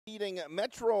Leading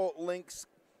Metro Lynx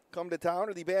come to town,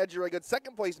 or the Badger, a good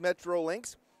second place Metro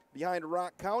Lynx behind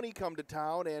Rock County come to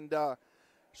town, and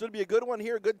should be a good one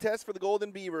here. Good test for the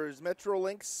Golden Beavers. Metro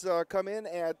Lynx come in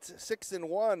at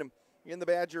 6-1 in the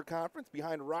Badger Conference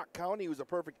behind Rock County, who's a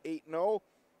perfect 8-0.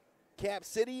 Cap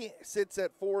City sits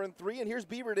at 4-3, and here's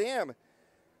Beaver Dam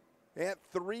at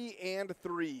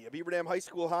 3-3. Beaver Dam High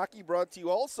School hockey brought to you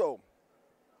also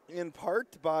in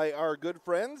part by our good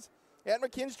friends at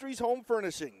McKinstry's Home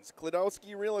Furnishings,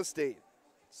 Klodowski Real Estate,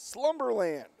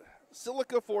 Slumberland,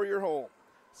 Silica for your home,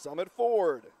 Summit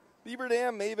Ford, Beaver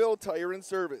Dam Mayville Tire and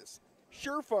Service,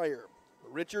 Surefire,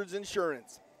 Richards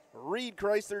Insurance, Reed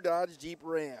Chrysler Dodge Jeep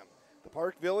Ram, the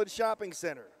Park Village Shopping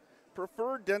Center,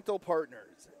 Preferred Dental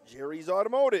Partners, Jerry's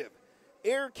Automotive,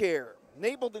 Air Care,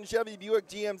 Napleton Chevy Buick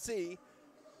GMC,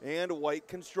 and White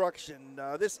Construction.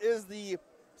 This is the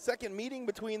second meeting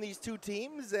between these two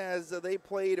teams as they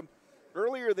played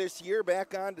earlier this year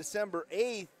back on December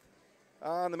 8th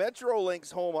on the Metro Lynx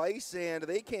home ice, and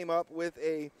they came up with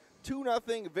a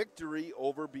 2-0 victory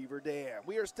over Beaver Dam.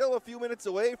 We are still a few minutes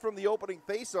away from the opening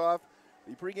faceoff.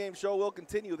 The pregame show will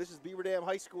continue. This is Beaver Dam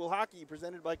High School hockey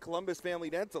presented by Columbus Family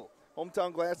Dental,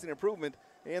 Hometown Glass and Improvement,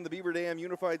 and the Beaver Dam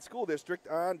Unified School District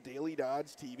on Daily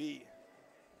Dodge TV.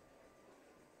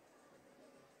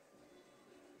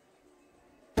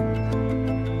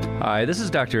 Hi, this is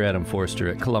Dr. Adam Forster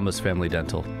at Columbus Family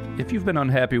Dental. If you've been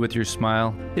unhappy with your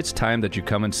smile, it's time that you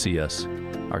come and see us.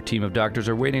 Our team of doctors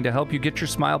are waiting to help you get your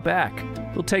smile back.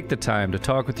 We'll take the time to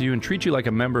talk with you and treat you like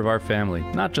a member of our family,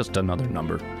 not just another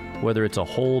number. Whether it's a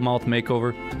whole mouth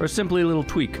makeover or simply a little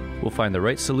tweak, we'll find the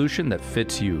right solution that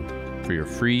fits you. For your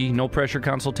free, no-pressure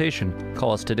consultation,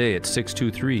 call us today at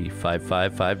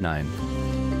 623-5559.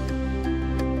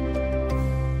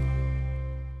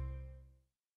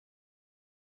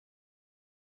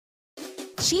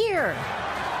 Cheer!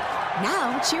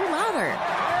 Now cheer louder.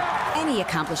 Any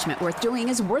accomplishment worth doing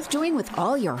is worth doing with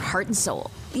all your heart and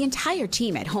soul. The entire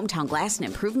team at Hometown Glass and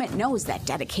Improvement knows that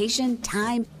dedication,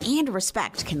 time, and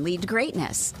respect can lead to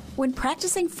greatness. When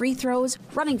practicing free throws,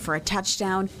 running for a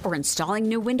touchdown, or installing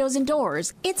new windows and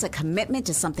doors, it's a commitment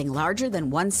to something larger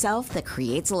than oneself that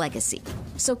creates a legacy.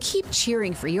 So keep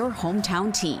cheering for your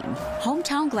hometown team.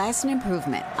 Hometown Glass and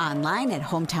Improvement, online at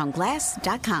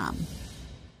hometownglass.com.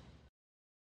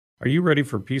 Are you ready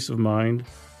for peace of mind?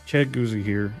 Chad Guzzi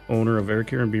here, owner of Air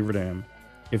Care in Beaver Dam.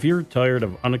 If you're tired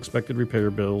of unexpected repair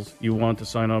bills, you want to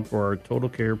sign up for our Total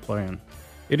Care plan.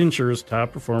 It ensures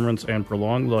top performance and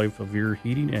prolonged life of your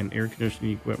heating and air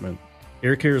conditioning equipment.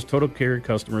 Air Care's Total Care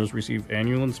customers receive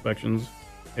annual inspections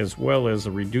as well as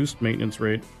a reduced maintenance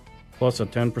rate, plus a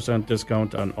 10%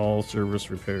 discount on all service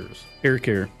repairs. Air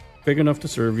Care, big enough to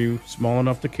serve you, small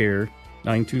enough to care.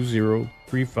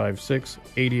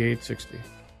 920-356-8860.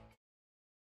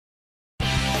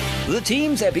 The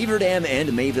teams at Beaver Dam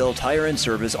and Mayville Tire and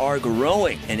Service are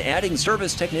growing and adding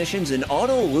service technicians and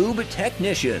auto lube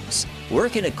technicians.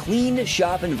 Work in a clean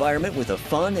shop environment with a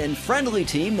fun and friendly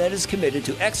team that is committed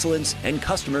to excellence and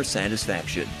customer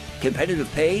satisfaction.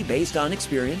 Competitive pay based on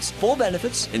experience, full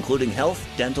benefits including health,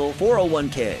 dental,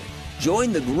 401k.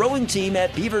 Join the growing team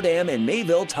at Beaver Dam and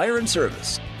Mayville Tire and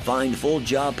Service. Find full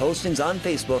job postings on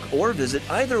Facebook or visit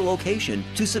either location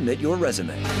to submit your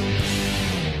resume.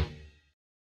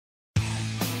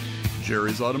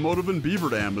 Jerry's Automotive in Beaver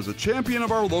Dam is a champion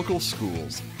of our local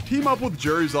schools. Team up with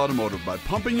Jerry's Automotive by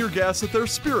pumping your gas at their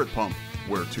Spirit Pump,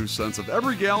 where 2 cents of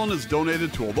every gallon is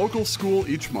donated to a local school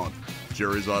each month.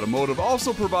 Jerry's Automotive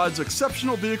also provides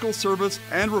exceptional vehicle service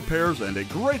and repairs and a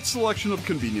great selection of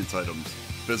convenience items.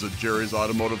 Visit Jerry's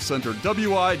Automotive Center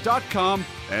WI.com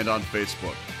and on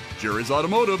Facebook. Jerry's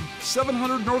Automotive,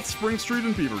 700 North Spring Street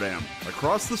in Beaver Dam,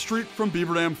 across the street from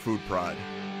Beaver Dam Food Pride.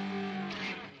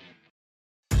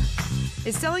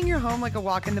 Is selling your home like a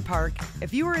walk in the park?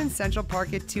 If you were in Central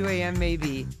Park at 2 a.m.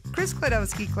 maybe. Chris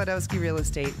Klodowski Real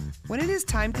Estate. When it is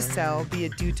time to sell, be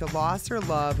it due to loss or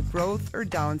love, growth or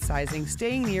downsizing,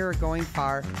 staying near or going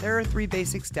far, there are 3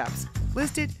 basic steps.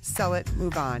 List it, sell it,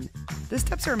 move on. The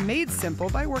steps are made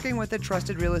simple by working with a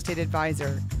trusted real estate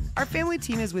advisor. Our family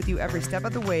team is with you every step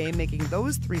of the way, making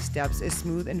those 3 steps as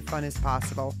smooth and fun as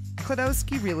possible.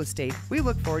 Klodowski Real Estate. We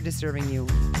look forward to serving you.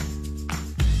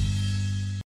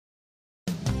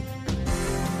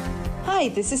 Hi,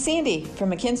 this is Sandy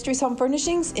from McKinstry's Home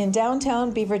Furnishings in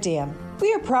downtown Beaver Dam.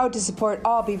 We are proud to support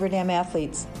all Beaver Dam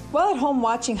athletes. While at home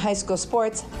watching high school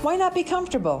sports, why not be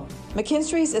comfortable?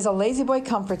 McKinstry's is a lazy boy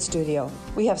comfort studio.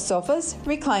 We have sofas,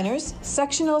 recliners,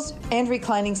 sectionals, and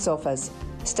reclining sofas.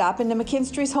 Stop into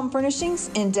McKinstry's Home Furnishings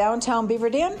in downtown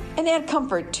Beaver Dam and add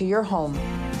comfort to your home.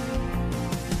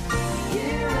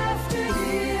 Year after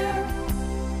year,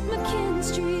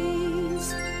 McKinstry.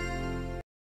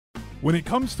 When it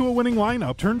comes to a winning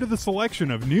lineup, turn to the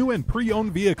selection of new and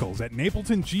pre-owned vehicles at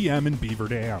Napleton GM in Beaver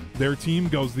Dam. Their team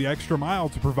goes the extra mile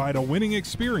to provide a winning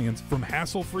experience, from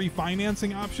hassle-free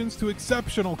financing options to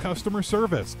exceptional customer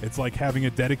service. It's like having a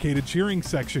dedicated cheering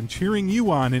section cheering you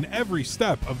on in every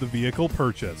step of the vehicle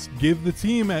purchase. Give the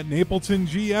team at Napleton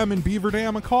GM in Beaver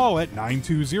Dam a call at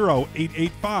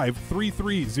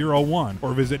 920-885-3301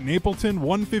 or visit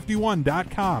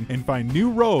napleton151.com and find new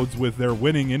roads with their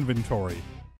winning inventory.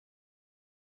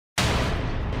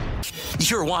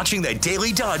 You're watching the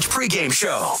Daily Dodge pregame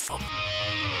show.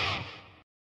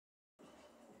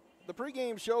 The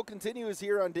pregame show continues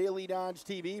here on Daily Dodge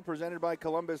TV, presented by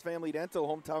Columbus Family Dental,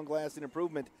 Hometown Glass and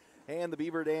Improvement, and the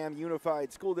Beaver Dam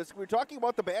Unified School District. We were talking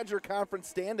about the Badger Conference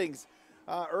standings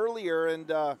earlier,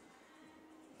 and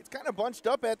it's kind of bunched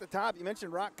up at the top. You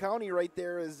mentioned Rock County right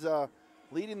there is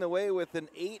leading the way with an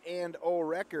 8-0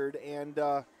 record, and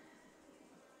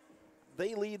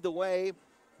they lead the way.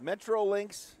 Metro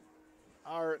Lynx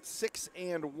are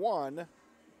 6-1.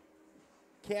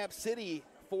 Cap City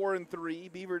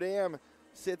 4-3. Beaver Dam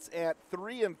sits at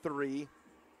 3-3.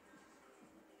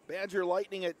 Badger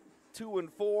Lightning at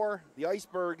 2-4. The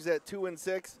Icebergs at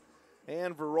 2-6,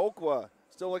 and Viroqua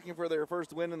still looking for their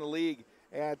first win in the league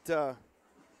at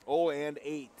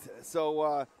 0-8.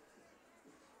 So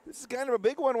this is kind of a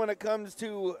big one when it comes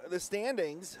to the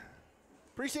standings.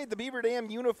 Appreciate the Beaver Dam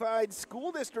Unified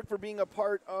School District for being a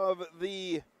part of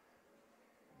the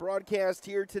broadcast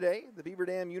here today. The Beaver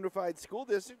Dam Unified School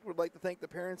District would like to thank the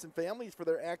parents and families for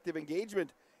their active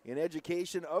engagement in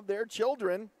education of their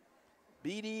children.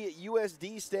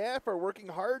 BDUSD staff are working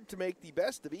hard to make the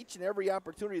best of each and every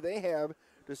opportunity they have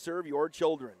to serve your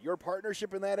children. Your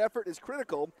partnership in that effort is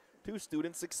critical to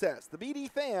student success. The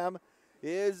BD fam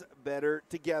is better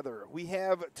together. We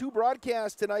have two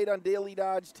broadcasts tonight on Daily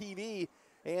Dodge TV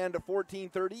and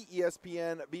 1430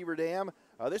 ESPN Beaver Dam.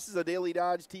 This is a Daily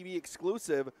Dodge TV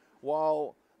exclusive,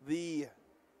 while the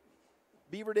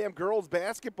Beaver Dam girls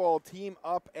basketball team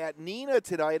up at Neenah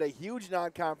tonight, a huge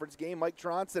non-conference game. Mike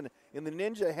Tronson and the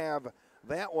Ninja have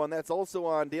that one. That's also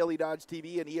on Daily Dodge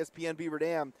TV and ESPN Beaver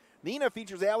Dam. Neenah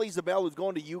features Allie Zabel, who's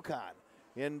going to UConn.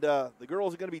 And the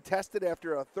girls are going to be tested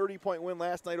after a 30-point win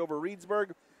last night over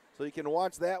Reedsburg. So you can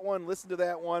watch that one, listen to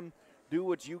that one, do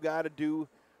what you got to do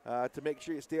to make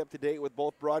sure you stay up to date with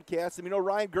both broadcasts. And you know,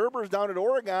 Ryan Gerber's down at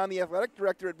Oregon, the athletic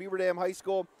director at Beaver Dam High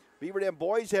School. Beaver Dam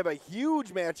boys have a huge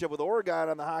matchup with Oregon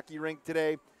on the hockey rink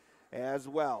today as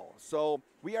well. So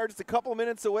we are just a couple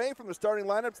minutes away from the starting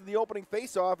lineups of the opening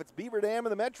faceoff. It's Beaver Dam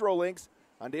and the Metro Lynx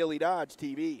on Daily Dodge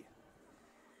TV.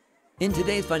 In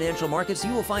today's financial markets,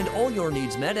 you will find all your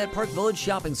needs met at Park Village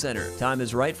Shopping Center. Time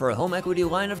is right for a home equity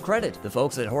line of credit. The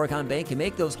folks at Horicon Bank can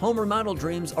make those home remodel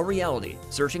dreams a reality.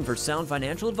 Searching for sound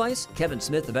financial advice? Kevin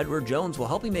Smith of Edward Jones will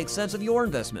help you make sense of your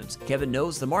investments. Kevin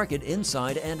knows the market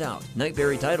inside and out.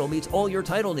 Nightberry Title meets all your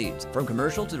title needs, from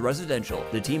commercial to residential.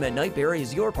 The team at Nightberry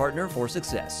is your partner for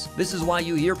success. This is why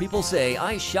you hear people say,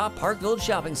 I shop Park Village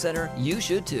Shopping Center. You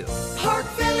should too. Park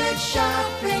Village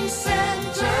Shopping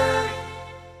Center.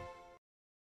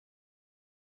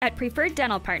 At Preferred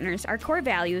Dental Partners, our core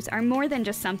values are more than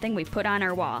just something we put on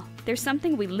our wall. They're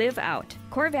something we live out.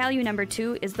 Core value number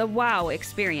 2 is the wow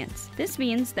experience. This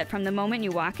means that from the moment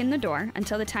you walk in the door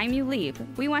until the time you leave,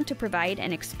 we want to provide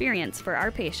an experience for our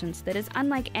patients that is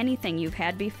unlike anything you've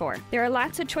had before. There are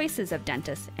lots of choices of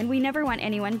dentists, and we never want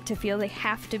anyone to feel they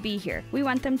have to be here. We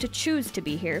want them to choose to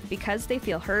be here because they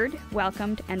feel heard,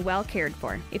 welcomed, and well cared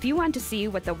for. If you want to see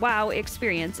what the wow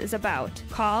experience is about,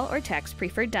 call or text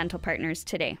Preferred Dental Partners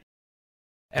today.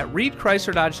 At Reed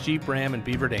Chrysler Dodge Jeep Ram in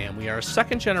Beaver Dam, we are a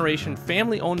second-generation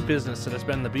family-owned business that has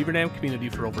been in the Beaver Dam community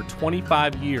for over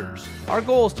 25 years. Our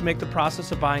goal is to make the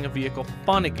process of buying a vehicle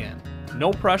fun again.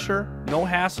 No pressure, no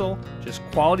hassle, just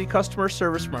quality customer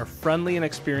service from our friendly and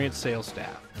experienced sales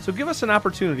staff. So give us an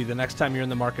opportunity the next time you're in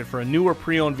the market for a new or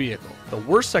pre-owned vehicle. The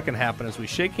worst that can happen is we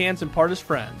shake hands and part as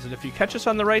friends, and if you catch us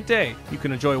on the right day, you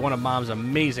can enjoy one of Mom's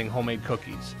amazing homemade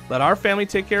cookies. Let our family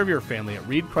take care of your family at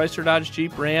Reed Chrysler Dodge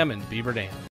Jeep Ram in Beaver Dam.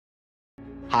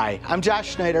 Hi, I'm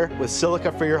Josh Schneider with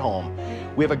Silica for Your Home.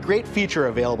 We have a great feature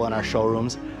available in our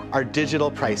showrooms, our digital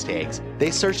price tags.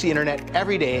 They search the internet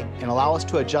every day and allow us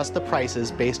to adjust the prices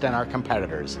based on our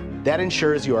competitors. That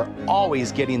ensures you are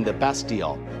always getting the best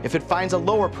deal. If it finds a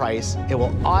lower price, it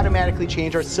will automatically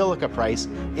change our Silica price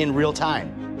in real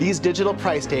time. These digital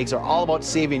price tags are all about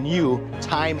saving you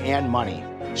time and money.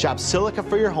 Shop Silica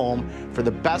for Your Home for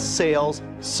the best sales,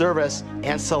 service,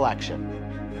 and selection.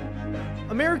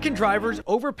 American drivers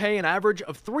overpay an average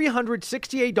of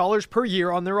 $368 per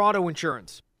year on their auto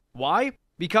insurance. Why?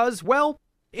 Because, well,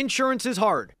 insurance is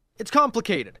hard. It's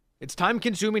complicated. It's time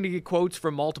consuming to get quotes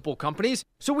from multiple companies,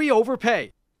 so we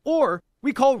overpay. Or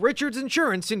we call Richards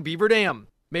Insurance in Beaver Dam.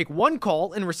 Make one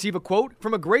call and receive a quote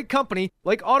from a great company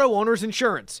like Auto Owners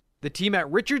Insurance. The team at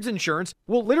Richards Insurance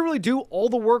will literally do all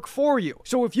the work for you.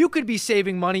 So if you could be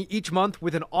saving money each month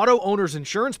with an Auto Owners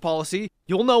Insurance policy,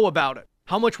 you'll know about it.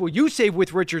 How much will you save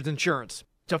with Richards Insurance?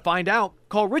 To find out,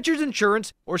 call Richards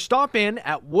Insurance or stop in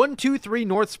at 123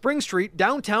 North Spring Street,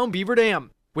 downtown Beaver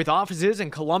Dam. With offices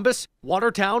in Columbus,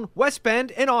 Watertown, West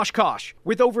Bend, and Oshkosh.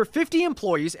 With over 50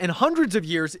 employees and hundreds of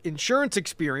years insurance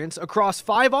experience across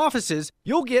 5 offices,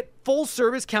 you'll get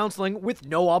full-service counseling with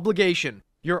no obligation.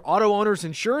 Your Auto Owners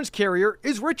Insurance carrier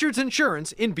is Richards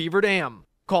Insurance in Beaver Dam.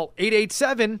 Call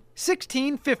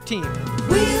 887-1615.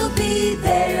 We'll be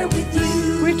there with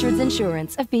you. Richards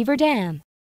Insurance of Beaver Dam.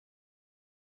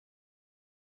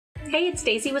 Hey, it's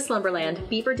Stacy with Slumberland,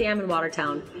 Beaver Dam in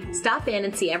Watertown. Stop in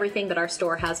and see everything that our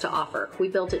store has to offer. We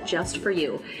built it just for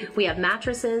you. We have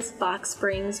mattresses, box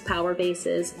springs, power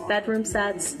bases, bedroom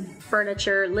sets,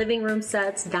 furniture, living room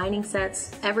sets, dining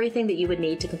sets, everything that you would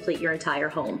need to complete your entire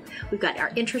home. We've got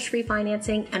our interest-free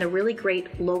financing and a really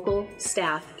great local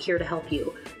staff here to help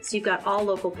you. So you've got all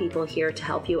local people here to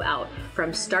help you out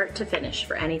from start to finish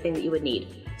for anything that you would need.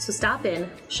 So stop in,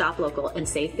 shop local, and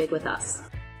save big with us.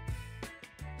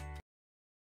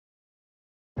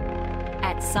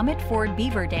 At Summit Ford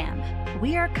Beaver Dam,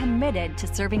 we are committed to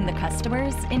serving the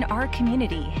customers in our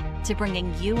community, to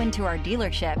bringing you into our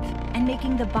dealership and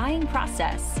making the buying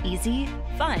process easy,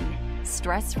 fun,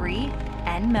 stress-free,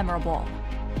 and memorable.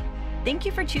 Thank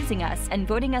you for choosing us and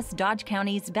voting us Dodge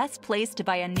County's best place to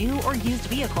buy a new or used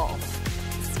vehicle.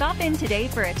 Stop in today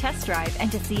for a test drive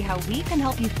and to see how we can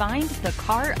help you find the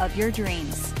car of your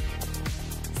dreams.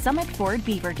 Summit Ford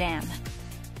Beaver Dam.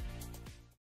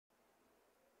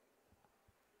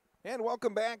 And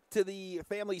welcome back to the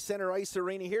Family Center Ice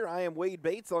Arena here. I am Wade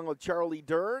Bates along with Charlie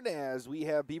Dern as we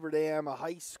have Beaver Dam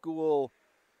High School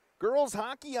girls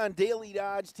hockey on Daily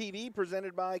Dodge TV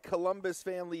presented by Columbus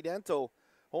Family Dental,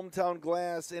 Hometown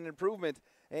Glass and Improvement,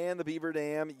 and the Beaver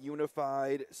Dam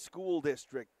Unified School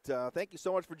District. Thank you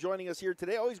so much for joining us here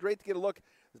today. Always great to get a look.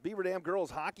 The Beaver Dam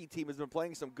girls hockey team has been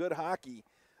playing some good hockey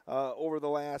over the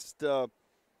last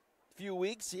few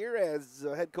weeks here as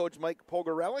head coach Mike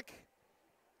Pogorelic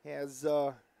has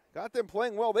got them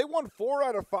playing well. They won 4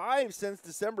 out of 5 since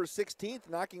December 16th,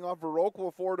 knocking off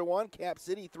Viroqua 4-1, Cap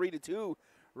City 3-2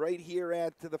 right here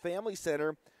at the Family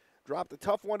Center. Dropped a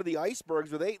tough one to the Icebergs,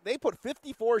 where they put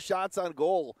 54 shots on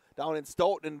goal down in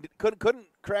Stoughton and couldn't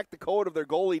crack the code of their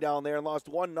goalie down there and lost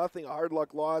 1-0, a hard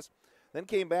luck loss. Then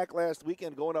came back last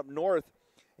weekend going up north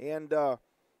and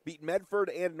beat Medford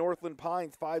and Northland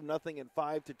Pines 5-0 and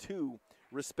 5-2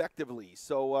 respectively.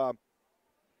 So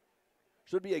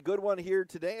should be a good one here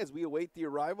today as we await the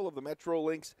arrival of the Metro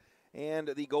Lynx and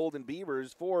the Golden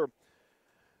Beavers. For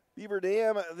Beaver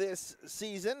Dam this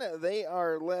season, they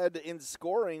are led in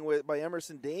scoring by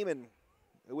Emerson Damon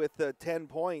with 10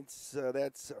 points.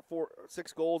 That's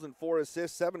 6 goals and 4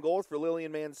 assists, 7 goals for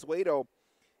Lillian Mansueto,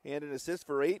 and an assist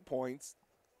for 8 points.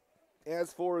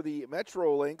 As for the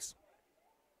Metro Lynx,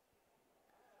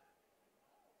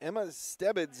 Emma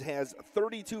Stebbins has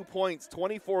 32 points,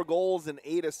 24 goals and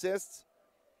 8 assists.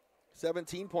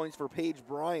 17 points for Paige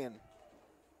Bryan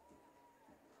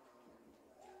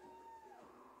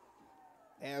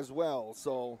as well.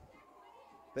 So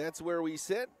that's where we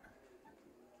sit.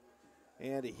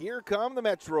 And here come the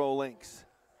Metro Lynx.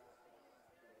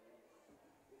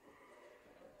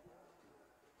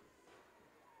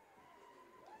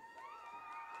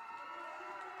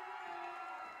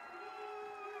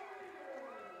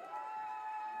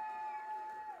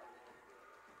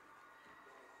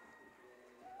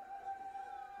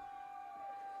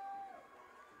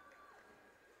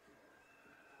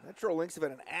 Metro Lynx have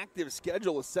had an active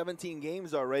schedule of 17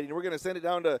 games already, and we're going to send it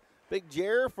down to Big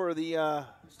Jer for the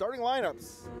starting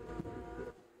lineups.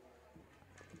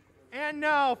 And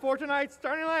now for tonight's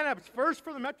starting lineups. First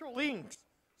for the Metro Lynx.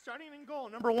 Starting in goal,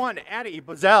 number 1, Addie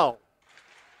Bazell.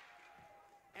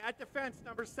 At defense,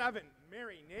 number 7,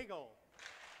 Mary Nagel.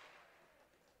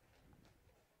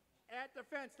 At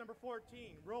defense, number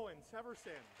 14, Rowan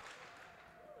Severson.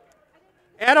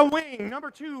 At a wing,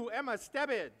 number 2, Emma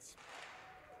Stebbins.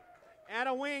 At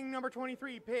a wing, number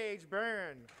 23, Paige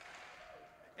Byrne.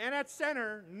 And at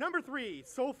center, number 3,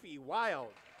 Sophie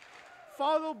Wild.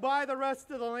 Followed by the rest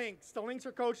of the Lynx. The Lynx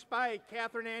are coached by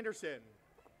Catherine Anderson.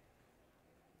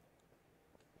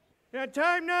 And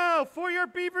time now for your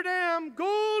Beaver Dam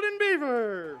Golden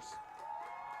Beavers.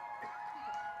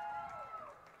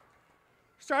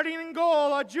 Starting in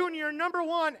goal, a junior, number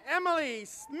 1, Emily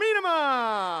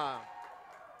Smeedema.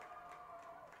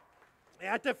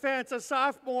 At defense, a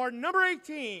sophomore, number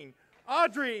 18,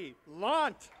 Audrey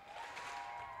Lant.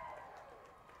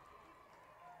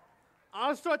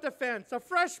 Also at defense, a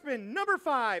freshman, number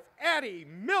 5, Addie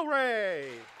Milray.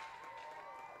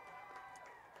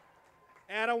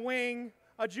 At a wing,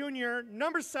 a junior,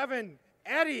 number 7,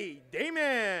 Addie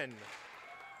Damon.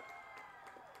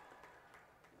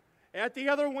 At the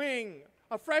other wing,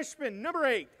 a freshman, number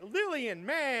 8, Lillian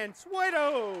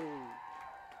Mansueto.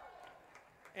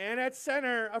 And at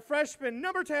center, a freshman,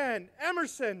 number 10,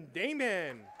 Emerson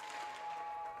Damon.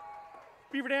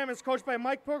 Beaver Dam is coached by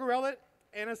Mike Pogarelli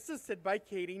and assisted by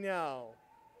Katie Nell.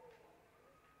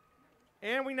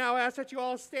 And we now ask that you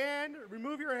all stand,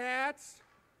 remove your hats,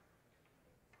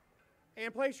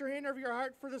 and place your hand over your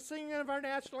heart for the singing of our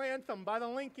national anthem by the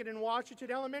Lincoln and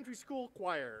Washington Elementary School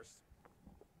choirs.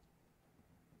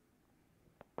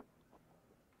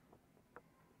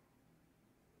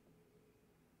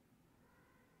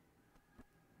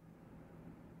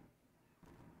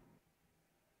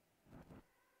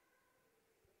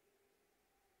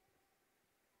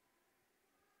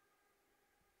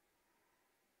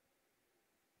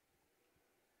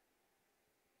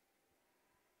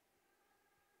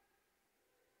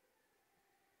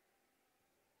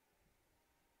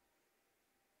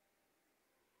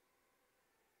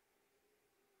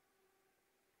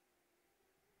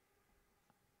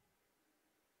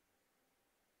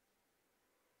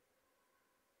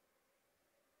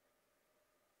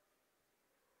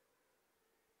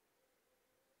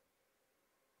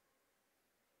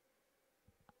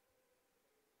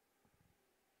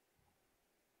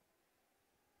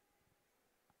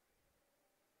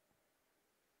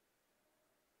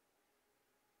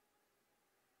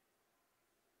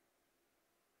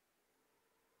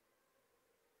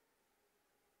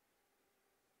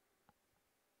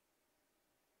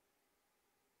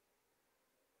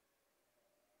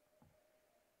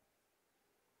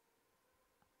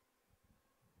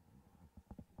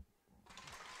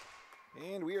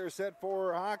 And we are set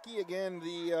for hockey again.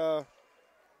 The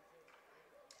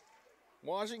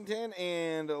Washington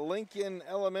and Lincoln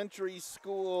Elementary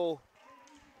School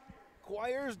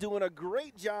choirs doing a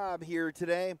great job here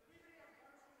today.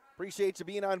 Appreciate you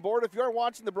being on board. If you are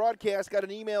watching the broadcast, got an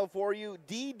email for you,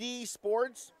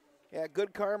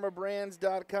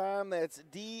 ddsports@goodkarmabrands.com. That's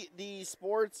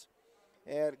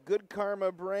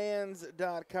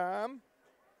ddsports@goodkarmabrands.com.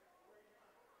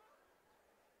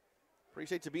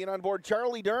 Appreciate you being on board.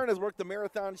 Charlie Dern has worked the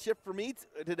marathon shift for me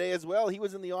today as well. He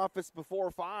was in the office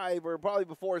before 5 or probably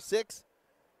before 6.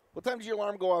 What time did your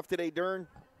alarm go off today, Dern?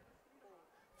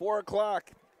 4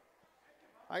 o'clock.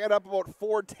 I got up about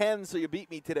 4:10, so you beat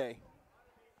me today.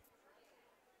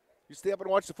 You stay up and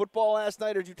watch the football last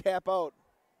night, or did you tap out?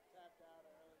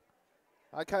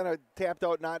 I kind of tapped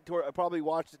out. I probably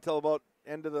watched it till about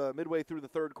midway through the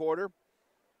third quarter.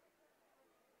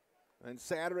 And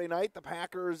Saturday night, the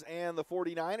Packers and the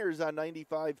 49ers on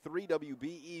 95.3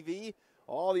 WBEV.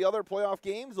 All the other playoff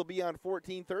games will be on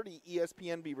 1430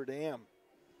 ESPN Beaver Dam.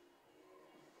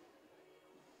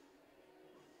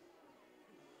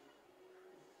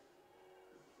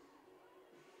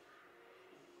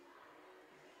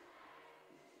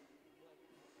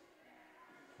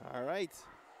 All right.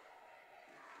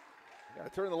 Got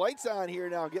to turn the lights on here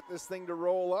now and get this thing to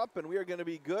roll up, and we are going to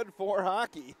be good for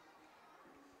hockey.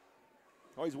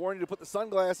 Always warn you to put the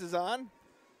sunglasses on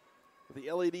with the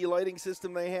LED lighting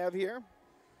system they have here. You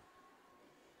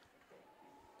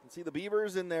can see the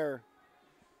Beavers in their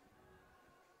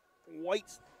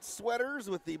white sweaters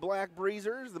with the black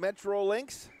breezers, the Metro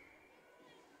Lynx,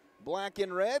 black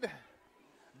and red.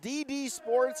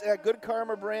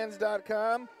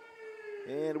 ddsports@goodkarmabrands.com.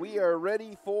 And we are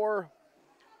ready for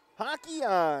hockey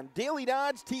on Daily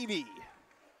Dodge TV.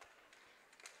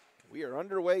 We are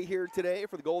underway here today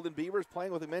for the Golden Beavers,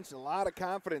 playing with, I mentioned, a lot of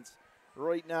confidence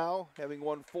right now, having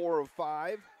won 4 of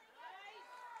 5.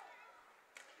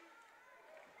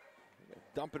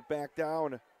 Dump it back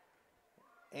down.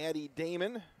 Addie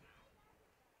Damon. Going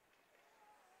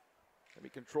to be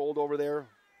controlled over there.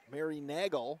 Mary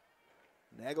Nagel.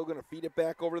 Nagel going to feed it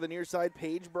back over to the near side.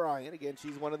 Paige Bryan. Again,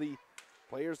 she's one of the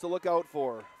players to look out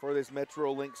for this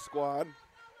Metro Lynx squad.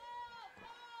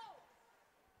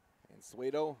 And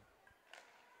Suedo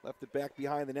left it back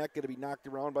behind the net, going to be knocked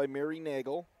around by Mary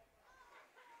Nagel.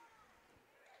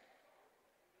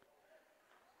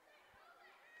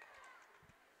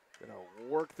 Going to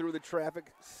work through the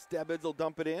traffic. Stebbins will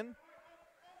dump it in.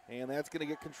 And that's going to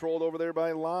get controlled over there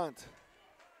by Lant.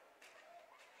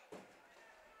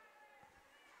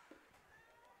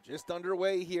 Just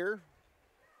underway here.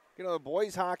 You know,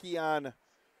 boys hockey on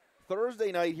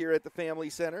Thursday night here at the Family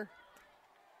Center.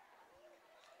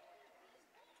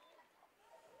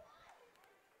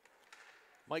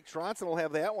 Mike Tronson will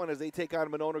have that one as they take on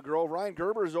Monona Grove. Ryan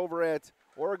Gerber's over at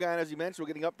Oregon, as you mentioned.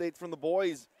 We're getting updates from the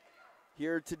boys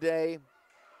here today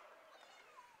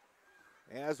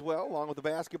as well, along with the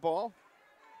basketball.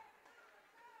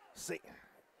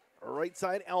 Right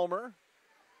side, Elmer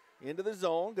into the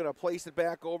zone. Going to place it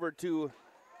back over to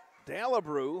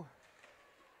Dallabrew.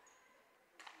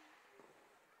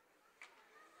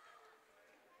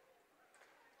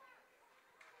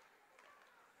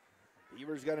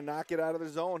 Beaver's got to knock it out of the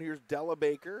zone. Here's Della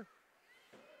Baker.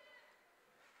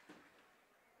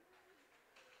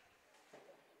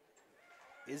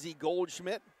 Izzy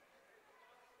Goldschmidt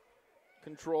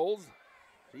controls.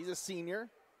 She's a senior.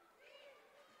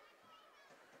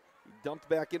 Dumped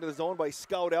back into the zone by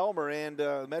Scout Elmer, and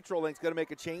Metro Lynx got to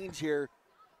make a change here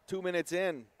 2 minutes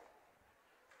in.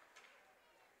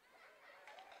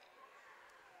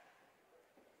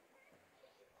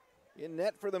 In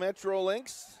net for the Metro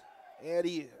Lynx,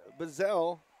 Addie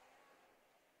Bazell,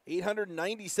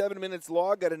 897 minutes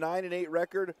logged, got a 9-8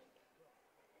 record,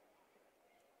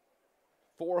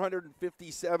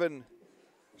 457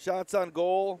 shots on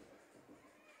goal,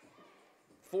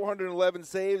 411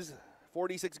 saves,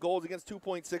 46 goals against,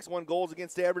 2.61 goals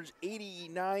against average,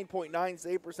 89.9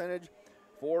 save percentage,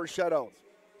 4 shutouts.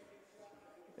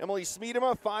 Emily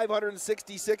Smeedema,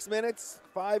 566 minutes,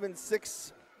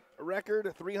 5-6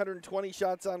 record, 320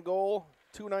 shots on goal,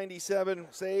 297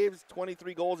 saves,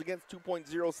 23 goals against,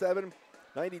 2.07,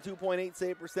 92.8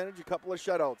 save percentage, a couple of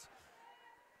shutouts.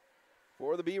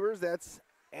 For the Beavers, that's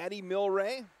Addie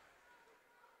Milray.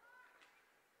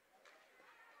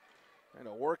 Trying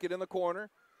to work it in the corner.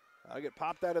 I get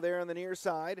popped out of there on the near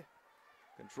side.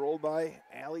 Controlled by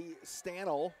Allie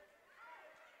Stanel.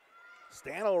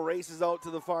 Stanel races out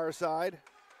to the far side.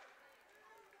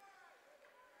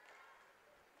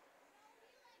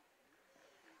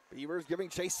 Beavers giving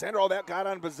chase center. Oh, that got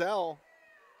on Bazell.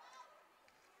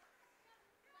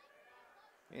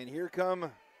 And here come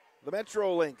the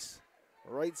Metro Lynx.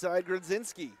 Right side,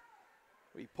 Grodzinski.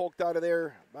 We poked out of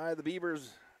there by the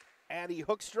Beavers' Addie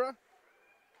Hookstra.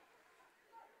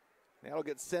 That'll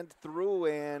get sent through,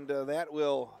 and that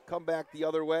will come back the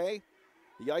other way.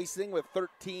 The icing with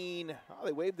 13. Oh,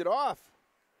 they waved it off.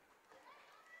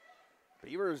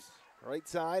 Beavers, right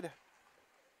side.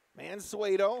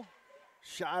 Mansueto.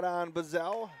 Shot on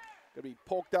Bazell. Going to be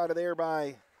poked out of there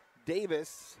by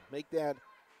Davis. Make that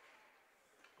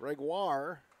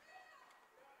Gregoire.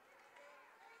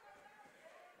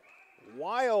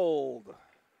 Wild.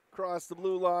 Across the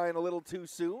blue line a little too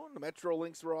soon. The Metro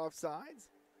Lynx were offsides.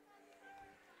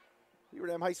 Beaver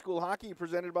Dam High School Hockey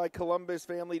presented by Columbus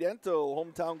Family Dental,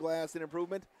 Hometown Glass and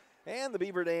Improvement, and the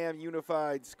Beaver Dam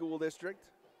Unified School District.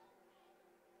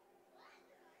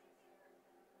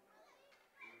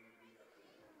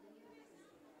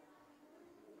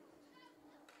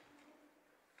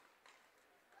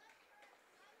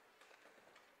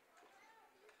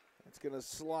 It's going to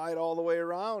slide all the way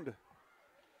around.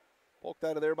 Poked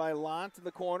out of there by Lant in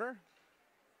the corner.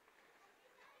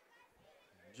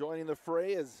 Joining the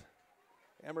fray is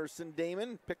Emerson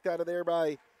Damon, picked out of there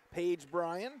by Paige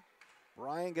Bryan.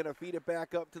 Bryan going to feed it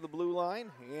back up to the blue line,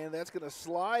 and that's going to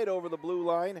slide over the blue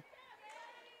line.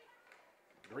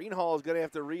 Greenhall is going to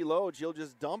have to reload. She'll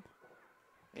just dump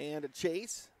and a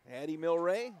chase. Addie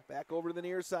Milray back over to the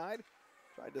near side.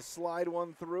 Tried to slide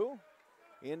one through.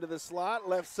 Into the slot,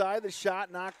 left side, the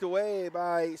shot knocked away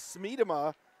by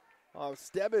Smeedema of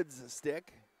Stebbins'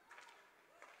 stick.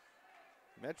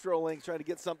 Metro Lynx trying to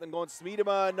get something going.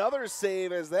 Smeedema, another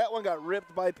save as that one got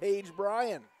ripped by Paige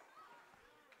Bryan.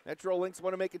 Metro Lynx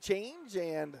want to make a change,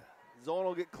 and zone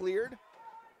will get cleared.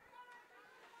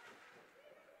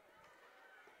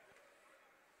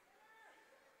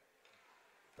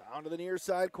 Down to the near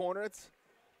side corner, it's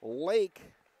Lake.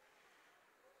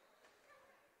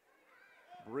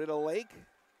 Britta Lake.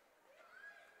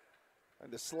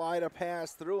 And to slide a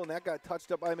pass through, and that got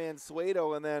touched up by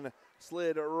Mansueto and then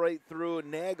slid right through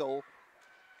Nagel.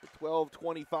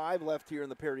 12:25 left here in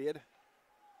the period.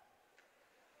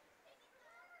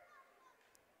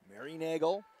 Mary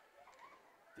Nagel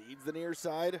feeds the near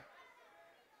side.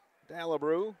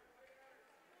 Dallabrew.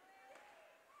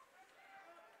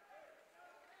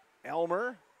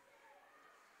 Elmer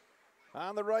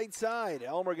on the right side.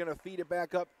 Elmer going to feed it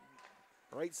back up.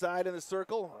 Right side in the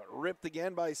circle, ripped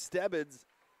again by Stebbins.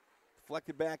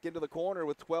 Deflected back into the corner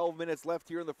with 12 minutes left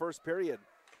here in the first period.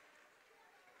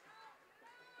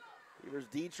 Beavers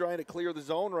D trying to clear the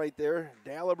zone right there.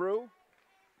 Dallabrew.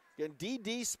 Again,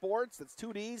 DD Sports, that's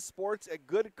 2 Ds, Sports at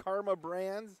Good Karma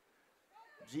Brands.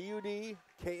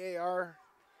 GUDKARMA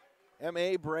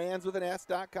Brands with an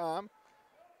S.com.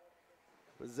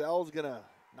 Bazell's going to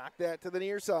Knock that to the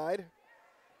near side.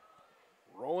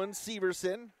 Rowan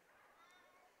Severson.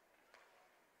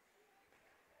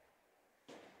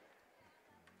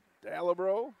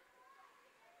 Dallabro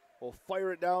will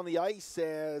fire it down the ice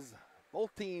as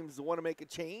both teams want to make a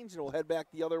change and will head back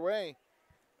the other way.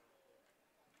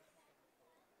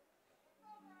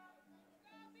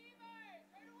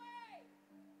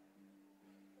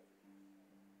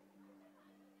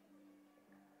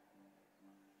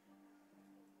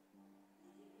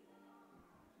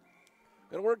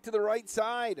 Going to work to the right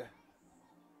side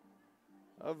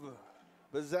of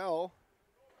Bazell.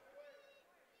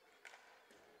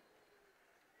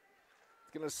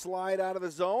 It's going to slide out of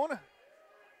the zone.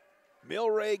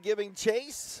 Milray giving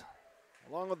chase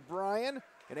along with Brian.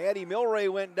 And Addie Milray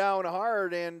went down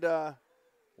hard, and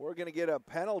we're going to get a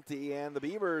penalty, and the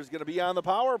Beavers going to be on the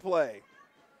power play.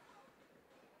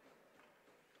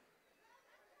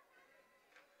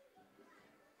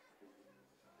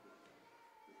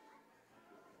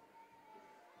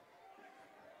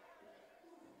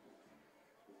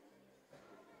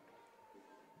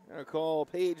 I'm going to call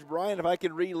Paige Bryant, if I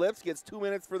can read lips, gets 2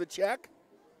 minutes for the check.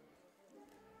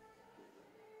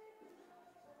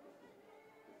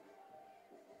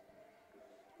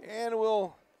 And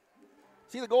we'll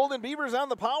see the Golden Beavers on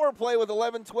the power play with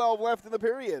 11-12 left in the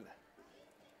period.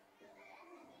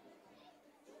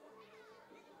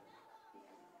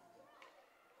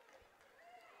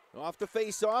 Off to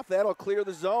face off, that'll clear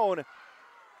the zone.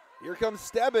 Here comes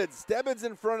Stebbins. Stebbins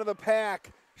in front of the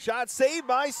pack. Shot saved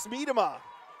by Smeedema.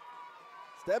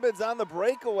 Stebbins on the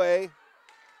breakaway.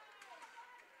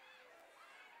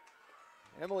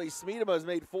 Emily Smeedema has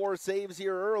made 4 saves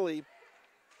here early.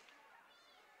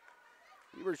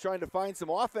 Beavers trying to find some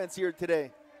offense here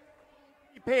today.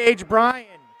 Paige Bryan,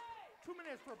 2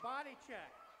 minutes for body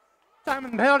check. Time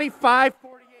and penalty, 5:48.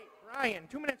 Bryan,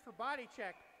 2 minutes for body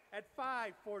check at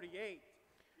 5:48.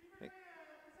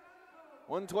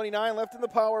 1:29 left in the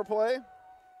power play.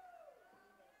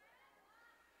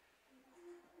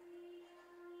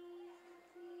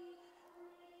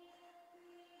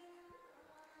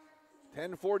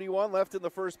 .41 left in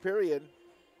the first period.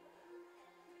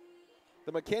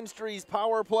 The McKinstry's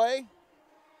power play.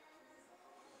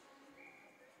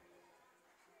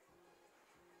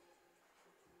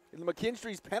 In the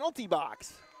McKinstry's penalty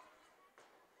box.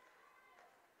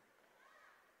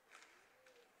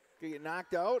 Gonna get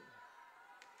knocked out.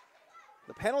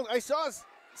 The penalty, I saw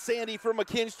Sandy from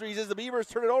McKinstry's as the Beavers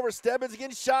turn it over. Stebbins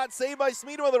again, shot saved by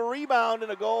Smeedema with a rebound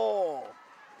and a goal.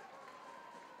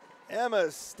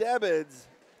 Emma Stebbins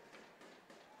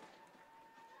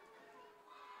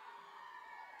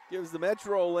gives the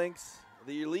Metro Lynx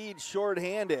the lead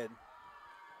shorthanded.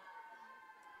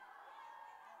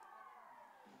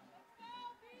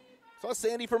 Saw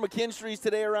Sandy from McKinstry's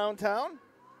today around town.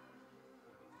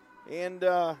 And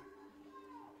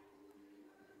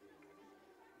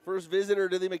first visitor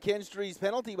to the McKinstry's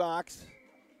penalty box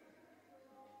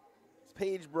is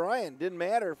Paige Bryan. Didn't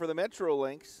matter for the Metro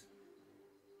Lynx.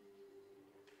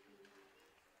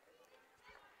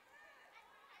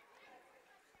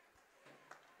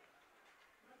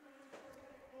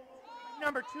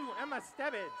 Number 2, Emma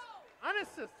Stebbins,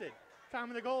 unassisted. Time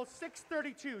of the goal,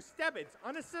 6:32. Stebbins,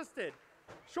 unassisted.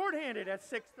 Shorthanded at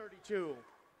 6:32.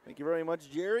 Thank you very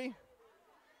much, Jerry.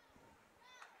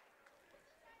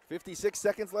 56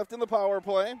 seconds left in the power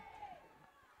play.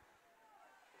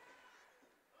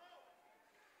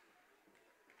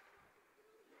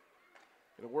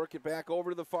 Gonna work it back over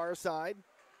to the far side.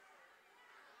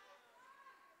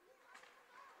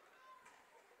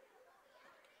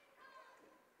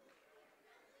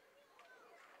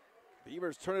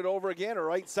 Beavers turn it over again,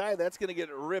 right side. That's going to get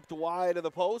ripped wide of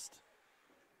the post.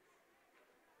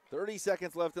 30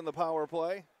 seconds left in the power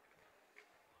play.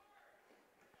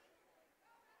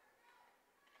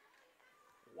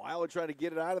 Weiler trying to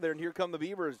get it out of there, and here come the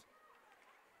Beavers.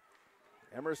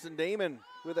 Emerson Damon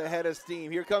with a head of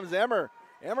steam. Here comes Emmer.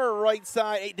 Emmer right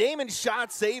side. Hey, Damon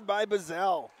shot saved by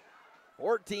Bazell.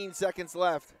 14 seconds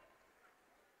left.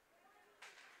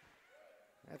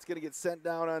 That's going to get sent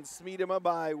down on Smeedema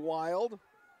by Wild.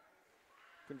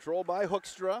 Controlled by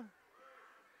Hoekstra.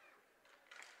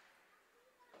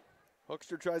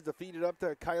 Hoekstra tries to feed it up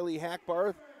to Kylie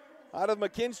Hackbarth. Out of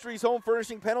McKinstry's home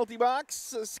furnishing penalty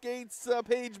box, skates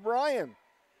Paige Bryan.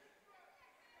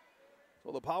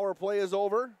 So the power play is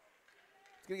over.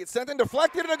 It's going to get sent in,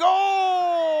 deflected, and a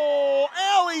goal!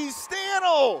 Allie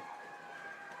Stannel!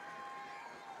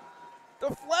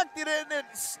 Deflected it, and it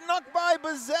snuck by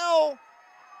Bazell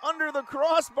under the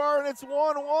crossbar, and it's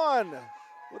 1-1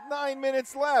 with 9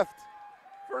 minutes left.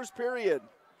 First period.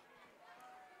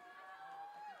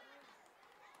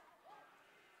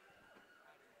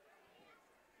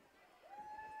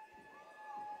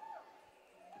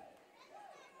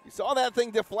 You saw that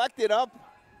thing deflected up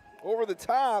over the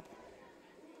top.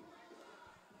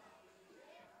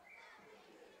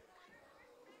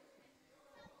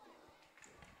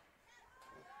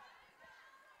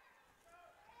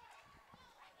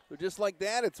 So just like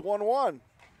that, it's 1-1.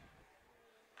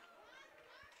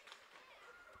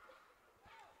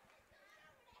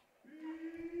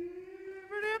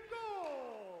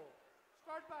 Goal!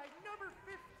 Start by number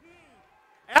 15,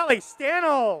 Allie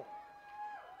Stannel.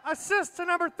 Assist to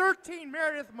number 13,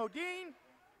 Meredith Modine,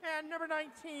 and number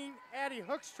 19, Addie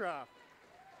Hoekstra.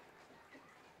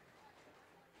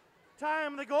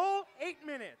 Time of the goal, 8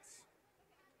 minutes.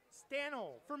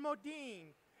 Stannel for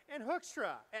Modine and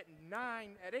Hoekstra at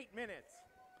 8 minutes.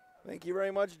 Thank you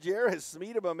very much, Jerry.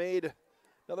 Smeedema made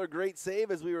another great save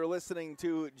as we were listening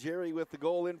to Jerry with the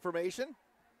goal information.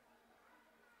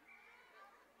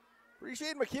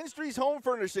 Appreciate McKinstry's Home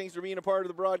Furnishings for being a part of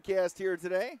the broadcast here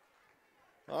today.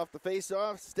 Off the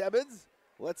face-off, Stebbins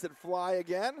lets it fly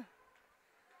again.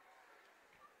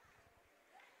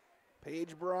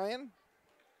 Paige Bryan.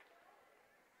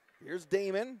 Here's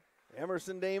Damon,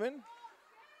 Emerson Damon.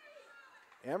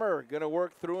 Emmer going to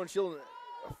work through, and she'll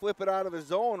flip it out of the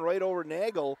zone right over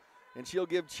Nagel, and she'll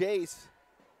give chase.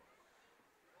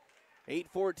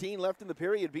 8:14 left in the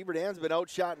period. Beaver Dam's been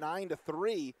outshot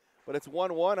 9-3, but it's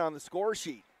 1-1 on the score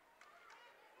sheet.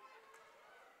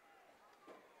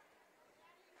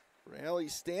 For Allie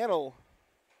Stannel,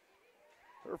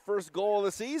 her first goal of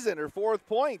the season, her 4th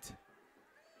point.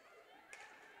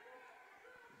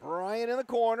 Bryan in the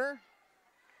corner.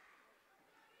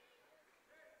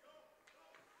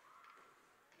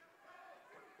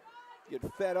 Get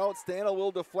fed out. Stannel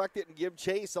will deflect it and give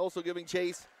chase. Also giving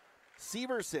chase,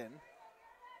 Severson.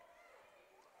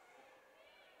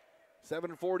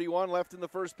 7:41 left in the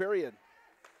first period.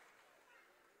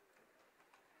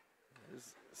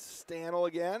 There's Stannel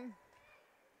again.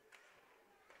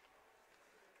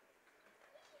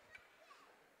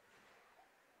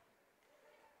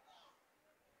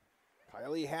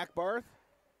 Kylie Hackbarth.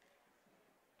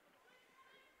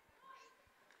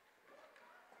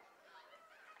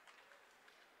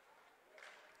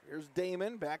 Here's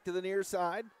Damon back to the near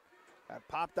side. Got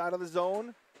popped out of the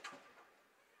zone.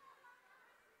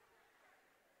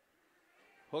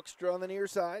 Hoekstra on the near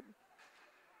side.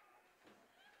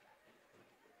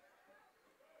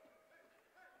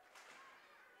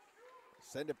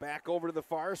 Send it back over to the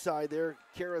far side there,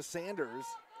 Kara Sanders.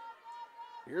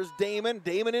 Here's Damon.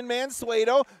 Damon in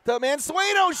Mansueto. The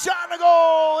Mansueto shot and a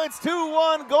goal. It's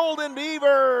 2-1 Golden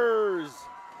Beavers.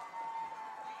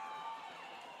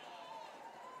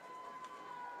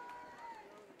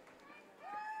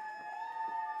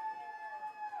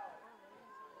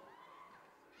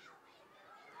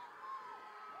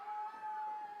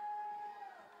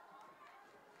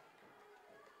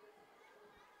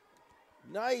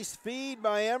 Nice feed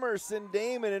by Emerson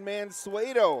Damon, and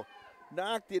Mansueto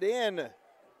knocked it in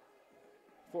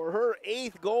for her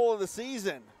 8th goal of the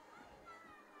season.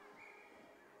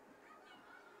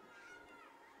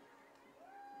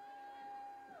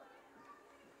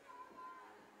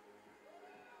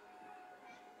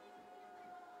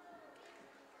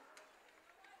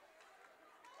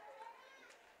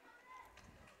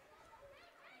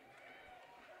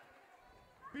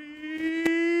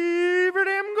 Beaver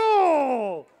Dam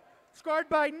goal! Scored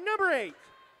by number 8,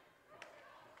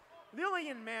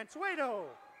 Lillian Mansueto.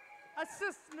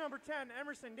 Assist number 10,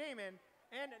 Emerson Damon,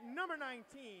 and number 19,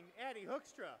 Addie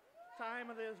Hoekstra. Time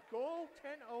of this goal,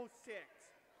 10:06.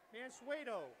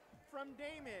 Mansueto from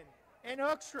Damon and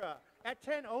Hoekstra at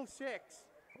 10:06.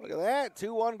 Look at that,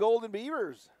 2-1 Golden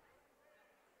Beavers.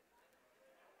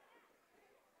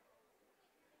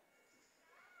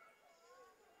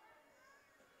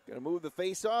 Going to move the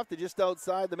face-off to just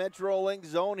outside the Metro Lynx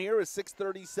zone here with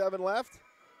 6:37 left.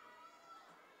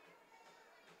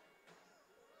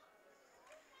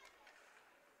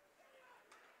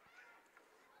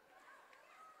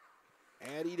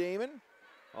 Addie Damon.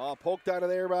 Oh, poked out of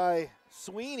there by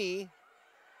Sweeney.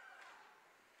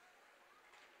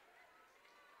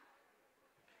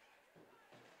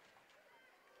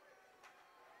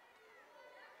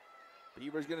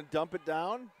 Beaver's going to dump it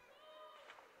down.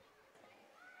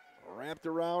 Wrapped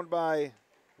around by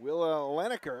Willa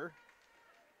Leneker.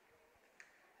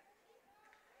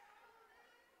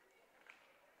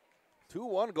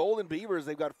 Two-1 Golden Beavers.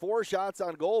 They've got 4 shots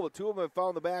on goal, but 2 of them have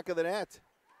found the back of the net.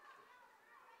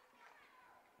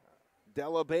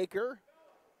 Della Baker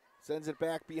sends it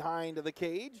back behind the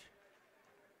cage.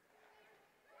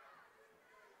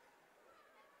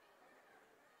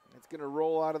 It's going to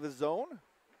roll out of the zone.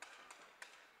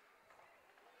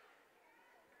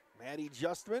 Maddie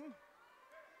Justman.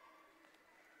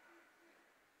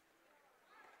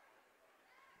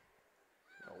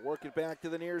 Work it back to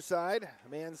the near side.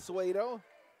 Mansueto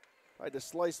tried to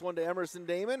slice one to Emerson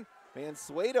Damon.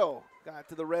 Mansueto got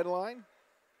to the red line.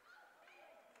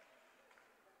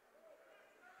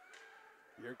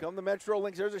 Here come the Metro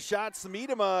Lynx. There's a shot.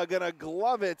 Smeedema gonna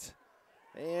glove it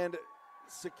and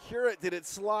secure it. Did it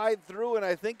slide through? And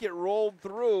I think it rolled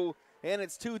through. And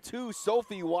it's 2-2,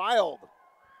 Sophie Wild.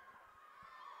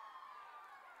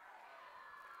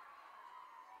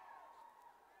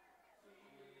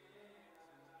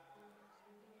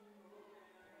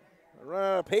 I run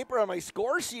out of paper on my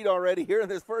score sheet already here in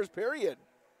this first period.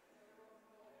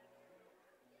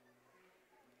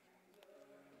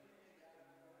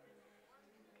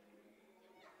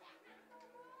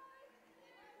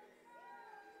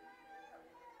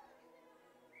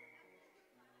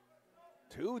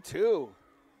 Two.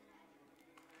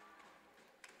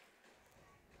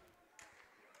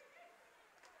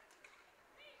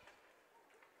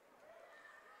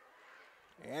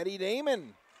 Addie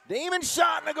Damon. Damon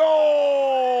shot and a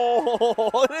goal!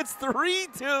 And it's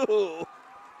 3-2.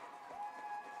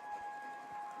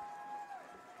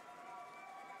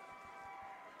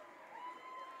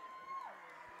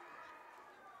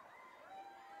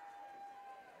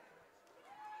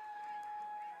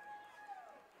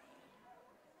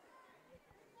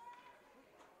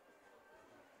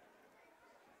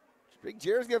 Big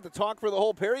Jerry's going to have to talk for the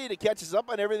whole period to catch us up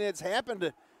on everything that's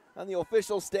happened on the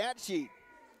official stat sheet.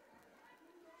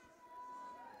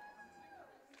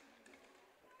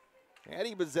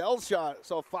 Addie Bazel's shot,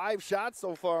 so 5 shots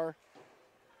so far.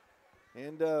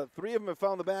 And 3 of them have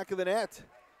found the back of the net.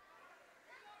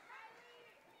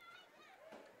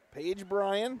 Paige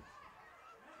Bryan.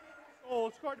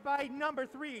 Goal scored by number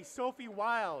 3, Sophie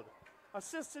Wild.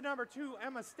 Assist to number 2,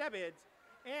 Emma Stebbins.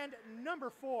 And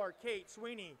number 4, Kate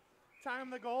Sweeney.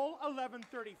 Time of the goal,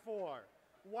 11:34.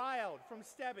 Wild from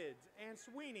Stebbins and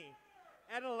Sweeney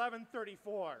at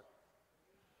 11:34.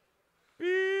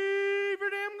 Beaver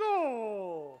Dam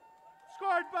goal!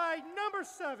 Scored by number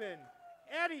 7,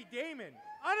 Addie Damon,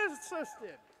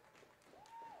 unassisted.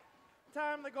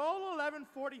 Time of the goal,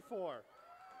 11:44.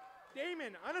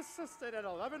 Damon unassisted at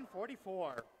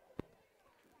 11:44.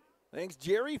 Thanks,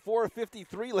 Jerry.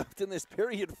 4:53 left in this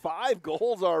period. 5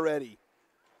 goals already.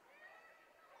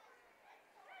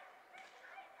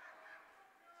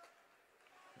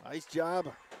 Nice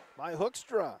job by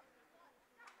Hoekstra.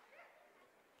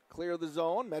 Clear the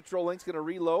zone. Metro Lynx going to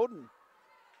reload and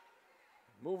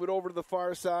move it over to the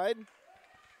far side.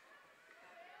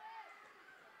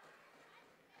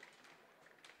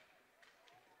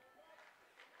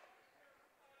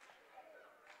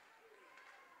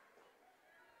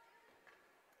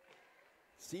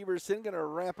 Severson going to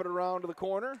wrap it around to the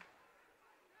corner.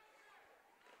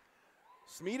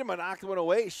 Smeedema knocked one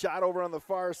away. Shot over on the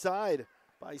far side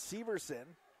by Severson.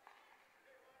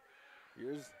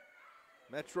 Here's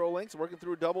Metro Lynx working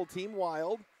through a double team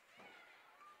Wild.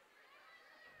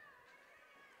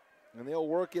 And they'll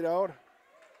work it out.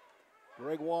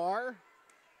 Gregoire.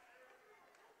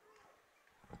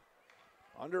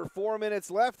 Under 4 minutes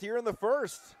left here in the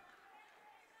first.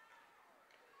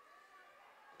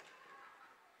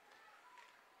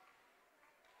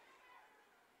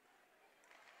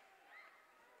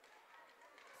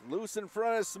 Loose in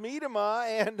front of Smeedema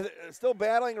and still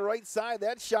battling right side.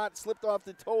 That shot slipped off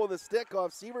the toe of the stick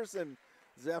off Severson's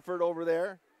effort over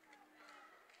there.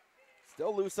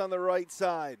 Still loose on the right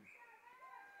side.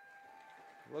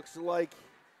 Looks like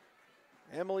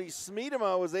Emily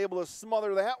Smeedema was able to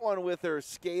smother that one with her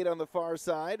skate on the far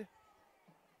side.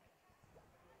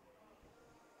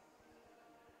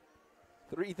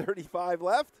 3:35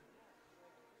 left.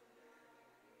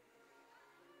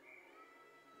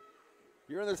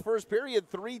 Here in this first period,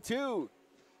 3-2,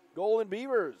 Golden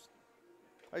Beavers.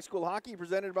 High school hockey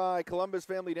presented by Columbus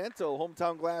Family Dental,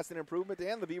 Hometown Glass and Improvement,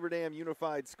 and the Beaver Dam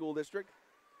Unified School District.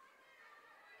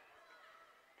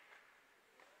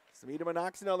 Smeedema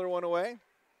knocks another one away.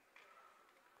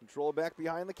 Control back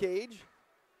behind the cage.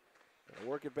 Gonna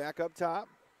work it back up top.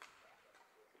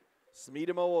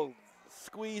 Smeedema will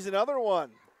squeeze another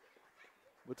one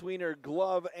between her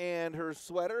glove and her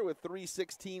sweater with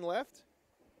 3:16 left.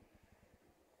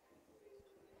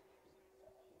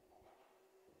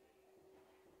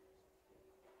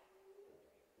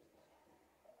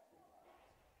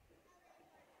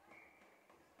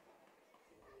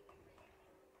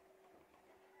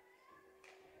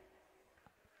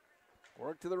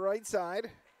 Work to the right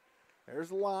side.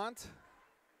 There's Lant.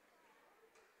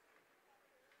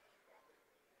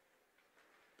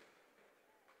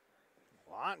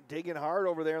 Lant digging hard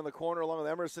over there in the corner along with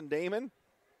Emerson Damon.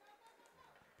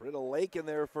 Britta Lake in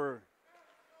there for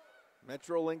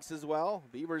Metro Lynx as well.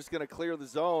 Beaver's going to clear the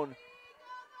zone.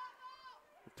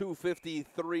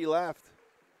 2:53 left.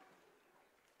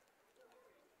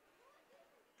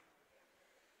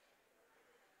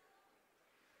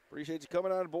 Appreciate you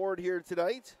coming on board here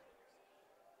tonight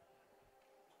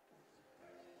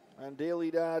on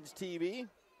Daily Dodge TV.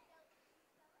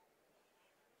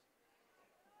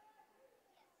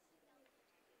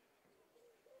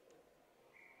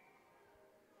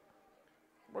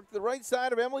 Work to the right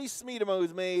side of Emily Smeedema,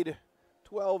 who's made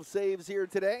 12 saves here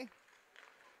today.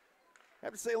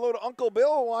 Have to say hello to Uncle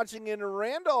Bill watching in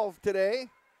Randolph today.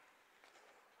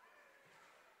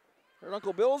 And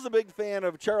Uncle Bill's a big fan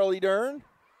of Charlie Dern,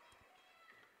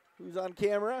 who's on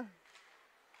camera.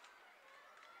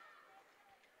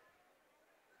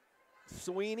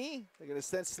 Sweeney, they're going to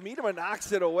send Smeedema,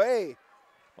 knocks it away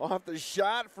off the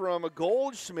shot from a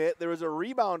Goldschmidt. There was a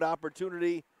rebound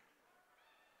opportunity,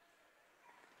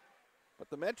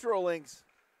 but the Metro Lynx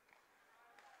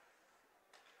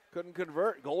couldn't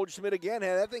convert. Goldschmidt again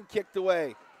had that thing kicked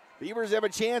away. Beavers have a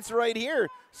chance right here.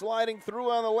 Sliding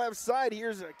through on the left side.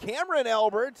 Here's Cameron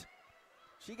Albert.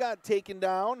 She got taken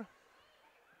down.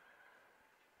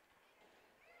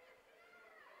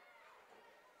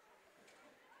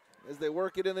 As they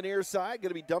work it in the near side. Going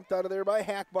to be dumped out of there by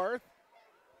Hackbarth.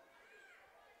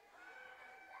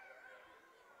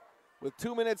 With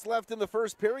 2 minutes left in the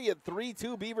first period,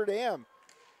 3-2 Beaver Dam.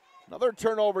 Another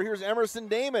turnover. Here's Emerson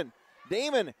Damon.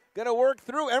 Damon going to work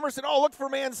through. Emerson, look for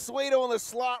Mansueto in the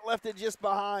slot, left it just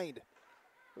behind.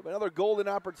 Another golden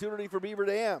opportunity for Beaver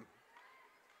Dam.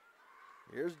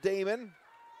 Here's Damon.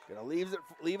 Going to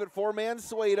leave it for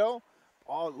Mansueto.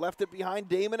 Left it behind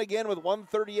Damon again with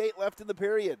 1:38 left in the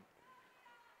period.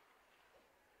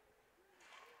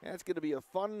 That's going to be a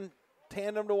fun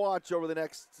tandem to watch over the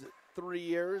next 3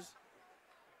 years.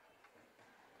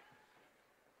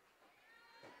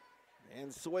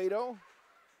 Mansueto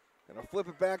going to flip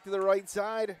it back to the right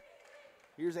side.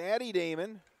 Here's Addie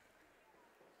Damon.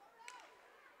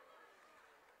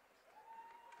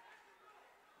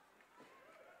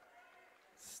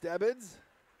 Stebbins.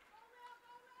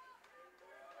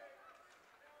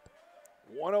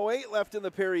 1:08 left in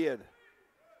the period.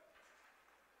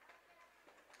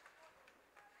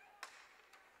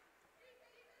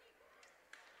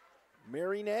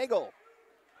 Mary Nagel.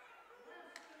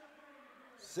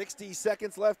 60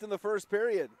 seconds left in the first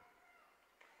period.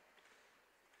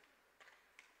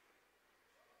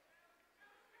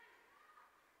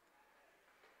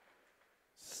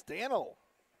 Stanel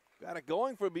got it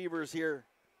going for Beavers here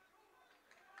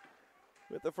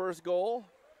with the first goal.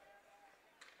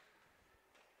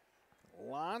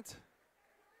 Lant.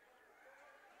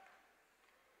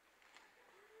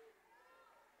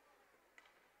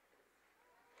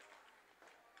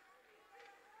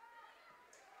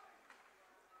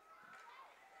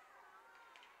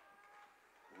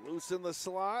 Loose in the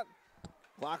slot.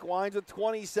 Clock winds with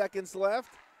 20 seconds left.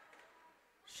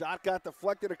 Shot got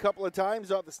deflected a couple of times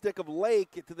off the stick of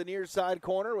Lake to the near side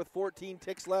corner with 14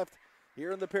 ticks left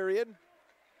here in the period.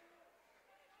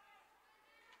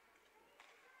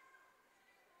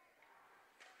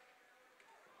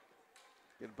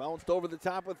 Get bounced over the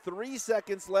top with 3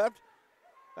 seconds left.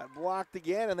 Got blocked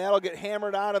again, and that'll get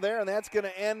hammered out of there, and that's going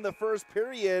to end the first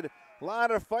period. A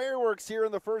lot of fireworks here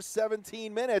in the first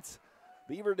 17 minutes.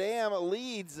 Beaver Dam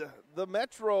leads the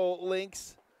Metro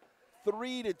Lynx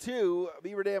 3-2.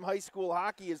 Beaver Dam High School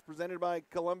hockey is presented by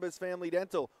Columbus Family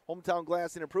Dental, hometown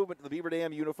glass and improvement to the Beaver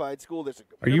Dam Unified School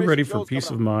District. Are you ready for peace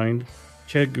of mind?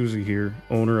 Chad Guzzi here,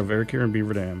 owner of Air Care in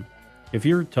Beaver Dam. If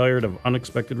you're tired of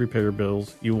unexpected repair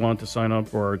bills, you want to sign up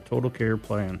for our Total Care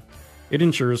plan. It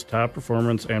ensures top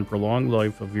performance and prolonged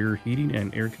life of your heating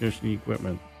and air conditioning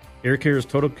equipment. Air Care's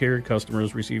Total Care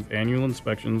customers receive annual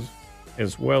inspections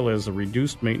as well as a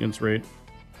reduced maintenance rate,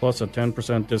 plus a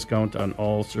 10% discount on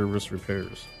all service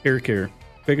repairs. Air Care,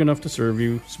 big enough to serve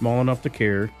you, small enough to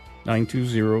care.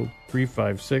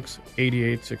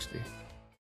 920-356-8860.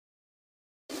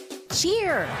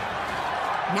 Cheer!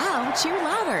 Now cheer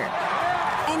louder.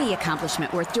 Any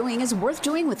accomplishment worth doing is worth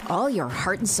doing with all your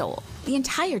heart and soul. The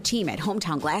entire team at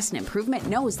Hometown Glass and Improvement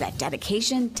knows that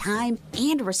dedication, time,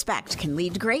 and respect can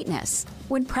lead to greatness.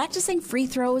 When practicing free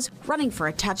throws, running for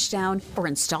a touchdown, or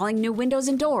installing new windows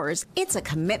and doors, it's a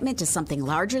commitment to something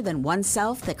larger than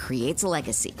oneself that creates a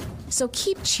legacy. So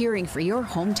keep cheering for your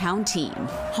hometown team.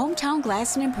 Hometown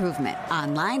Glass and Improvement,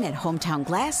 online at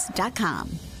hometownglass.com.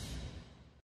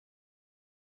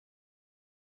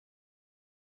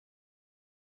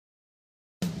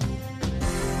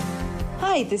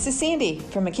 Hi, this is Sandy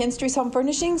from McKinstry's Home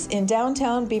Furnishings in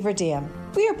downtown Beaver Dam.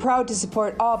 We are proud to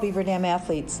support all Beaver Dam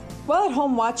athletes. While at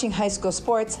home watching high school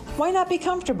sports, why not be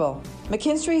comfortable?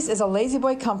 McKinstry's is a lazy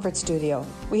boy comfort studio.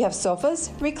 We have sofas,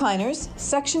 recliners,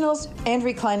 sectionals, and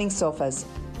reclining sofas.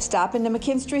 Stop into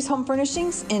McKinstry's Home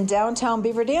Furnishings in downtown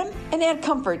Beaver Dam and add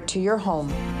comfort to your home.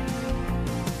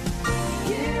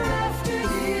 Year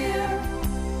after year,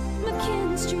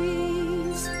 McKinstry's.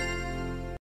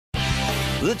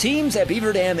 The teams at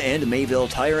Beaver Dam and Mayville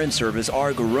Tire and Service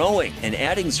are growing and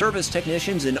adding service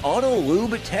technicians and auto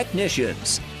lube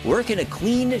technicians. Work in a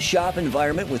clean shop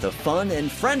environment with a fun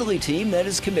and friendly team that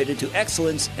is committed to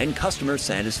excellence and customer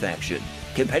satisfaction.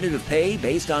 Competitive pay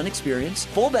based on experience,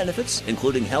 full benefits,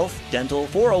 including health, dental,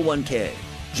 401k.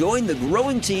 Join the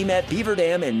growing team at Beaver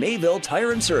Dam and Mayville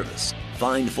Tire and Service.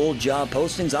 Find full job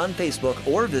postings on Facebook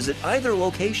or visit either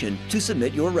location to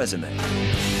submit your resume.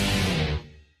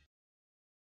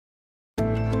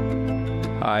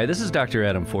 Hi, this is Dr.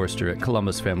 Adam Forster at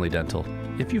Columbus Family Dental.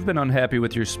 If you've been unhappy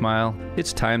with your smile,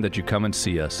 it's time that you come and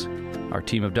see us. Our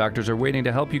team of doctors are waiting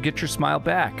to help you get your smile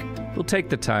back. We'll take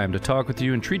the time to talk with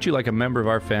you and treat you like a member of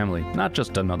our family, not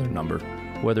just another number.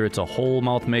 Whether it's a whole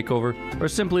mouth makeover or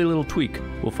simply a little tweak,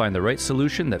 we'll find the right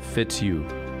solution that fits you.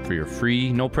 For your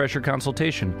free, no-pressure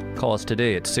consultation, call us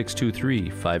today at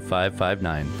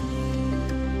 623-5559.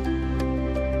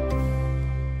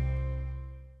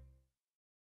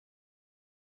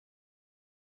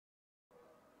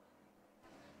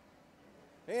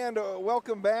 And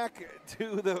welcome back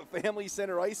to the Family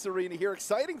Center Ice Arena here.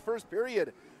 Exciting first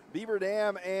period. Beaver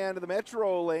Dam and the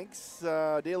Metro Lynx,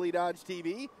 Daily Dodge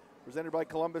TV, presented by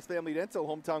Columbus Family Dental,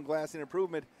 Hometown Glass and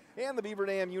Improvement, and the Beaver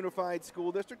Dam Unified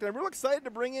School District. And I'm real excited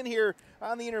to bring in here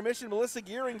on the intermission Melissa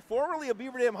Gearing, formerly of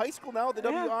Beaver Dam High School, now at the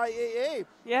WIAA.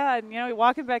 Yeah, and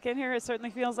walking back in here, it certainly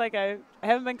feels like I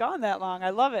haven't been gone that long. I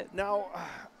love it. Now,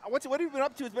 what have you been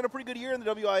up to? It's been a pretty good year in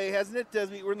the WIA, hasn't it?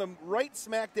 We're in the right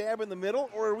smack dab in the middle,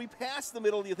 or are we past the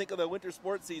middle, do you think, of the winter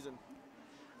sports season?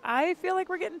 I feel like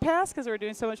we're getting past because we're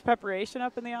doing so much preparation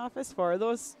up in the office for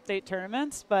those state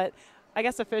tournaments, but I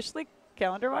guess officially,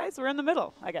 calendar-wise, we're in the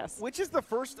middle, I guess. Which is the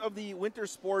first of the winter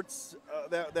sports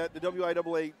that the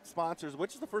WIAA sponsors?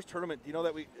 Which is the first tournament? Do you know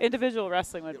that we? Individual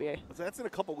wrestling would be. So that's in a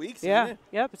couple weeks, yeah. isn't it?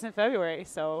 Yep, it's in February,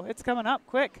 so it's coming up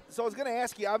quick. So I was going to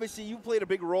ask you, obviously you played a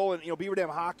big role in Beaver Dam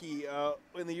hockey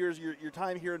in the years, your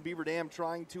time here in Beaver Dam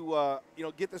trying to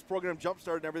get this program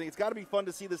jump-started and everything. It's got to be fun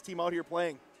to see this team out here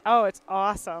playing. Oh, it's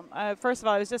awesome. First of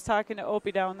all, I was just talking to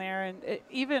Opie down there, and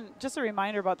even just a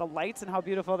reminder about the lights and how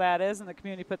beautiful that is, and the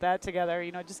community put that together.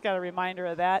 Just got a reminder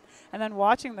of that. And then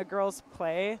watching the girls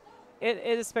play, it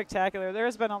is spectacular. There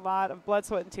has been a lot of blood,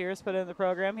 sweat, and tears put in the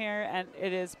program here, and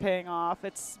it is paying off.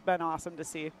 It's been awesome to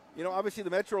see. Obviously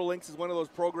the Metro Lynx is one of those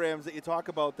programs that you talk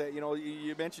about that,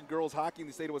 you mentioned girls hockey in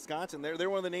the state of Wisconsin. They're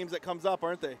one of the names that comes up,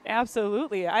 aren't they?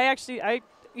 Absolutely.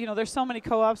 There's so many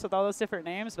co-ops with all those different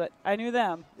names, but I knew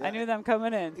them. Yeah. I knew them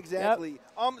coming in. Exactly.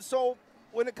 Yep. So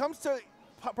when it comes to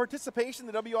participation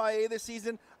in the WIA this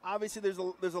season, obviously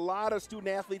there's a lot of student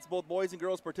athletes, both boys and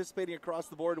girls, participating across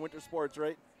the board in winter sports,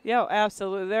 right? Yeah,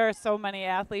 absolutely. There are so many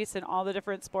athletes in all the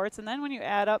different sports, and then when you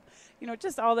add up,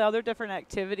 just all the other different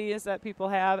activities that people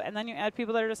have, and then you add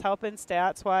people that are just helping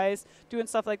stats-wise, doing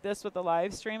stuff like this with the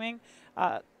live streaming.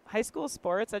 High school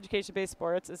sports, education-based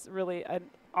sports, is really an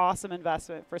awesome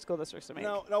investment for school districts to make.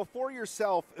 Now, for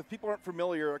yourself, if people aren't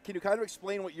familiar, can you kind of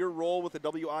explain what your role with the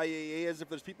WIAA is? If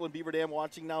there's people in Beaver Dam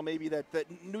watching now, maybe that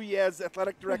knew you as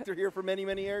athletic director here for many,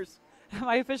 many years.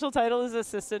 My official title is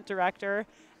assistant director,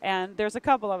 and there's a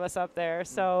couple of us up there.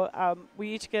 So we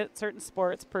each get certain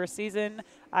sports per season.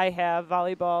 I have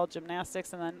volleyball,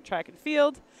 gymnastics, and then track and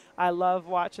field. I love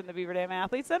watching the Beaver Dam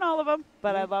athletes, and all of them,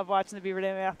 but I love watching the Beaver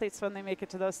Dam athletes when they make it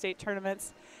to those state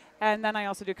tournaments. And then I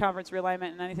also do conference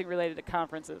realignment and anything related to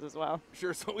conferences as well.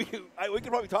 Sure, so we could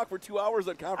probably talk for 2 hours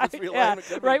on conference realignment.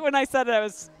 Yeah, right when I said it, I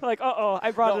was like, uh-oh, I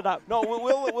brought it up. No,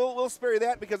 we'll spare you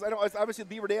that because I know obviously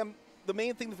Beaver Dam, the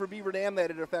main thing for Beaver Dam that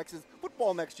it affects is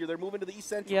football next year. They're moving to the East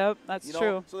Central. Yep, that's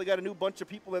true. So they got a new bunch of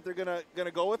people that they're gonna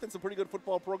go with, and some pretty good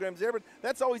football programs there. But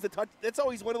that's always that's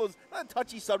always one of those, not a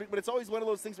touchy subject, but it's always one of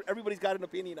those things where everybody's got an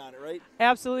opinion on it, right?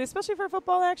 Absolutely, especially for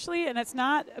football, actually. And it's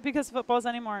not because football is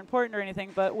any more important or anything,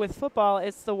 but with football,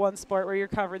 it's the one sport where your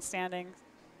conference standings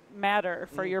matter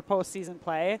for your postseason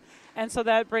play, and so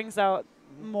that brings out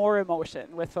more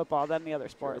emotion with football than the other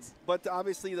sports. Sure. But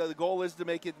obviously the goal is to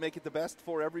make it the best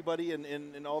for everybody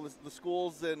and all the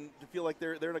schools, and to feel like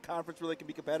they're in a conference where they can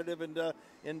be competitive, and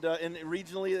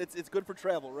regionally it's good for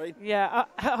travel, right? Yeah,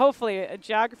 hopefully.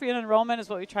 Geography and enrollment is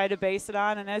what we try to base it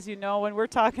on, and as you know, when we're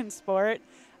talking sport,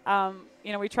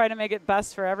 we try to make it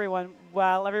best for everyone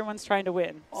while everyone's trying to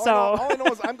win. All I know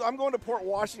is I'm going to Port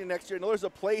Washington next year, and there's a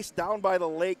place down by the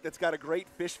lake that's got a great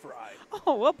fish fry.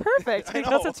 Oh, well, perfect,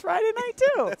 because it's Friday night,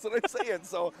 too. That's what I'm saying,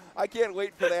 so I can't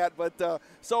wait for that. But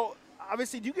so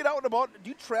obviously, do you get out and about? Do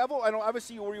you travel? I know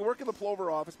obviously you work in the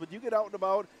Plover office, but do you get out and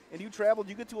about and do you travel? Do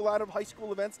you get to a lot of high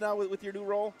school events now with your new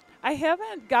role? I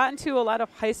haven't gotten to a lot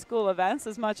of high school events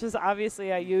as much as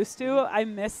obviously I used to. I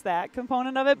miss that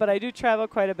component of it, but I do travel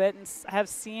quite a bit and have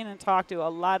seen and talked to a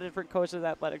lot of different coaches and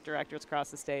athletic directors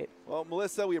across the state. Well,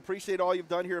 Melissa, we appreciate all you've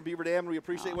done here in Beaver Dam, and we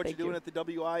appreciate what you're doing at the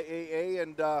WIAA.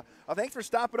 And thanks for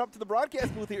stopping up to the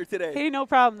broadcast booth here today. Hey, no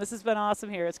problem. This has been awesome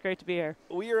here. It's great to be here.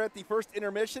 We are at the first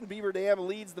intermission. Beaver Dam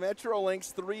leads the Metro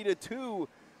Lynx 3-2.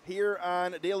 Here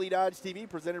on Daily Dodge TV,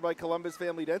 presented by Columbus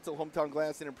Family Dental, Hometown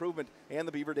Glass and Improvement, and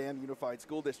the Beaver Dam Unified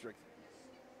School District.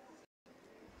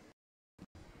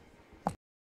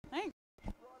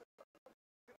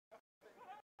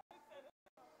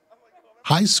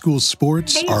 High school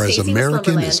sports are as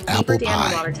American as apple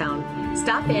pie.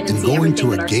 And going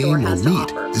to a game or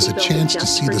meet is a chance to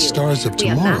see the stars of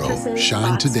tomorrow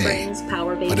shine today.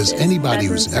 But as anybody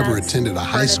who's ever attended a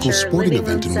high school sporting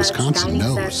event in Wisconsin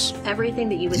knows,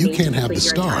 you can't have the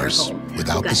stars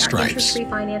without the stripes.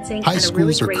 High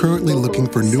schools are currently looking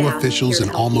for new officials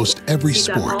in almost every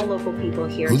sport.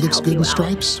 Who looks good in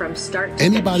stripes?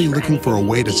 Anybody looking for a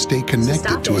way to stay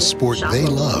connected to a sport they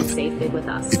love.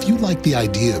 If you like the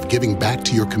idea of giving back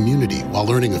to your community while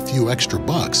earning a few extra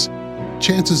bucks,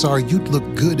 chances are you'd look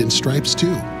good in stripes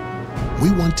too.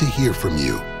 We want to hear from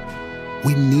you.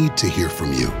 We need to hear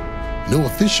from you. No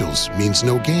officials means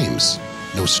no games.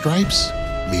 No stripes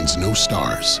means no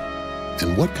stars.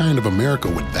 And what kind of America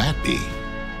would that be?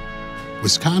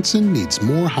 Wisconsin needs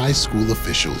more high school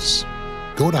officials.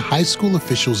 Go to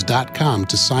highschoolofficials.com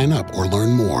to sign up or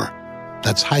learn more.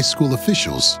 That's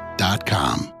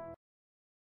highschoolofficials.com.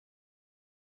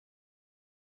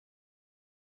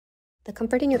 The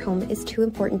comfort in your home is too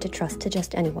important to trust to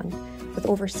just anyone. With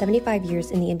over 75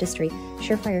 years in the industry,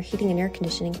 Surefire Heating and Air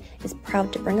Conditioning is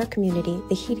proud to bring our community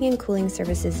the heating and cooling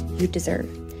services you deserve.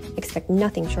 Expect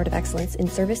nothing short of excellence in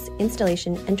service,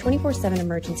 installation, and 24/7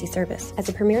 emergency service. As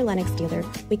a premier Lennox dealer,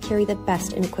 we carry the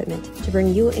best in equipment to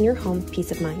bring you and your home peace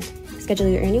of mind. Schedule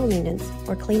your annual maintenance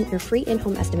or claim your free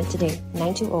in-home estimate today,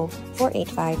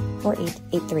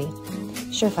 920-485-4883.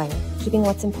 Surefire, keeping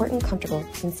what's important comfortable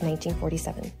since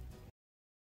 1947.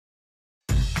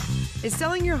 Is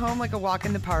selling your home like a walk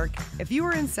in the park? If you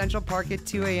were in Central Park at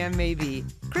 2 a.m. maybe.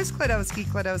 Chris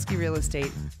Kladowski Real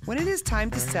Estate. When it is time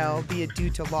to sell, be it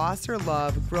due to loss or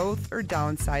love, growth or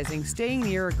downsizing, staying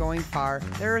near or going far,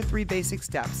 there are 3 basic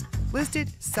steps. List it,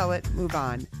 sell it, move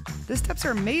on. The steps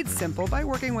are made simple by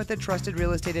working with a trusted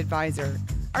real estate advisor.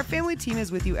 Our family team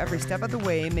is with you every step of the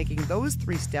way, making those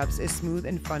 3 steps as smooth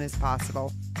and fun as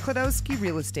possible. Kladowski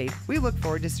Real Estate. We look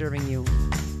forward to serving you.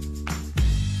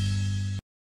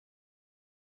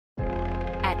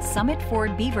 At Summit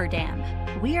Ford Beaver Dam,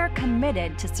 we are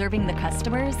committed to serving the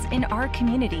customers in our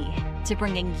community, to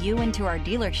bringing you into our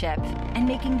dealership and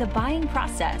making the buying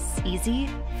process easy,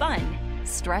 fun,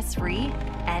 stress-free,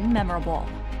 and memorable.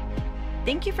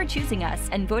 Thank you for choosing us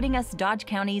and voting us Dodge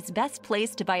County's best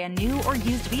place to buy a new or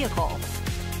used vehicle.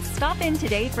 Stop in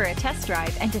today for a test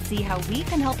drive and to see how we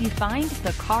can help you find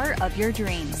the car of your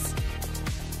dreams.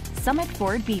 Summit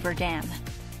Ford Beaver Dam.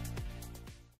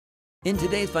 In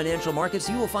today's financial markets,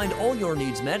 you will find all your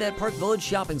needs met at Park Village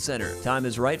Shopping Center. Time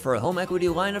is right for a home equity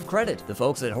line of credit. The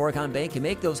folks at Horicon Bank can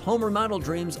make those home remodel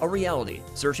dreams a reality.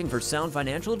 Searching for sound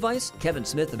financial advice? Kevin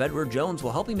Smith of Edward Jones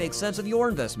will help you make sense of your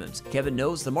investments. Kevin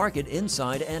knows the market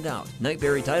inside and out.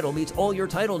 Knightberry Title meets all your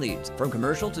title needs, from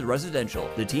commercial to residential.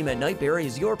 The team at Knightberry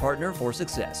is your partner for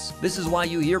success. This is why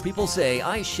you hear people say,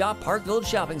 I shop Park Village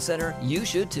Shopping Center. You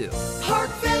should too.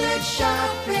 Park Village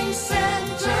Shopping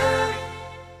Center.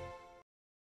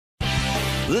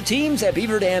 The teams at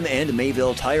Beaver Dam and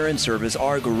Mayville Tire and Service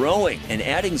are growing and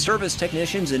adding service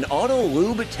technicians and auto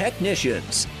lube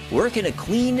technicians. Work in a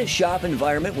clean shop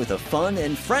environment with a fun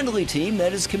and friendly team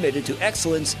that is committed to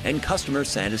excellence and customer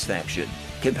satisfaction.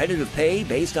 Competitive pay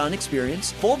based on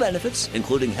experience, full benefits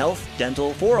including health,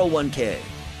 dental, 401k.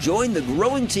 Join the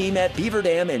growing team at Beaver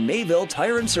Dam and Mayville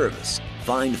Tire and Service.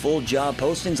 Find full job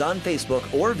postings on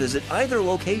Facebook or visit either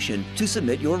location to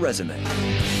submit your resume.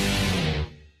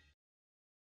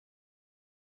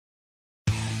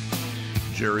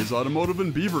 Jerry's Automotive in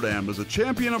Beaver Dam is a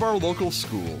champion of our local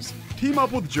schools. Team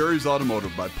up with Jerry's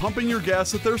Automotive by pumping your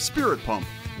gas at their Spirit Pump,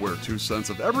 where 2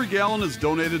 cents of every gallon is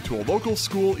donated to a local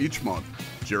school each month.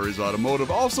 Jerry's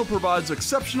Automotive also provides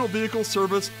exceptional vehicle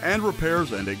service and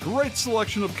repairs and a great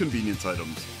selection of convenience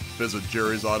items. Visit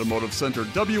Jerry's Automotive Center,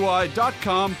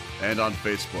 WI.com, and on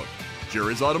Facebook.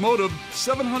 Jerry's Automotive,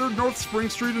 700 North Spring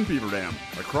Street in Beaver Dam,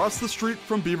 across the street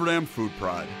from Beaver Dam Food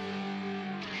Pride.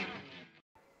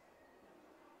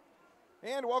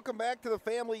 And welcome back to the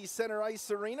Family Center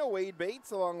Ice Arena. Wade Bates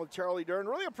along with Charlie Dern.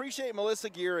 Really appreciate Melissa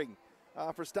Gearing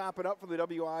for stopping up for the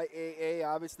WIAA.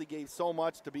 Obviously gave so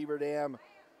much to Beaver Dam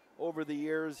over the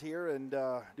years here and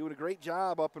doing a great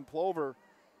job up in Plover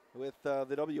with the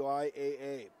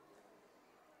WIAA.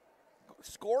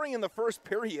 Scoring in the first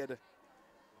period.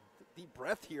 Deep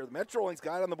breath here. The Metro Lynx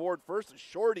got on the board first. A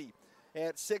shorty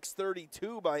at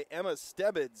 6:32 by Emma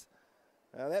Stebbins.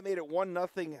 That made it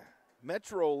 1-0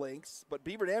 Metro Lynx, but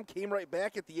Beaver Dam came right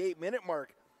back at the 8-minute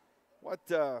mark.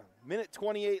 Minute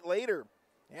 28 later,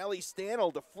 Allie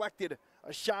Stanel deflected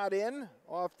a shot in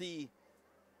off the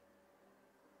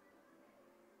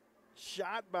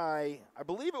shot by, I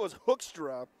believe it was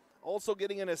Hoekstra. Also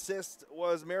getting an assist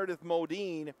was Meredith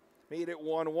Modine. Made it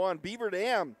 1-1. Beaver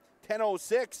Dam,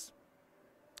 10:06.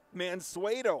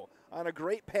 Mansueto on a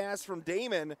great pass from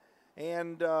Damon,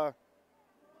 and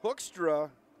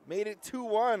Hoekstra made it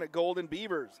 2-1 at Golden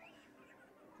Beavers.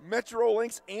 Metro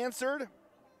Lynx answered.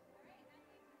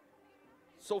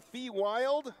 Sophie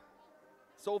Wild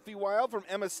from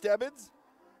Emma Stebbins,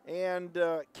 and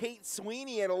Kate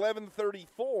Sweeney at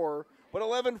 11:34, but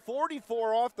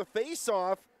 11:44 off the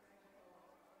face-off.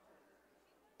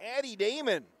 Addie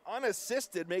Damon,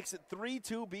 unassisted, makes it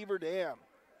 3-2 Beaver Dam.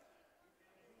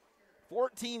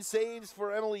 14 saves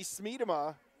for Emily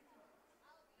Smeedema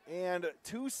and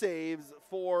 2 saves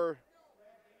for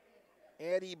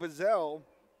Addie Bazell.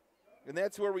 And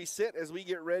that's where we sit as we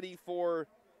get ready for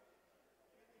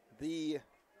the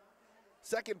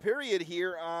second period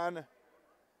here on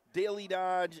Daily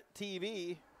Dodge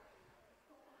TV.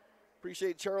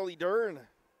 Appreciate Charlie Dern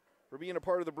for being a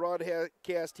part of the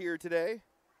broadcast here today.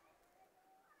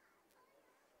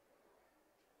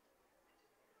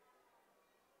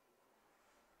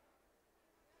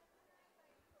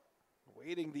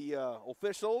 Waiting the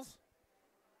officials.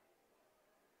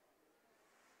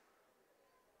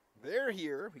 They're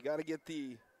here. We got to get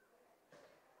the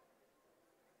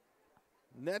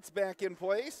nets back in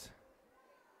place.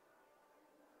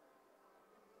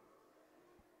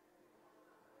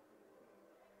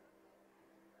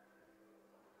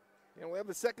 And we have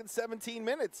the second 17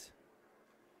 minutes.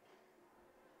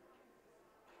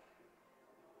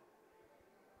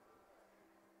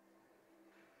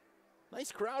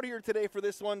 Nice crowd here today for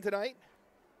this one tonight.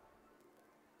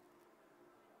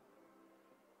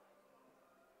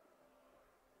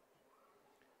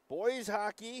 Boys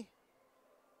hockey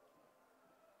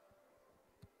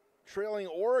trailing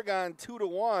Oregon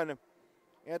 2-1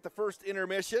 at the first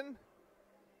intermission.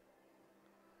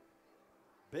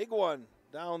 Big one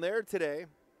down there today.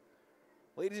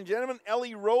 Ladies and gentlemen,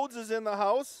 Ellie Rhodes is in the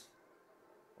house.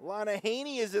 Lana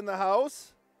Haney is in the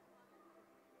house.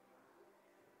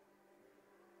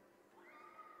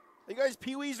 Are you guys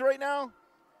Pee-wees right now?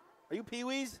 Are you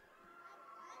Pee-wees?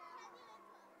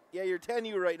 Yeah, you're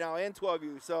 10U right now and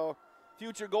 12U. So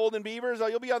future Golden Beavers. Oh,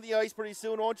 you'll be on the ice pretty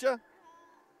soon, won't you?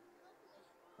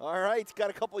 All right, got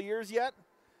a couple years yet.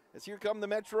 As here come the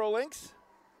Metro Lynx.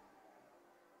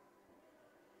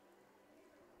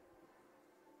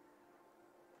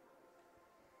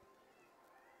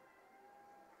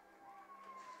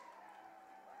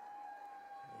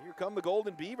 Here come the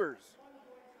Golden Beavers.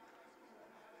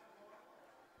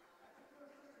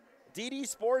 DD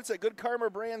Sports at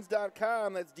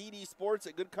GoodKarmaBrands.com. That's DD Sports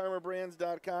at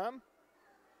GoodKarmaBrands.com.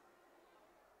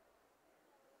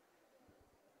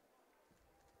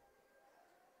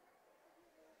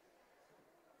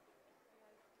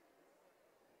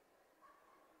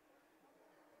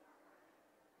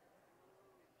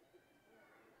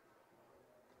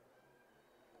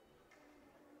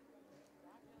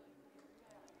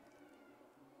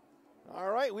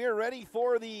 All right, we are ready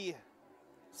for the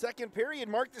second period.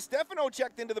 Mark DiStefano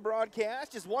checked into the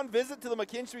broadcast. Just one visit to the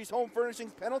McKinstry's Home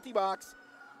Furnishings penalty box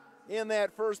in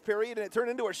that first period, and it turned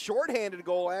into a shorthanded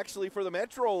goal, actually, for the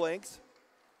Metro Lynx.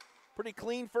 Pretty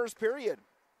clean first period.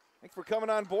 Thanks for coming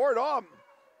on board. Oh,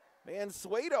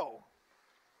 Mansueto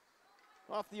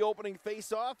off the opening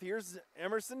face-off. Here's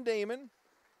Emerson Damon.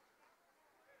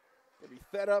 Gonna be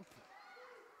fed up.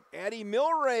 Addie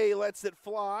Milray lets it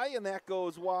fly, and that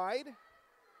goes wide.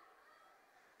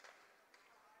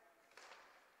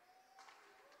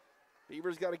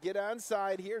 Beavers got to get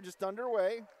onside here, just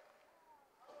underway.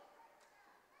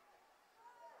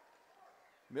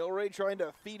 Milray trying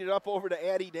to feed it up over to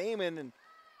Addie Damon and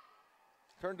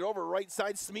turned it over right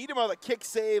side. Smeedema, the kick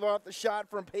save off the shot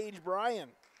from Paige Bryan.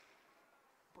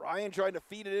 Ryan trying to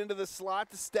feed it into the slot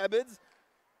to Stebbins.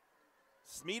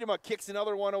 Smeedema kicks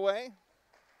another one away.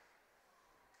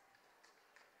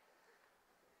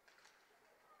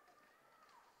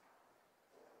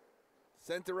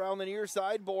 Sent around the near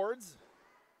side boards.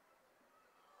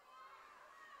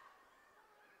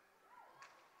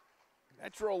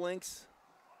 Metro Lynx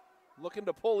looking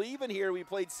to pull even here. We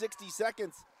played 60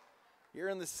 seconds here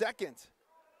in the second.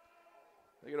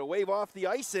 They're going to wave off the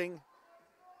icing.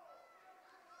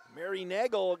 Mary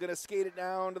Nagel going to skate it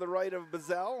down to the right of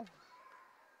Bazell.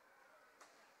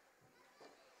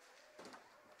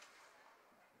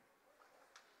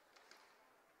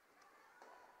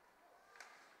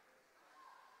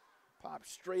 Pop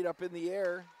straight up in the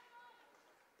air.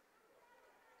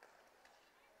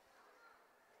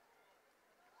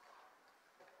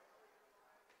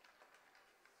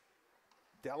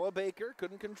 Della Baker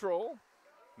couldn't control.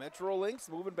 Metro Lynx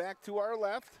moving back to our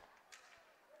left.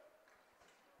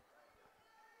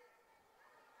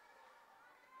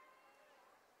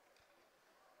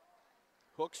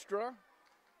 Hoekstra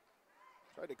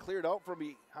tried to clear it out from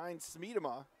behind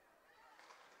Smeedema.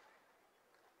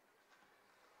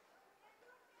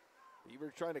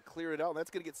 Beaver trying to clear it out.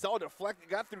 That's going to get solid deflected.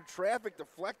 Got through traffic,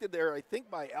 deflected there, I think,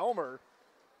 by Elmer.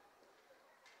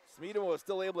 Smeedema was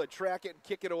still able to track it and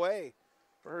kick it away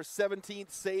for her 17th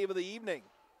save of the evening.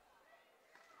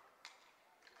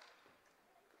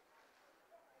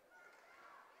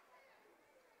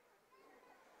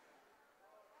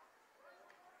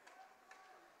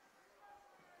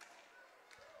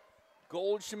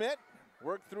 Goldschmidt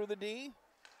worked through the D.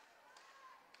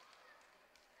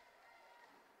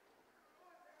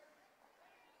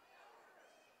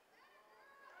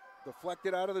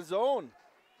 Deflected out of the zone.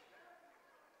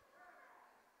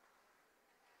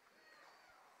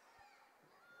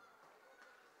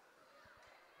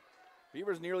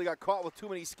 Beavers nearly got caught with too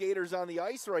many skaters on the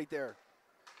ice right there.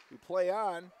 We play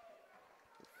on.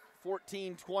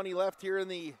 14:20 left here in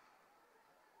the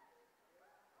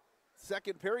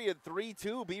second period.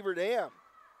 3-2 Beaver Dam.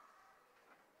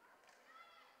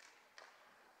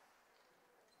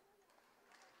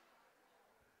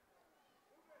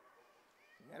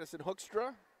 Addison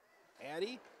Hoekstra,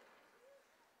 Addy.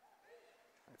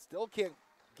 That still can't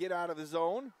get out of the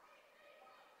zone.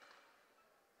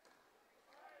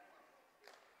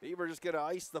 Beaver just going to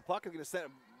ice the puck. They're going to send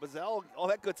Bazell. All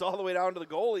that gets all the way down to the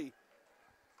goalie.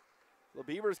 The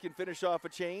Beavers can finish off a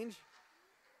change.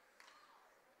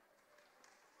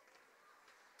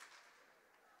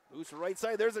 Loose right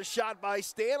side. There's a shot by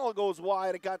Stanley. Goes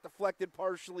wide. It got deflected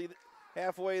partially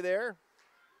halfway there.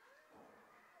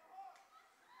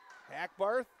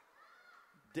 Hackbarth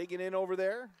digging in over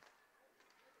there.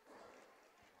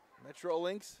 Metro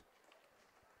Lynx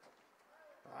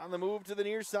on the move to the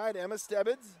near side. Emma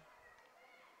Stebbins.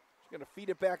 She's going to feed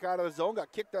it back out of the zone.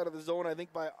 Got kicked out of the zone, I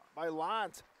think, by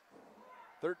Lant.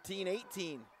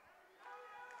 13-18.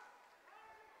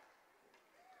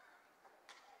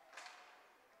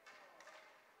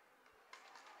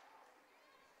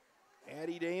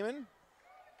 Addie Damon.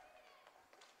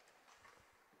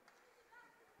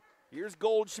 Here's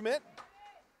Goldschmidt.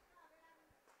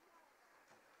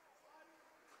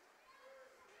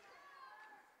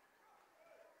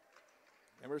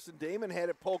 Emerson Damon had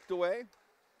it poked away.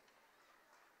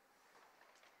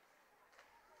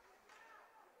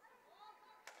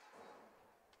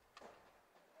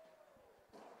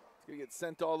 It's going to get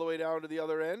sent all the way down to the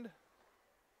other end.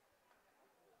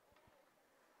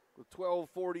 With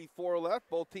 12:44 left,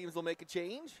 both teams will make a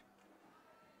change.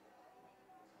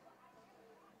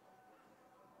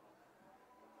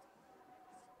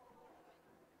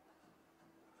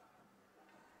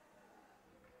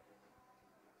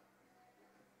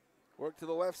 Work to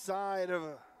the left side of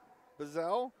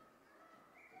Bazell.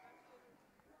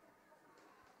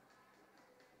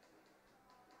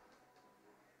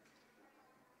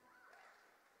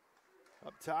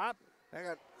 Up top. That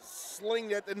got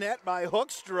slinged at the net by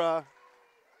Hoekstra.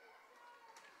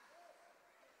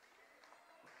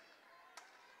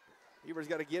 Beaver's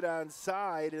got to get on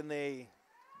side, and they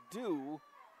do.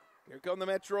 Here come the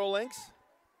Metro Lynx.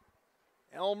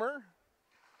 Elmer.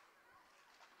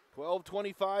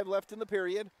 12:25 left in the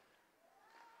period.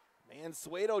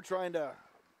 Mansueto trying to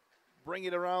bring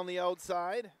it around the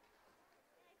outside.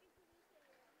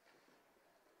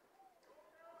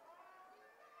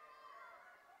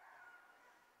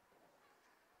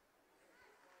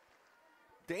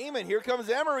 Damon, here comes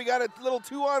Emmer. We got a little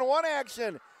 2-on-1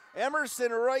 action.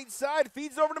 Emerson right side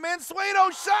feeds over to Mansueto.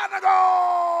 Shot and a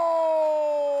goal!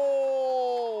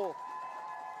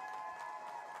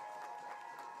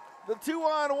 The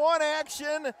 2-on-1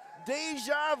 action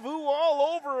Deja vu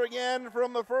all over again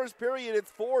from the first period.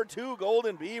 It's 4-2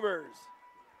 Golden Beavers.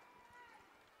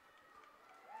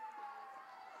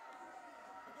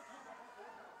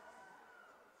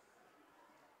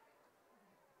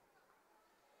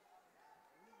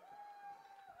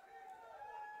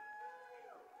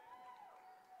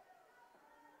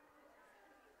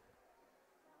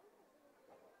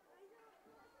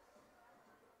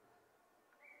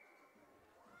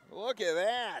 Look at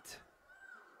that.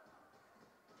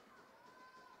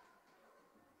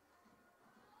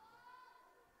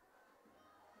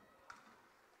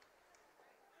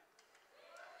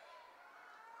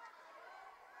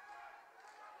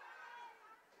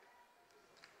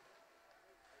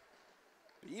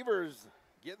 Beavers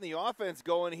getting the offense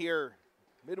going here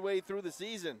midway through the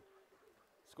season.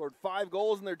 Scored 5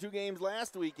 goals in their 2 games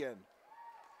last weekend.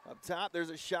 Up top, there's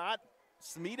a shot.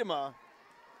 Smeedema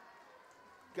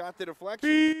got the deflection.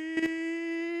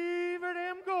 Beaver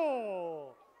Dam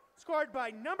goal. Scored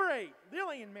by number 8,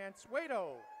 Lillian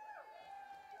Mansueto.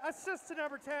 Assist to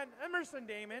number 10, Emerson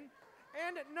Damon.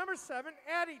 And number 7,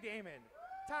 Addie Damon.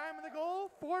 Time of the goal,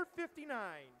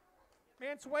 4:59.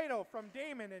 Mansueto from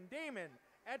Damon and Damon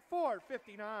at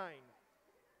 4:59.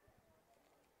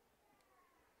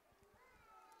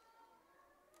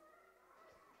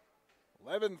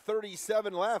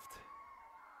 .11:37 left.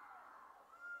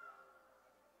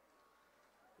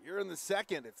 Here in the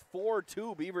second, it's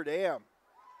 4-2 Beaver Dam.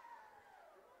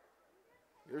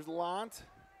 Here's Lant.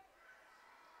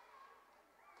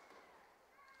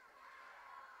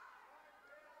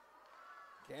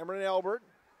 Cameron Albert.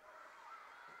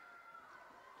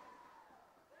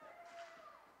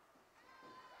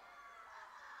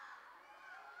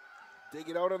 Dig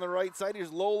it out on the right side.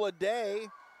 Here's Lola Day.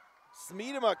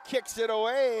 Smeedema kicks it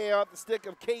away off the stick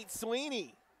of Kate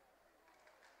Sweeney.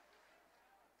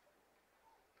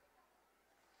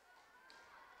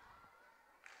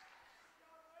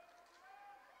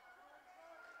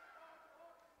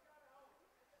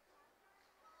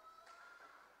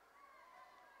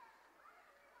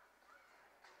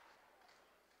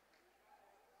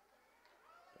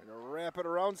 Trying to wrap it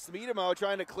around Smeedema,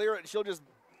 trying to clear it, and she'll just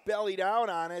belly down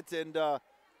on it, and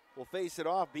we'll face it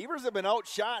off. Beavers have been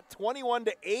outshot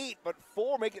 21-8, but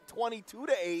 4 make it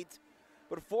 22-8.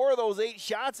 But 4 of those 8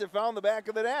 shots have found the back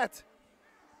of the net.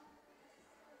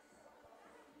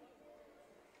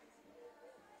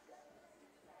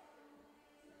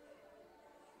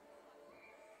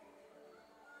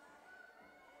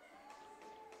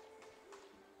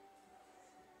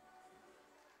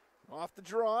 Off the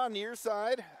draw, near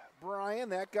side. Brian,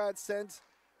 that got sent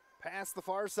past the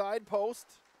far side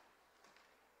post.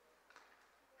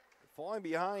 Falling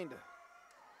behind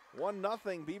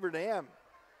 1-0 Beaver Dam.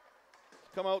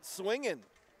 Come out swinging.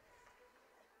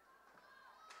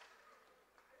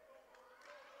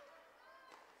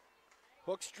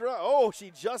 Hoekstra, oh,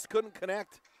 she just couldn't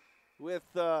connect with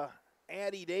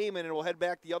Addie Damon, and we'll head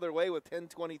back the other way with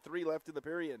 10:23 left in the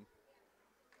period.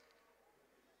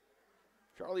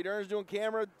 Charlie Dern's doing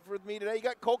camera with me today. You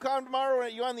got CoCom tomorrow? Are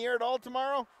you on the air at all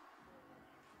tomorrow?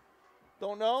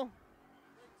 Don't know?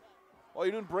 Oh,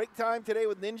 you're doing break time today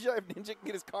with Ninja? If Ninja can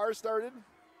get his car started?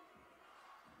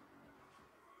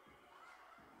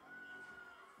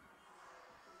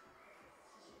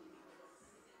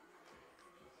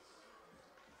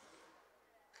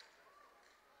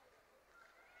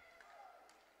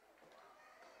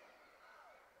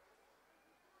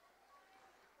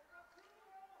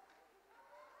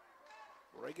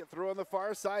 Break it through on the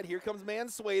far side. Here comes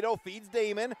Mansueto, feeds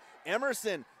Damon.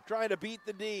 Emerson trying to beat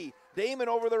the D. Damon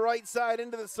over the right side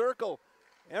into the circle.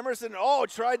 Emerson, oh,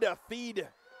 tried to feed.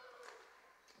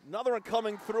 Another one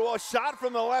coming through. A shot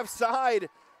from the left side.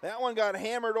 That one got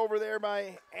hammered over there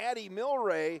by Addie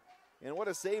Milray. And what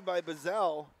a save by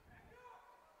Bazell.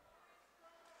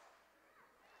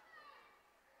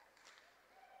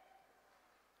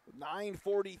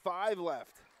 .9:45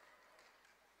 left.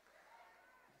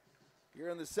 Here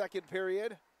in the second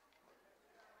period.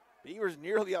 Beavers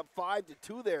nearly up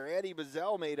 5-2 there. Addie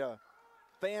Bazell made a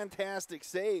fantastic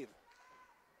save.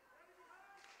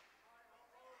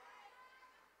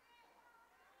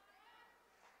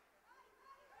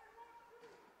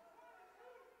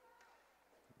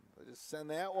 They just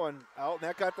send that one out, and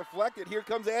that got deflected. Here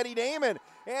comes Addie Damon.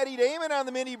 Addie Damon on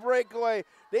the mini breakaway.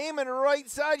 Damon right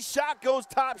side, shot goes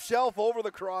top shelf over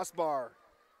the crossbar.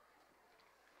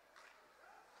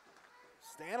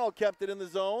 Stanel kept it in the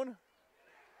zone.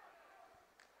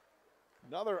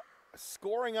 Another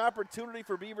scoring opportunity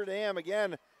for Beaver Dam.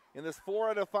 Again, in this 4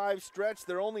 out of 5 stretch,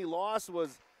 their only loss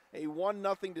was a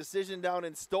 1-0 decision down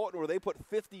in Stoughton, where they put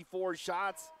 54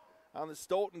 shots on the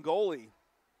Stoughton goalie.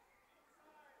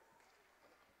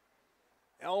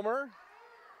 Elmer.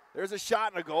 There's a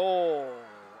shot and a goal.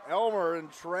 Elmer in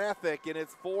traffic, and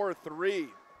it's 4-3.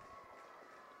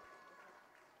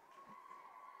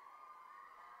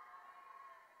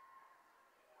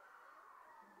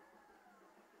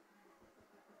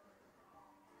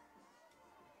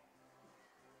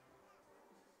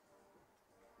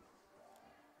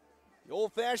 The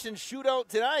old-fashioned shootout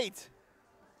tonight.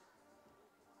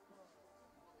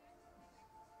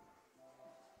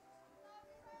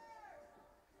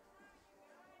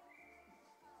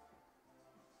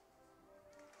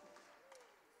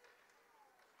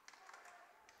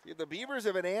 The Beavers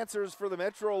have had answers for the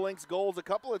Metro Lynx goals a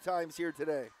couple of times here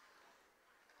today.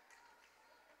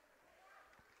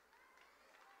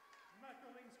 Metro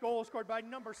Lynx goal scored by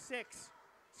number 6,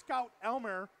 Scout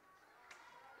Elmer.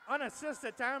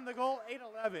 Unassisted, time the goal,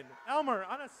 8-11. Elmer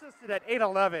unassisted at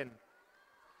 8-11.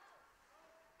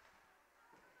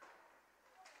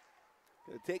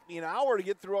 It'll take me an hour to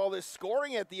get through all this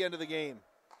scoring at the end of the game.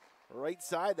 Right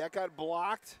side, that got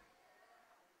blocked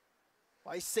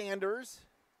by Sanders.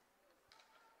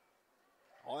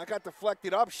 Oh, that got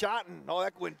deflected up, shot, and oh,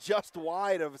 that went just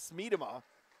wide of Smeedema.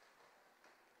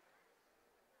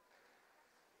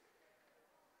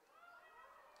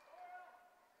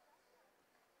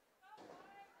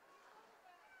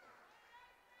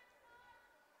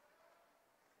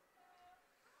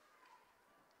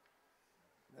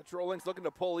 Metro Lynx looking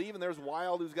to pull even. There's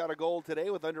Wild, who's got a goal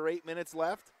today with under 8 minutes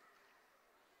left.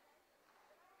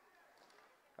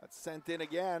 That's sent in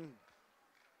again.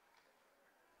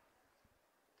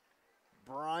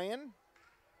 Bryan.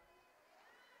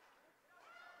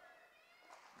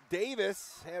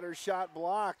 Davis had her shot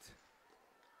blocked.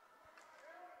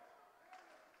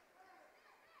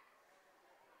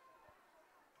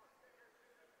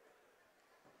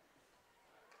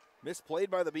 Misplayed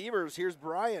by the Beavers. Here's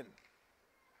Bryan.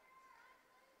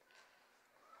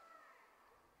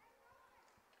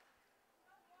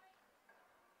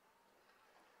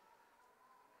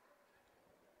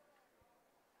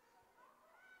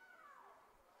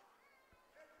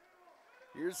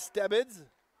 Here's Stebbins.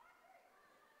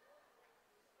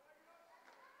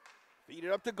 Feed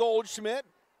it up to Goldschmidt.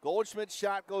 Goldschmidt's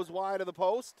shot goes wide of the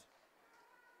post.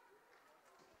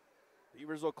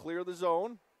 Beavers will clear the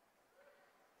zone.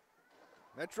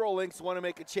 Metro Lynx want to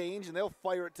make a change, and they'll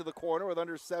fire it to the corner with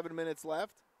under 7 minutes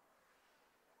left.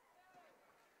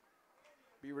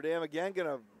 Beaver Dam again going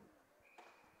to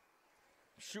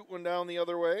shoot one down the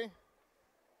other way.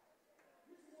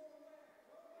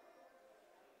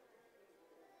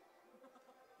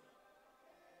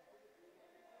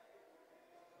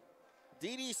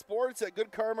 DD Sports at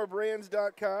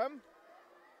goodkarmabrands.com.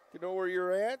 You know where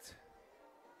you're at.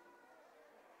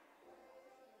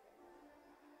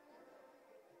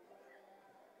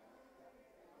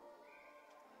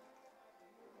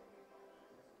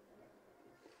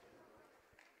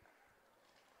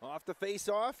 Off the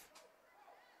face-off.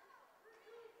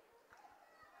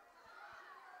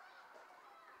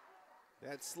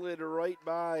 That slid right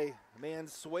by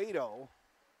Mansueto.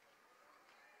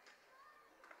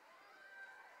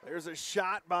 There's a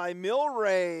shot by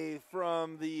Milray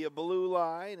from the blue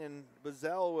line, and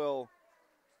Bazell will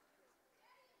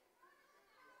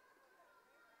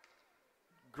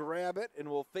grab it and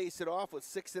will face it off with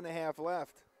 6.5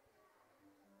 left.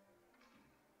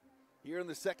 Here in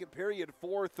the second period,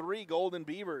 4-3 Golden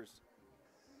Beavers.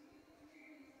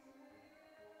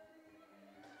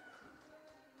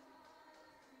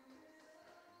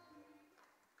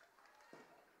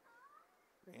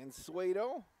 And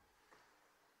Suedo.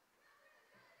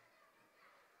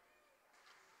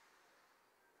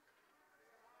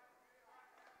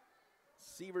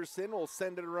 Severson will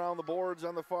send it around the boards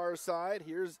on the far side.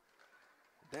 Here's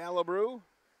Dallabrew.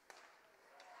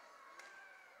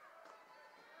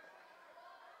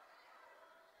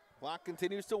 Clock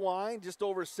continues to wind. Just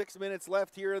over 6 minutes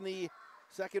left here in the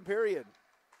second period.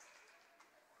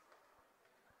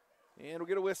 And we'll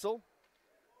get a whistle.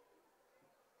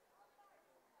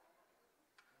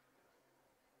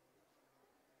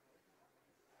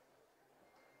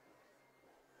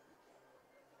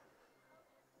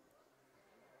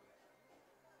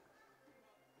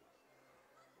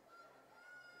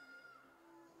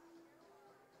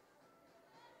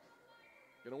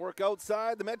 Going to work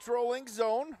outside the Metro Lynx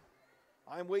zone.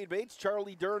 I'm Wade Bates.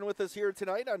 Charlie Dern with us here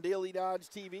tonight on Daily Dodge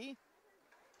TV.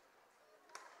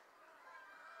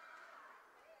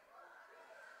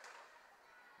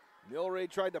 Milray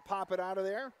tried to pop it out of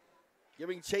there.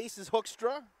 Giving chase is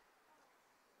Hoekstra.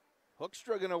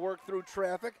 Hoekstra going to work through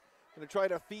traffic. Going to try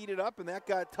to feed it up, and that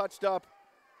got touched up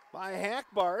by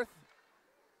Hackbarth.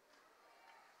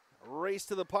 Race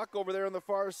to the puck over there on the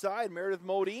far side. Meredith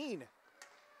Modine.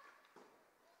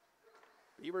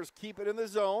 Beavers keep it in the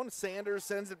zone. Sanders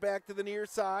sends it back to the near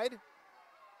side.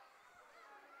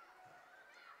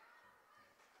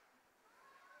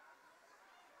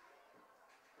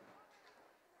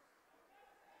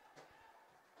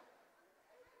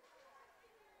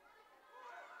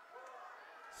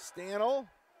 Stanel.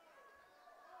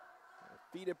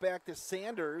 Feed it back to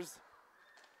Sanders.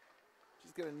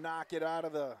 She's going to knock it out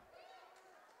of the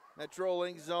Metro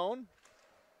Lynx zone.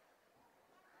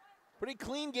 Pretty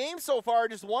clean game so far,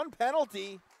 just one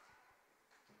penalty.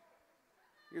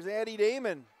 Here's Addie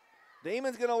Damon.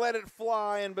 Damon's going to let it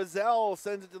fly, and Bazell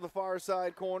sends it to the far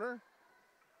side corner.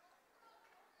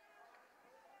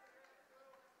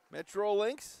 Metro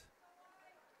Lynx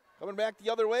coming back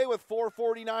the other way with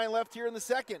 4:49 left here in the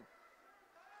second.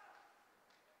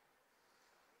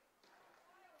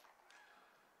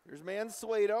 Here's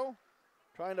Mansueto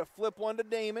trying to flip one to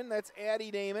Damon. That's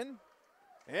Addie Damon.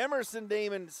 Emerson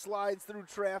Damon slides through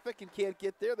traffic and can't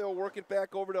get there. They'll work it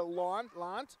back over to Lant.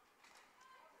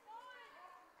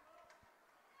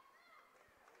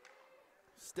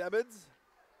 Stebbins.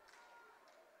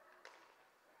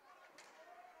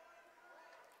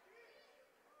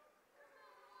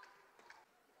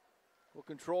 Will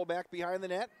control back behind the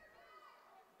net.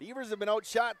 Beavers have been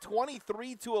outshot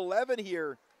 23-11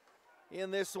 here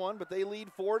in this one, but they lead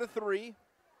 4-3.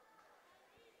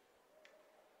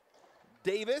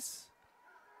 Davis,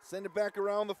 send it back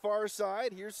around the far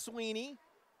side. Here's Sweeney.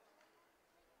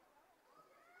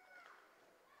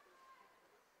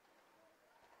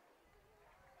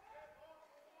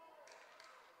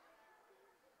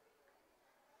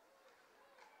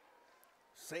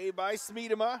 Saved by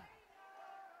Smeedema.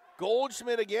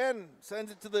 Goldschmidt again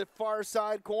sends it to the far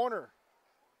side corner.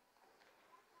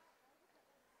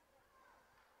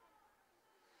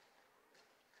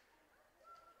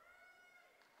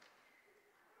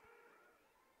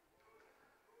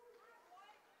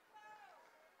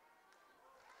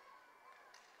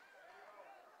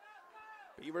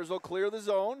 Beavers will clear the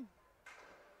zone.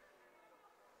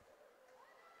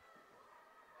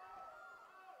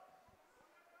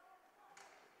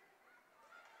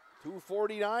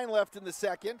 .249 left in the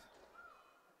second.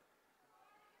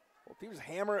 Well, teams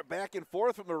hammer it back and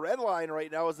forth from the red line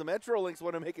right now as the Metro Lynx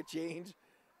want to make a change.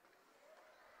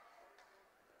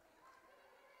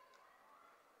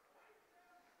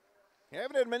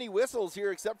 Haven't had many whistles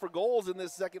here except for goals in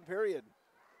this second period.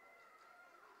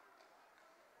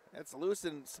 That's loose,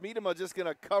 and Smeedema just going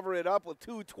to cover it up with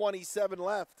 2:27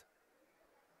 left.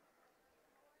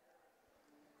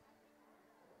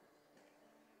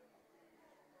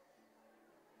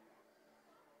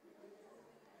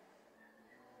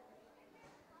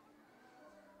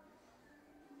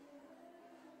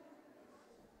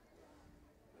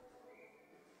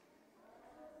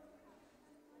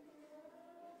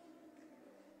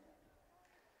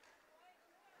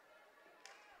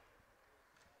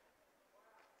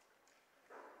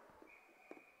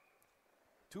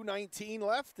 .219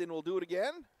 left, and we'll do it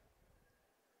again.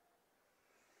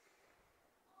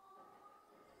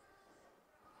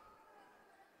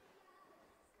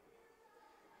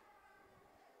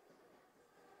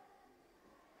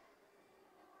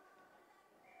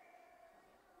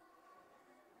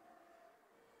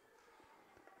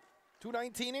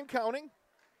 .219 and counting.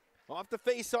 Off the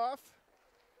face-off.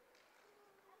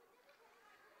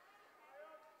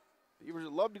 Beavers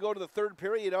would love to go to the third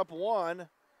period up one.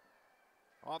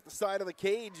 Off the side of the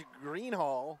cage,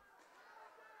 Greenhall.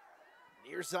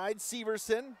 Near side,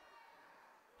 Severson.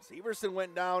 Severson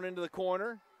went down into the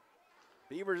corner.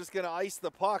 Beaver just going to ice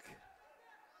the puck.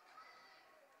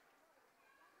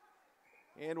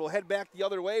 And we'll head back the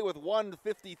other way with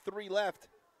 1:53 left.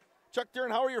 Chuck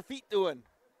Dern, how are your feet doing?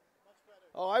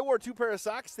 Oh, I wore 2 pair of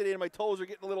socks today and my toes are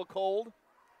getting a little cold.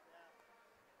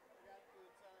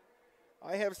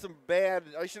 I have some bad,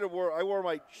 I wore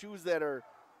my shoes that are,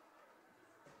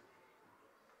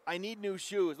 I need new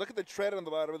shoes. Look at the tread on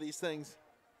the bottom of these things.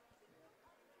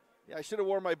 Yeah, I should have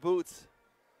worn my boots.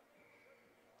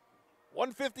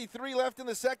 1:53 left in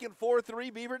the second, 4-3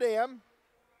 Beaver Dam.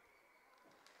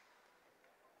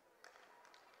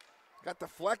 Got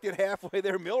deflected halfway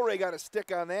there. Milray got a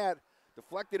stick on that.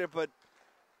 Deflected it, but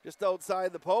just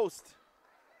outside the post.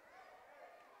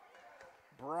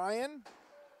 Bryan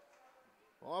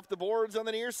off the boards on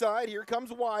the near side. Here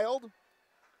comes Wild.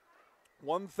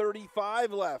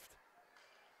 1:35 left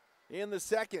in the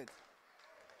second.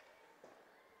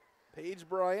 Paige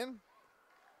Bryan.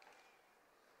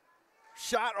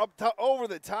 Shot up over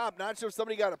the top. Not sure if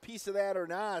somebody got a piece of that or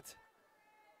not,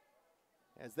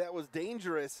 as that was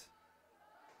dangerous.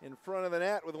 in front of the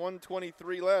net with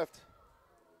 1:23 left.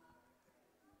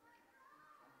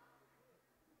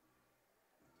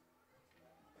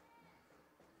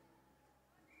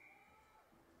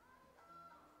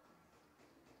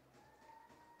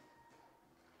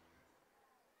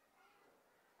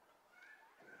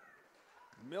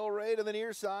 Milray to the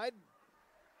near side.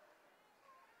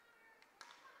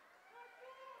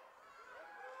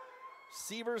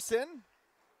 Severson.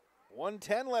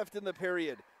 1:10 left in the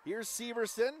period. Here's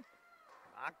Severson.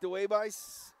 Knocked away by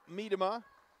Miedema.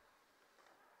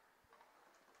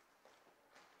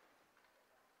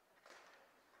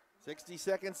 .60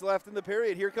 seconds left in the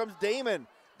period. Here comes Damon.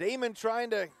 Damon trying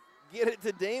to get it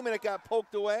to Damon. It got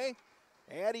poked away.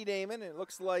 Addie Damon. It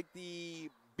looks like the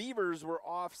Beavers were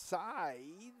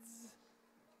offsides.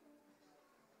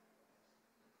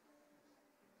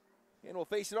 And we'll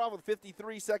face it off with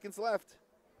 53 seconds left.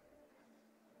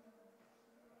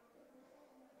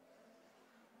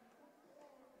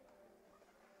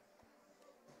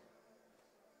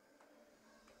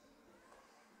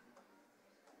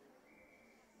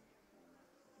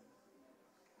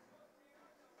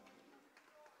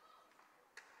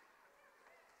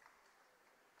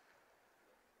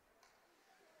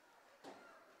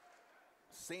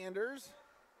 Sanders.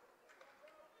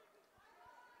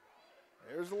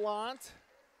 There's Lant.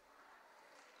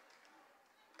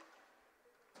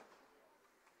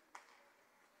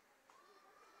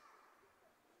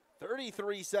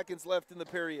 .33 seconds left in the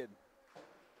period.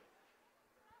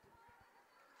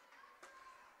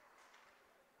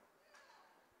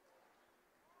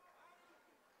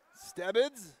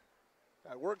 Stebbins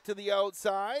got work to the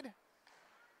outside.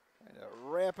 And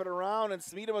wrap it around, and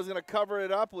Smeedema's going to cover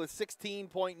it up with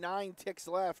 16.9 ticks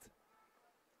left.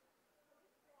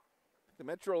 The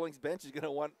Metro Lynx bench is going to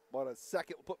want about a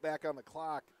second put back on the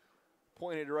clock.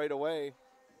 Pointed right away.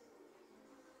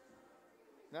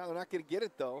 No, they're not going to get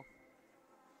it, though.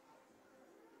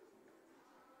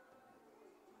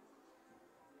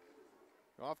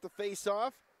 Off the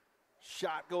face-off.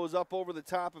 Shot goes up over the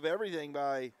top of everything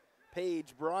by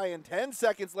Paige Bryan. 10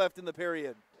 seconds left in the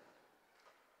period.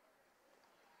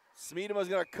 Smeedema's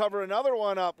going to cover another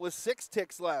one up with 6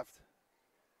 ticks left.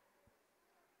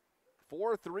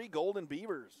 4-3 Golden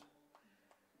Beavers.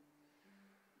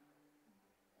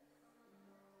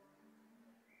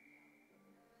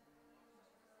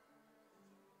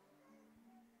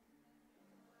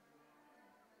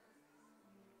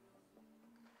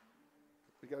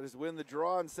 We got to just win the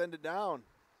draw and send it down.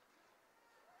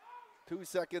 2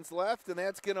 seconds left, and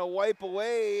that's going to wipe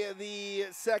away the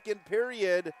second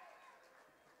period.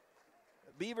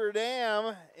 Beaver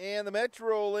Dam and the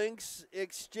Metro Lynx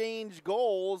exchange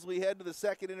goals. We head to the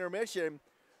second intermission.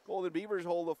 Golden Beavers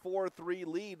hold a 4-3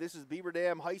 lead. This is Beaver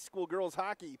Dam High School Girls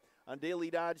Hockey on Daily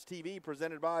Dodge TV,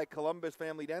 presented by Columbus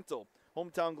Family Dental,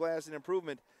 Hometown Glass and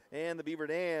Improvement, and the Beaver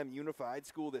Dam Unified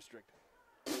School District.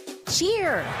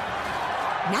 Cheer!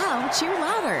 Now cheer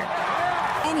louder.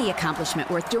 Any accomplishment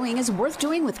worth doing is worth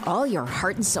doing with all your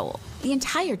heart and soul. The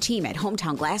entire team at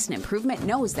Hometown Glass and Improvement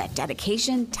knows that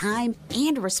dedication, time,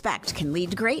 and respect can lead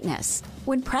to greatness.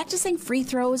 When practicing free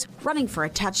throws, running for a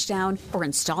touchdown, or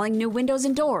installing new windows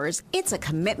and doors, it's a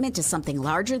commitment to something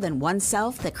larger than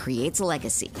oneself that creates a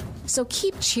legacy. So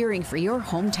keep cheering for your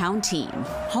hometown team.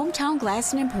 Hometown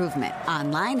Glass and Improvement,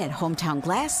 online at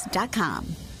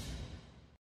hometownglass.com.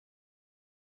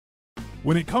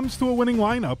 When it comes to a winning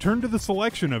lineup, turn to the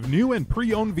selection of new and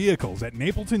pre-owned vehicles at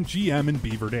Napleton GM in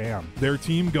Beaver Dam. Their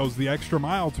team goes the extra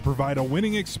mile to provide a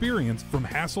winning experience, from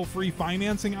hassle-free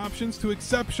financing options to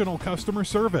exceptional customer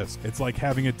service. It's like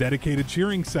having a dedicated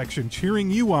cheering section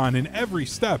cheering you on in every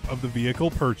step of the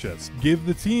vehicle purchase. Give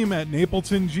the team at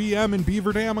Napleton GM in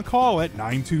Beaver Dam a call at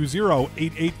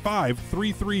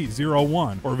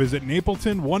 920-885-3301 or visit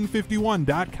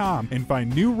napleton151.com and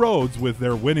find new roads with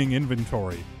their winning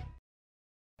inventory.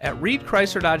 At Reed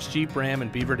Chrysler Dodge Jeep Ram in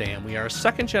Beaver Dam, we are a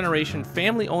second-generation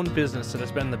family-owned business that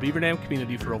has been in the Beaver Dam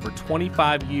community for over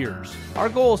 25 years. Our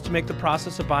goal is to make the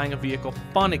process of buying a vehicle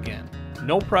fun again.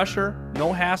 No pressure,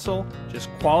 no hassle, just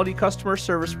quality customer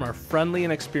service from our friendly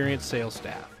and experienced sales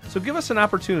staff. So give us an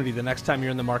opportunity the next time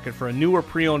you're in the market for a new or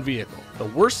pre-owned vehicle. The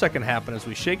worst that can happen is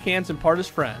we shake hands and part as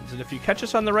friends, and if you catch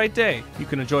us on the right day, you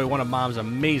can enjoy one of Mom's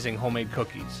amazing homemade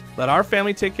cookies. Let our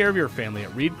family take care of your family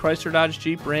at Reed Chrysler Dodge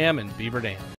Jeep Ram in Beaver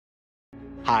Dam.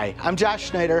 Hi, I'm Josh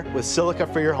Schneider with Silica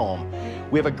for Your Home.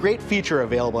 We have a great feature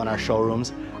available in our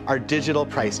showrooms, our digital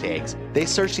price tags. They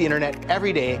search the internet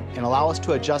every day and allow us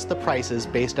to adjust the prices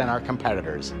based on our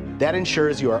competitors. That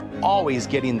ensures you are always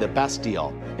getting the best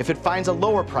deal. If it finds a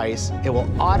lower price, it will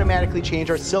automatically change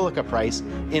our Silica price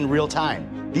in real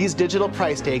time. These digital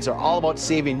price tags are all about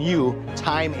saving you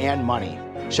time and money.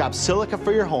 Shop Silica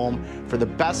for your home for the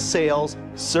best sales,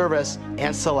 service,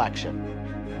 and selection.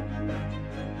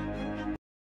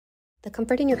 The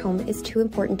comfort in your home is too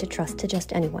important to trust to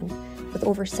just anyone. With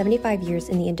over 75 years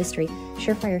in the industry,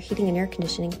 Surefire Heating and Air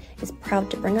Conditioning is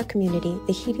proud to bring our community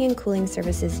the heating and cooling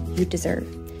services you deserve.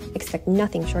 Expect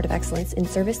nothing short of excellence in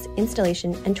service,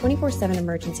 installation, and 24/7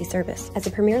 emergency service. As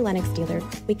a premier Lennox dealer,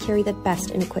 we carry the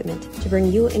best in equipment to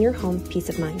bring you and your home peace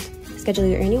of mind. Schedule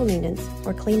your annual maintenance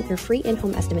or claim your free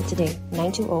in-home estimate today,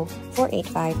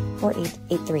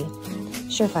 920-485-4883.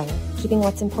 Surefire, keeping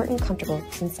what's important comfortable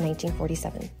since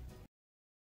 1947.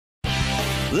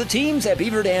 The teams at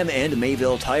Beaver Dam and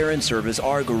Mayville Tire and Service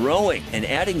are growing and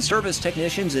adding service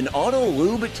technicians and auto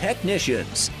lube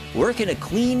technicians. Work in a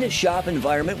clean shop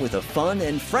environment with a fun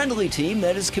and friendly team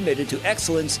that is committed to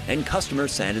excellence and customer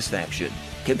satisfaction.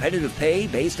 Competitive pay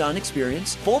based on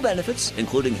experience, full benefits,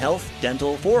 including health,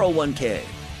 dental, 401k.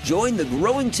 Join the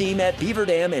growing team at Beaver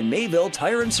Dam and Mayville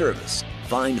Tire and Service.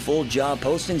 Find full job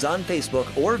postings on Facebook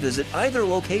or visit either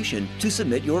location to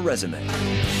submit your resume.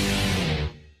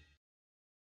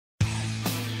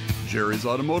 Jerry's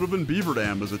Automotive in Beaver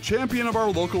Dam is a champion of our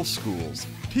local schools.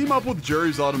 Team up with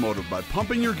Jerry's Automotive by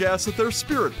pumping your gas at their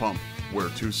Spirit Pump, where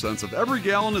 2 cents of every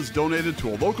gallon is donated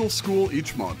to a local school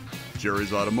each month.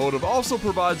 Jerry's Automotive also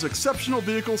provides exceptional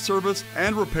vehicle service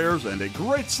and repairs and a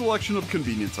great selection of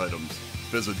convenience items.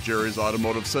 Visit Jerry's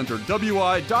Automotive Center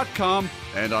WI.com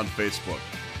and on Facebook.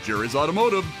 Jerry's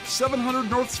Automotive, 700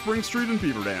 North Spring Street in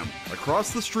Beaver Dam,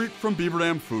 across the street from Beaver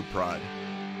Dam Food Pride.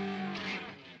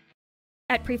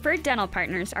 At Preferred Dental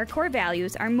Partners, our core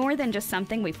values are more than just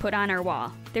something we put on our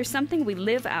wall. They're something we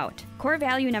live out. Core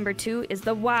value number 2 is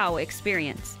the wow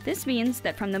experience. This means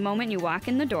that from the moment you walk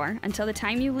in the door until the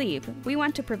time you leave, we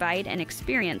want to provide an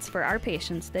experience for our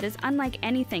patients that is unlike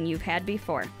anything you've had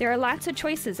before. There are lots of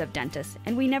choices of dentists,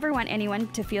 and we never want anyone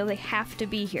to feel they have to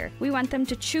be here. We want them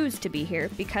to choose to be here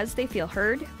because they feel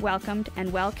heard, welcomed,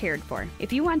 and well cared for.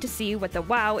 If you want to see what the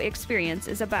wow experience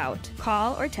is about,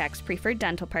 call or text Preferred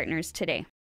Dental Partners today.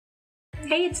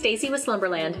 Hey, it's Stacy with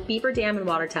Slumberland, Beaver Dam in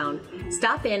Watertown.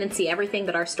 Stop in and see everything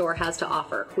that our store has to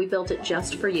offer. We built it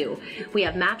just for you. We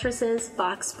have mattresses,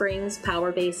 box springs,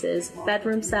 power bases,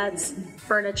 bedroom sets,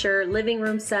 furniture, living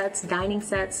room sets, dining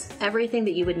sets, everything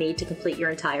that you would need to complete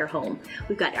your entire home.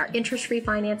 We've got our interest-free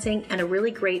financing and a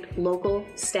really great local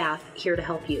staff here to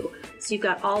help you. So you've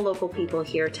got all local people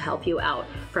here to help you out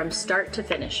from start to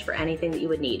finish for anything that you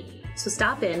would need. So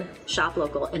stop in, shop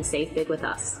local, and save big with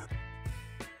us.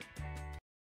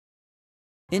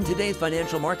 In today's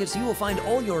financial markets, you will find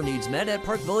all your needs met at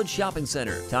Park Village Shopping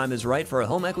Center. Time is right for a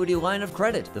home equity line of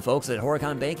credit. The folks at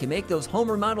Horicon Bank can make those home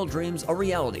remodel dreams a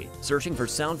reality. Searching for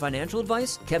sound financial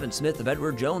advice? Kevin Smith of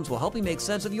Edward Jones will help you make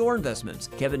sense of your investments.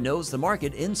 Kevin knows the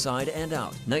market inside and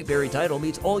out. Knightberry Title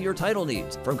meets all your title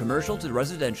needs, from commercial to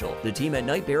residential. The team at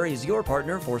Knightberry is your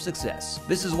partner for success.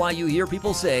 This is why you hear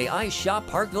people say, I shop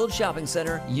Park Village Shopping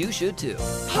Center. You should too.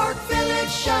 Park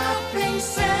Village Shopping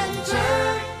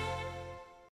Center.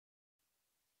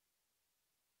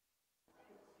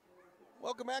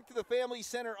 Welcome back to the Family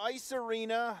Center Ice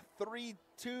Arena.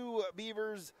 3-2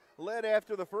 Beavers led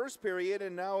after the first period,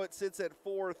 and now it sits at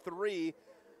 4-3.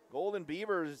 Golden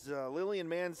Beavers, Lillian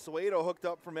Mansueto hooked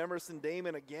up from Emerson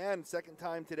Damon again, second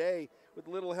time today, with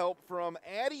little help from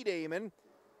Addie Damon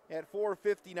at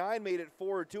 4:59, made it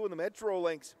 4-2, and the Metro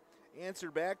Lynx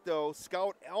answered back, though.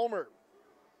 Scout Elmer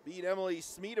beat Emily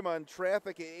Smeedema on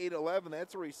traffic at 8:11.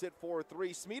 That's where he sit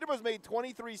 4-3. Smeedema's made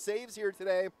 23 saves here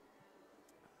today,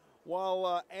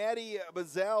 while Addie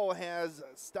Bazell has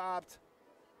stopped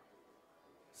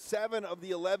 7 of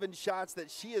the 11 shots that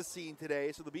she has seen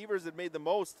today. So the Beavers have made the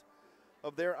most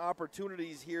of their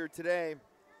opportunities here today.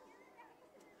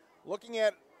 Looking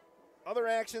at other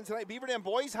action tonight, Beaver Dam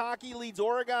boys hockey leads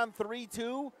Oregon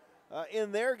 3-2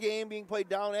 in their game being played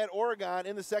down at Oregon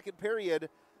in the second period.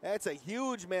 That's a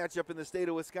huge matchup in the state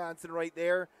of Wisconsin right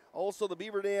there. Also, the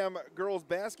Beaver Dam girls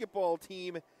basketball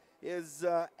team is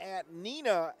at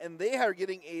Neenah, and they are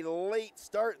getting a late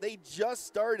start. They just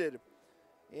started,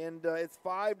 and it's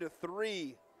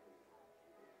 5-3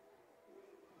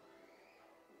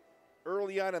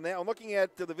 early on in that one. Looking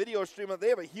at the video stream, they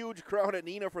have a huge crowd at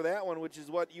Neenah for that one, which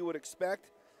is what you would expect,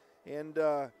 and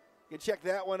you can check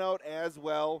that one out as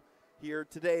well here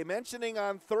today. Mentioning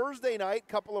on Thursday night,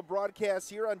 couple of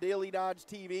broadcasts here on Daily Dodge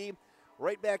TV.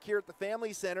 Right back here at the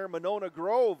Family Center, Monona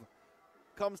Grove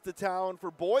comes to town for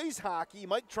boys hockey.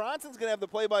 Mike Tronson's going to have the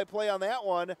play-by-play on that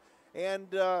one. And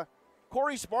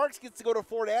Corey Sparks gets to go to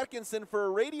Fort Atkinson for a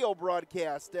radio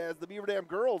broadcast as the Beaver Dam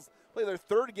girls play their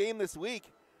third game this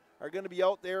week. are going to be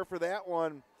out there for that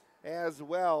one as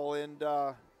well. And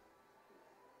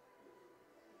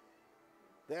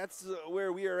that's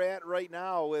where we are at right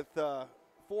now with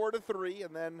 4-3.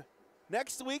 And then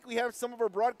next week we have some of our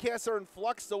broadcasts are in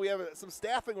flux, so we have some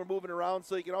staffing we're moving around.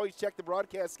 So you can always check the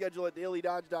broadcast schedule at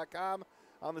dailydodge.com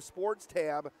on the sports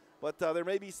tab. But there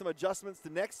may be some adjustments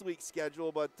to next week's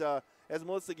schedule. But as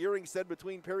Melissa Gearing said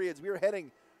between periods, we are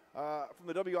heading from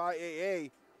the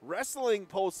WIAA. Wrestling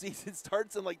postseason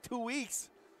starts in like 2 weeks.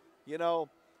 You know,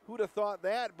 who'd have thought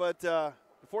that? But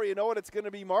before you know it, it's going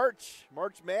to be March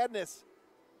Madness.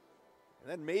 And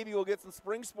then maybe we'll get some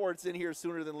spring sports in here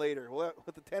sooner than later.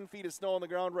 With the 10 feet of snow on the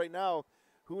ground right now,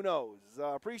 who knows?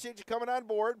 Appreciate you coming on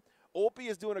board. Opie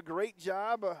is doing a great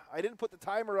job. I didn't put the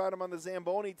timer on him on the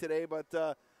Zamboni today, but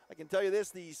I can tell you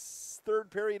this, the third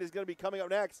period is going to be coming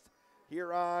up next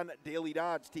here on Daily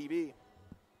Dodge TV.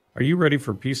 Are you ready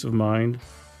for peace of mind?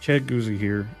 Chad Guzzi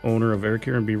here, owner of Air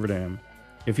Care in Beaver Dam.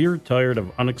 If you're tired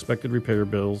of unexpected repair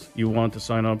bills, you want to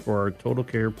sign up for our Total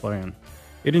Care plan.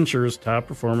 It ensures top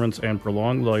performance and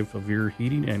prolonged life of your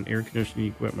heating and air conditioning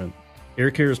equipment.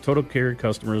 Air Care's Total Care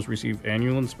customers receive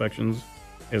annual inspections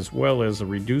as well as a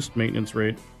reduced maintenance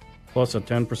rate plus a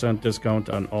 10% discount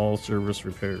on all service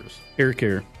repairs. Air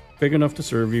Care, big enough to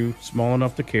serve you, small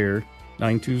enough to care.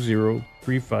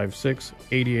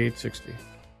 920-356-8860.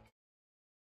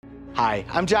 Hi,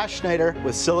 I'm Josh Schneider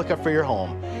with Silica for Your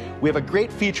Home. We have a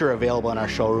great feature available in our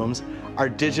showrooms, our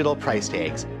digital price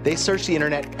tags. They search the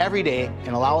internet every day and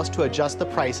allow us to adjust the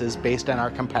prices based on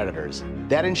our competitors.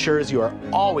 That ensures you are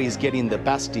always getting the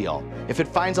best deal. If it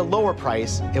finds a lower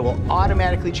price, it will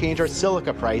automatically change our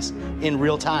Silica price in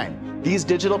real time. These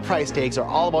digital price tags are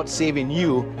all about saving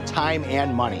you time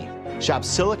and money. Shop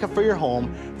Silica for Your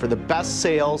Home for the best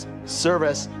sales,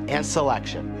 service, and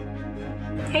selection.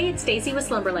 Hey, it's Stacy with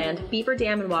Slumberland, Beaver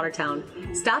Dam in Watertown.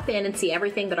 Stop in and see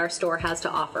everything that our store has to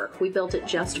offer. We built it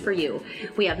just for you.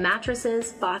 We have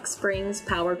mattresses, box springs,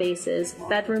 power bases,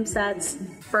 bedroom sets,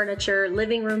 furniture,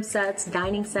 living room sets,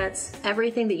 dining sets,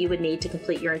 everything that you would need to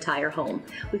complete your entire home.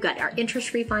 We've got our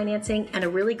interest-free financing and a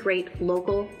really great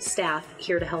local staff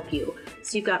here to help you.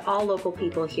 So you've got all local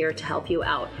people here to help you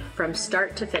out from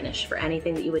start to finish for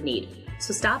anything that you would need.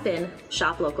 So stop in,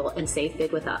 shop local, and save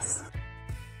big with us.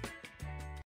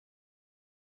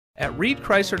 At Reed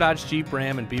Chrysler Dodge Jeep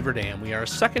Ram in Beaver Dam, we are a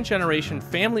second-generation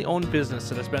family-owned business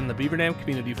that has been in the Beaver Dam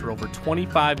community for over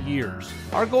 25 years.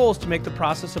 Our goal is to make the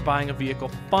process of buying a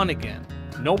vehicle fun again.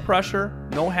 No pressure,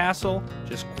 no hassle,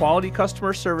 just quality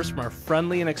customer service from our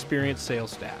friendly and experienced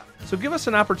sales staff. So give us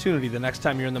an opportunity the next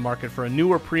time you're in the market for a new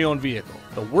or pre-owned vehicle.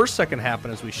 The worst that can happen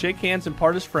is we shake hands and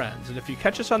part as friends, and if you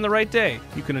catch us on the right day,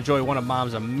 you can enjoy one of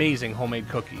Mom's amazing homemade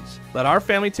cookies. Let our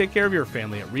family take care of your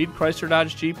family at Reed Chrysler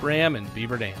Dodge Jeep Ram in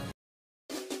Beaver Dam.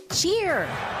 Cheer!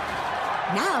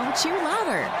 Now cheer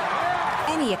louder!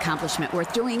 Any accomplishment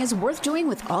worth doing is worth doing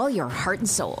with all your heart and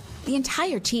soul. The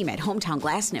entire team at Hometown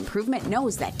Glass and Improvement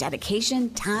knows that dedication,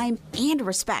 time, and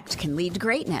respect can lead to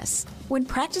greatness. When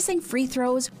practicing free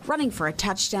throws, running for a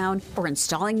touchdown, or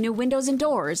installing new windows and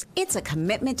doors, it's a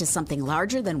commitment to something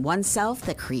larger than oneself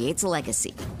that creates a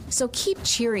legacy. So keep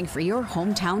cheering for your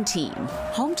hometown team.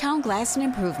 Hometown Glass and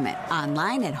Improvement,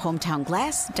 online at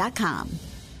hometownglass.com.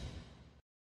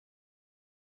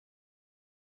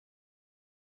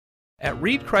 At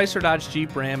Reed Chrysler Dodge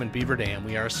Jeep Ram in Beaver Dam,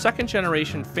 we are a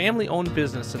second-generation family-owned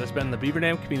business that has been in the Beaver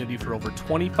Dam community for over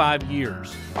 25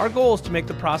 years. Our goal is to make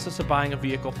the process of buying a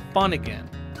vehicle fun again.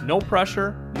 No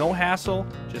pressure, no hassle,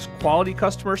 just quality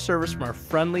customer service from our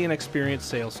friendly and experienced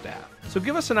sales staff. So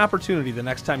give us an opportunity the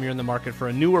next time you're in the market for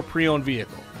a new or pre-owned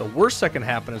vehicle. The worst that can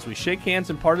happen is we shake hands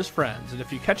and part as friends, and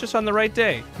if you catch us on the right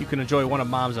day, you can enjoy one of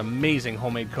Mom's amazing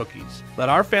homemade cookies. Let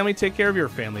our family take care of your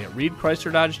family at Reed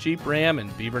Chrysler Dodge Jeep Ram in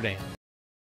Beaver Dam.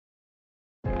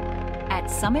 At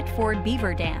Summit Ford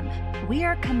Beaver Dam, we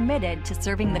are committed to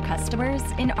serving the customers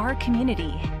in our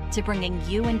community, to bringing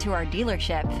you into our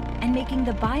dealership and making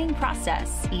the buying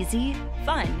process easy,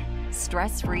 fun,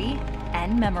 stress-free,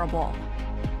 and memorable.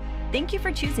 Thank you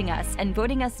for choosing us and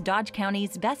voting us Dodge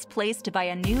County's best place to buy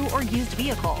a new or used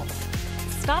vehicle.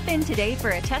 Stop in today for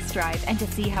a test drive and to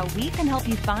see how we can help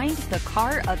you find the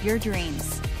car of your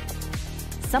dreams.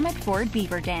 Summit Ford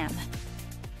Beaver Dam.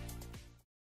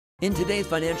 In today's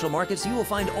financial markets, you will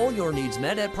find all your needs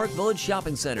met at Park Village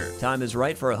Shopping Center. Time is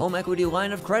right for a home equity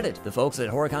line of credit. The folks at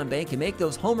Horicon Bank can make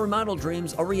those home remodel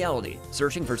dreams a reality.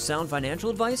 Searching for sound financial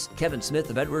advice? Kevin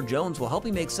Smith of Edward Jones will help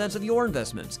you make sense of your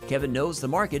investments. Kevin knows the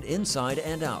market inside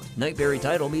and out. Knightberry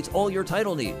Title meets all your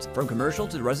title needs, from commercial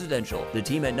to residential. The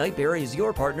team at Knightberry is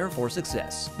your partner for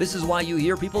success. This is why you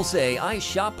hear people say, I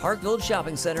shop Park Village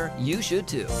Shopping Center. You should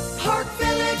too. Park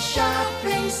Village Village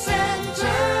Shopping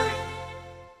Center.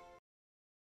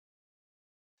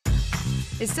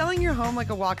 Is selling your home like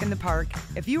a walk in the park?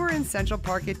 If you were in Central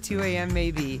Park at 2 a.m.,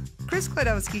 maybe. Chris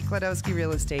Kladowski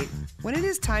Real Estate. When it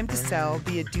is time to sell,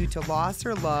 be it due to loss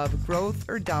or love, growth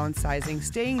or downsizing,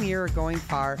 staying near or going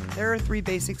far, there are 3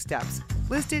 basic steps.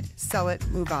 List it, sell it,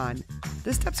 move on.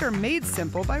 The steps are made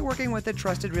simple by working with a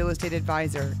trusted real estate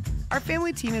advisor. Our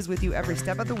family team is with you every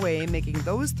step of the way, making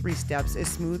those 3 steps as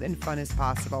smooth and fun as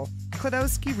possible.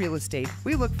 Kladowski Real Estate.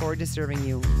 We look forward to serving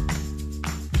you.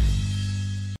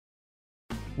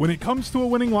 When it comes to a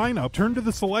winning lineup, turn to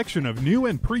the selection of new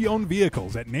and pre-owned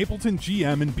vehicles at Napleton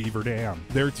GM in Beaver Dam.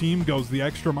 Their team goes the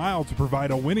extra mile to provide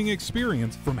a winning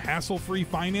experience, from hassle-free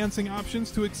financing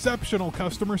options to exceptional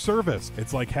customer service.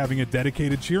 It's like having a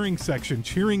dedicated cheering section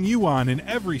cheering you on in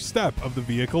every step of the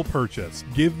vehicle purchase.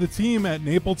 Give the team at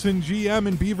Napleton GM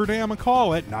in Beaver Dam a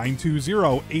call at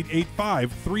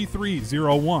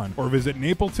 920-885-3301 or visit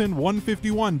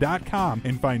napleton151.com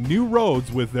and find new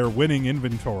roads with their winning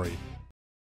inventory.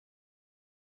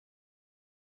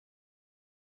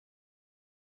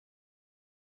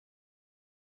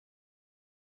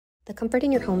 The comfort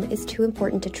in your home is too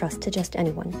important to trust to just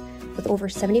anyone. With over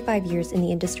 75 years in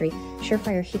the industry,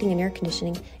 Surefire Heating and Air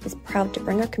Conditioning is proud to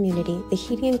bring our community the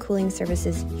heating and cooling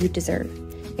services you deserve.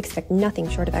 Expect nothing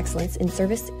short of excellence in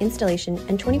service, installation,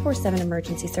 and 24/7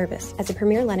 emergency service. As a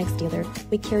premier Lennox dealer,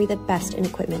 we carry the best in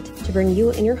equipment to bring you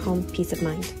and your home peace of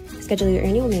mind. Schedule your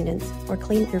annual maintenance or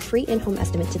claim your free in-home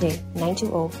estimate today,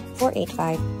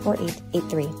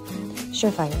 920-485-4883.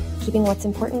 Surefire, keeping what's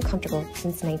important comfortable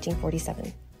since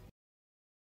 1947.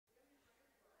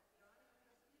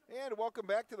 And welcome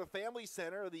back to the Family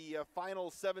Center, the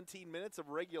final 17 minutes of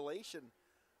regulation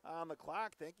on the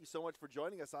clock. Thank you so much for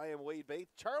joining us. I am Wade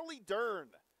Bates. Charlie Dern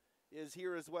is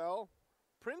here as well.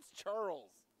 Prince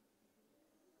Charles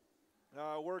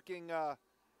working the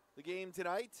game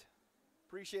tonight.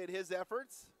 Appreciate his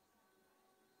efforts.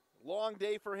 Long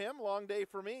day for him, long day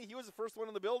for me. He was the first one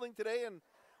in the building today, and,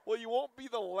 well, you won't be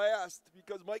the last,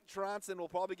 because Mike Tronson will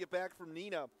probably get back from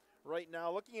Neenah right now.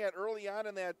 Looking at early on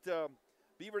in that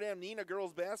Beaver Dam Neenah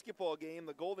girls basketball game,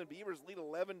 the Golden Beavers lead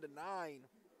 11-9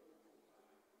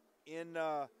 in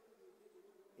that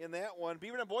one.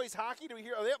 Beaver Dam boys hockey, do we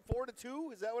hear? Are they up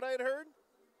 4-2? Is that what I had heard?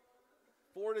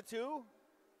 4-2.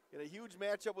 In a huge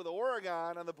matchup with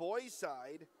Oregon on the boys'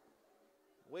 side.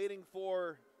 Waiting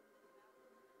for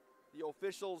the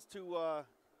officials to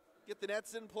get the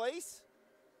nets in place.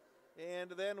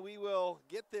 And then we will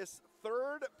get this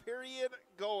third period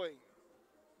going.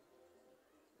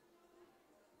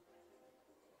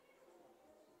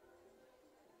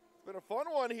 It's been a fun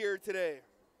one here today.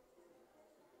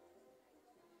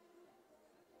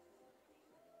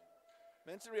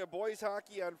 Mentioned we have boys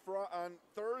hockey on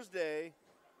Thursday.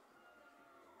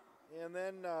 And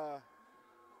then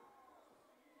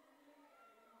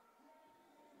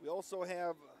we also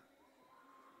have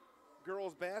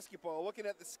girls basketball. Looking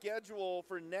at the schedule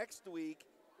for next week,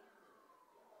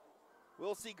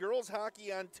 we'll see girls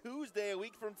hockey on Tuesday, a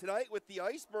week from tonight, with the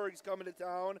Icebergs coming to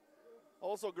town.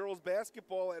 Also girls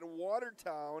basketball at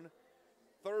Watertown.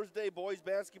 Thursday, boys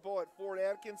basketball at Fort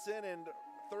Atkinson, and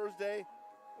Thursday,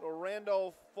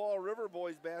 Randolph Fall River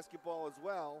boys basketball as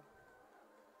well.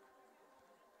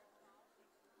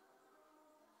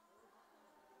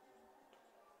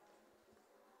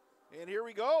 And here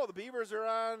we go. The Beavers are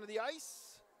on the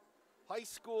ice. High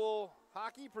school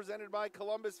hockey presented by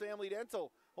Columbus Family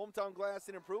Dental. Hometown Glass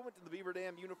and Improvement in the Beaver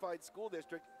Dam Unified School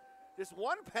District. Just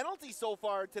one penalty so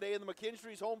far today in the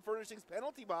McKinstry's Home Furnishings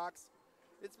penalty box.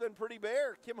 It's been pretty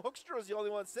bare. Kim Hoekstra is the only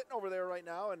one sitting over there right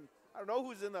now, and I don't know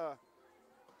who's in the...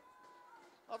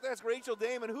 I'll have to ask Rachel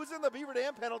Damon. Who's in the Beaver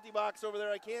Dam penalty box over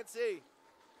there? I can't see.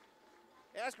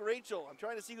 Ask Rachel. I'm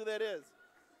trying to see who that is.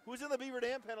 Who's in the Beaver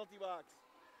Dam penalty box?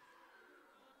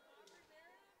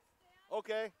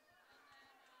 Okay.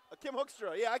 Kim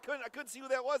Hoekstra. Yeah, I couldn't see who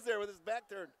that was there with his back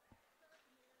turned.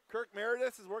 Kirk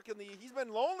Meredith is working he's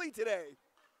been lonely today.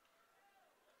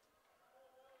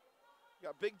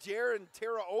 Got Big Jer and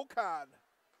Tara Ocon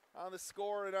on the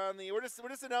score and on the, we're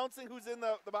just announcing who's in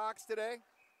the box today.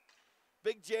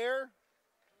 Big Jer,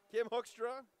 Kim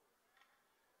Hoekstra.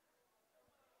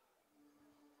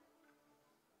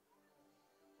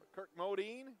 Kirk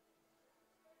Modine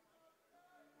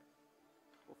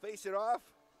will face it off.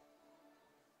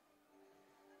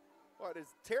 What is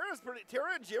Tara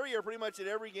and Jerry are pretty much at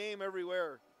every game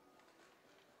everywhere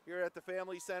here at the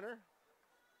Family Center.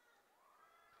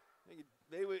 We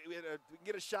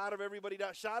get a shot of everybody.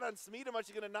 Shot on Smeedema,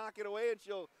 she's going to knock it away, and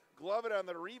she'll glove it on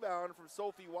the rebound from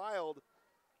Sophie Wild.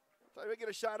 So I may get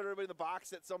a shot at everybody in the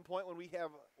box at some point when we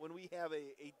have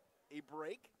a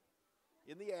break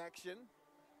in the action.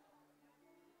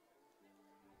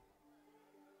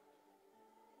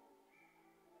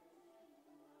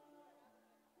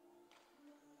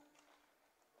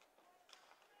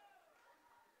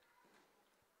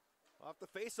 Off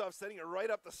the faceoff, setting it right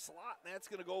up the slot, and that's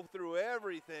going to go through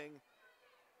everything.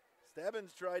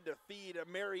 Stebbins tried to feed a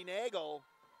Mary Nagel.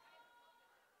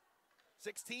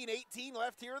 16-18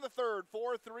 left here in the third.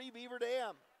 4-3 Beaver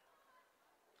Dam.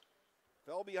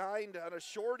 Fell behind on a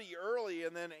shorty early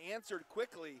and then answered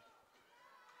quickly.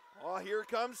 Oh, here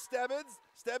comes Stebbins.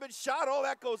 Stebbins shot. Oh,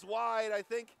 that goes wide. I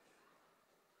think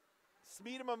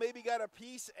Smeedema maybe got a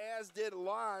piece, as did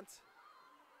Lant.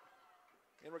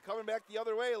 And we're coming back the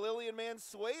other way. Lillian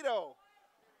Mansueto.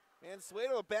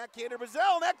 Mansueto, the backhander,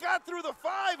 Bazell. That got through the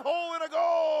 5-hole and a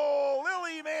goal.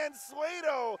 Lily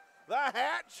Mansueto, the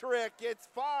hat trick. It's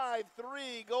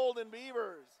 5-3 Golden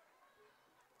Beavers.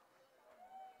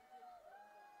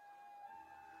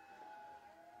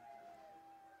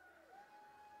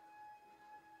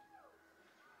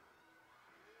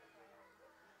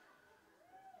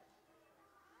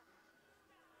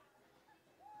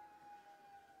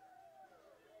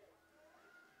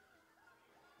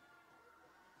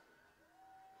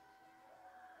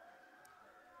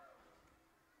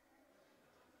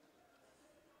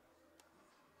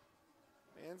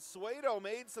 And Suedo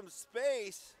made some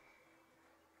space.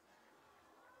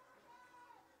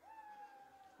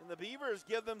 And the Beavers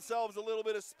give themselves a little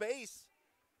bit of space.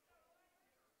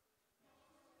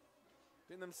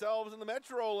 Between themselves and the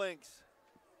Metro Lynx.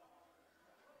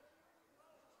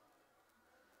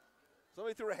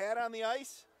 Somebody threw a hat on the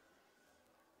ice.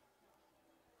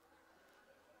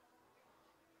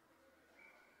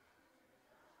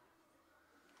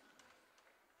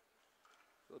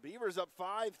 So the Beavers up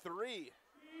 5-3.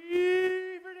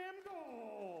 Beaver Dam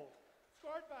goal.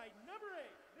 Scored by number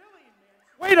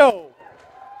 8, Lillian Mansueto.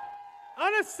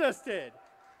 Unassisted.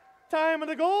 Time of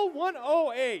the goal,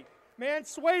 1:08.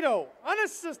 Mansueto,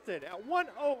 unassisted at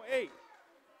 1:08.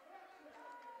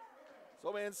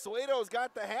 So Mansueto's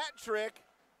got the hat trick.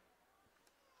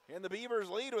 And the Beavers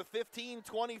lead with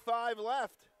 15:25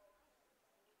 left.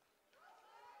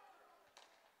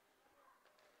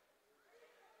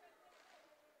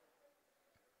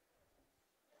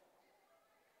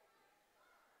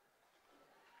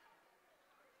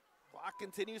 Clock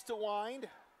continues to wind.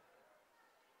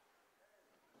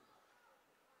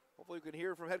 Hopefully we can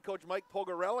hear from head coach Mike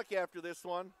Pogarelic after this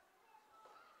one.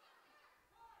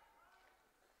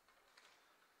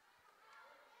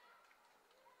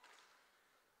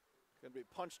 Going to be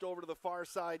punched over to the far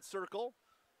side circle.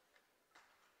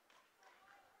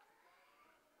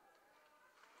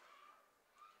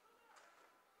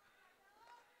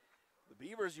 The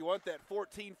Beavers, you want that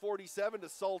 14:47 to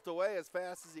salt away as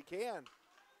fast as you can.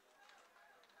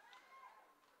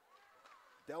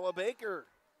 Della Baker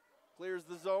clears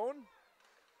the zone.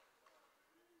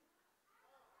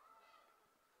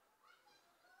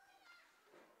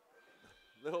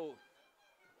 Little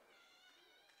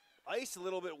ice, a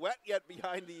little bit wet yet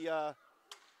behind the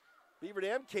Beaver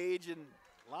Dam cage, and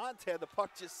Lant had the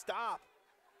puck just stop.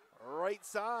 Right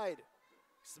side.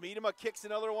 Smeedema kicks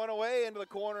another one away into the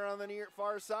corner on the near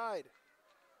far side.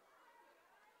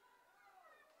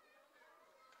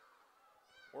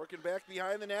 Working back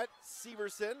behind the net,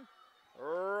 Severson.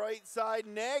 Right side,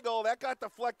 Nagel. That got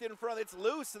deflected in front. It's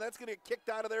loose, and that's going to get kicked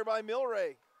out of there by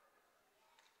Milray.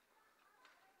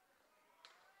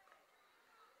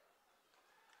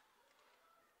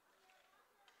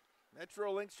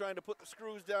 Metro Lynx trying to put the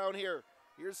screws down here.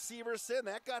 Here's Severson.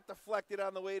 That got deflected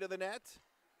on the way to the net.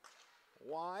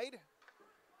 Wide.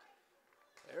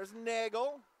 There's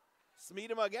Nagel.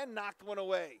 Smeedema again knocked one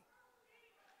away.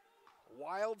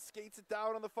 Wild skates it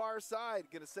down on the far side.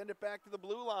 Going to send it back to the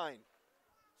blue line.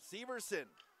 Severson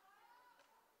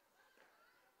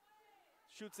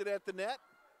shoots it at the net.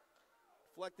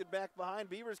 Deflected back behind.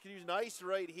 Beavers can use nice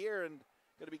right here and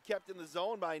going to be kept in the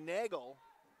zone by Nagel.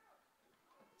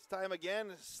 This time again,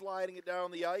 sliding it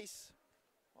down the ice.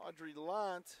 Audrey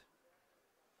Lant.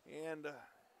 And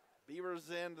Beavers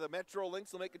and the Metro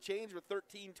Lynx will make a change with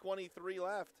 13:23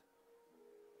 left.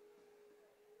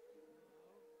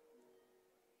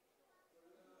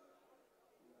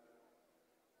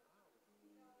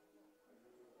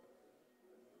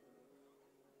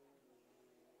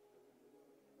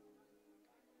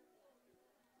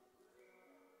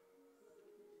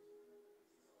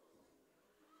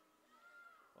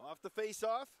 Off the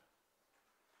face-off.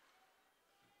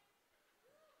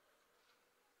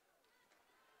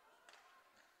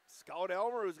 Scout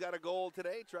Elmer, who's got a goal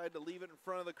today, tried to leave it in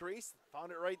front of the crease.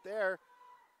 Found it right there.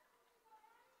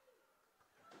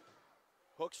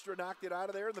 Hookstra knocked it out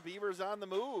of there, and the Beavers on the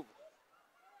move.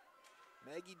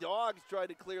 Maggie Dogs tried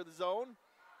to clear the zone.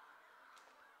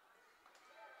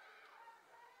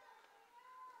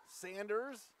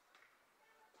 Sanders.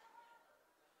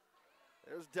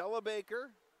 There's Della Baker.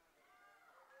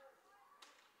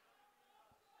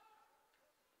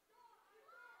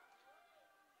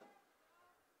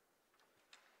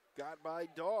 Got by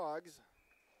Dogs.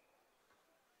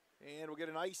 And we'll get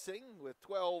an icing with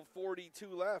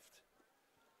 12:42 left.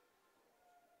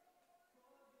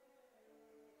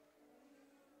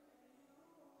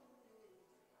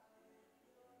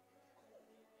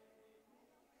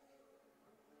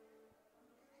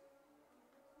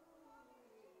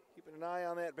 Keeping an eye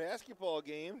on that basketball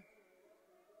game.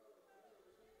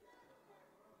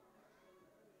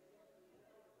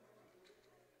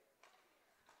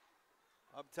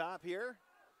 Up top here.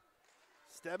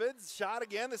 Stebbins, shot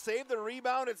again to save the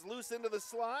rebound. It's loose into the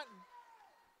slot.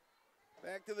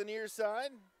 Back to the near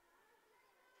side.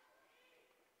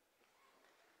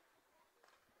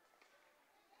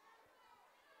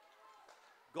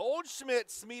 Goldschmidt,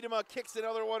 Smeedema kicks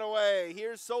another one away.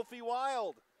 Here's Sophie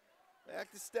Wild.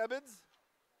 Back to Stebbins.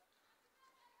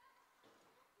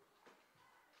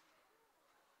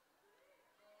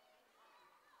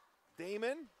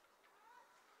 Damon.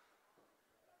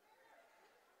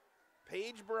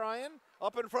 Paige Bryan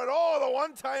up in front. Oh, the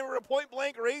one-timer at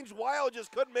point-blank range. Wild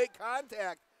just couldn't make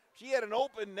contact. She had an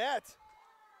open net.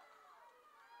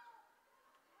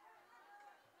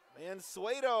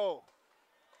 Mansueto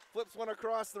flips one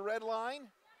across the red line.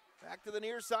 Back to the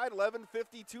near side.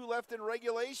 11:52 left in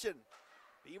regulation.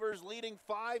 Beavers leading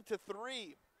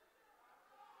 5-3.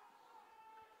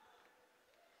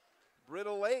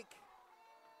 Britta Lake.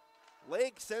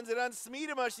 Lake sends it on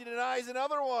Smeedema. She denies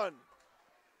another one.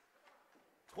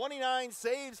 29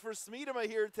 saves for Smeedema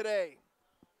here today.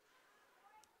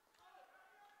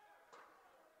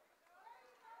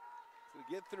 So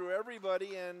get through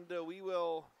everybody, and we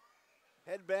will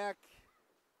head back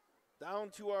down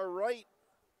to our right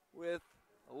with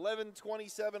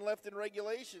 11:27 left in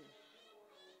regulation.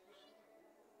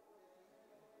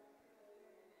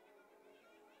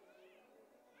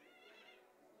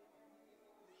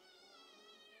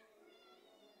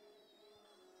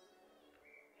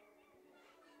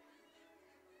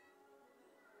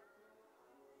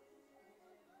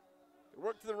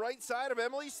 Work to the right side of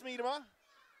Emily Smeedema.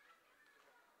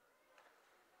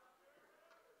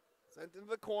 Sent into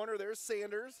the corner. There's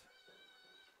Sanders.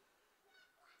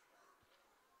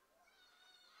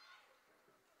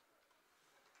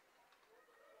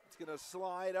 It's going to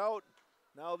slide out.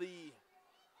 Now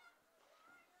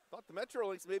thought the Metro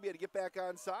Lynx maybe had to get back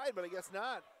on side, but I guess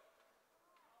not.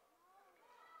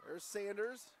 There's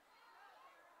Sanders.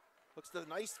 Looks to the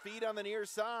nice feed on the near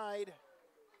side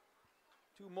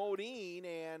to Modine,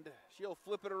 and she'll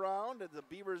flip it around, and the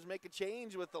Beavers make a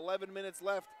change with 11 minutes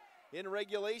left in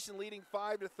regulation, leading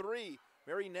 5-3.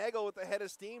 Mary Nagel with the head of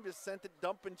steam, just sent it,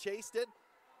 dump and chased it.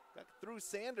 Got through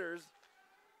Sanders.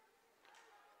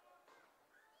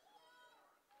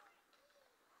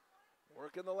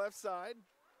 Working the left side.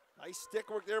 Nice stick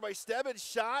work there by Stebbins.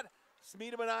 Shot.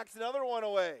 Smeedema knocks another one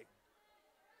away.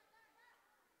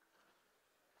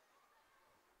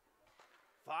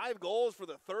 5 goals for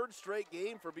the third straight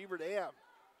game for Beaver Dam.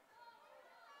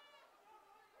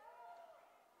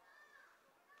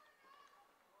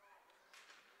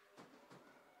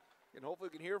 And hopefully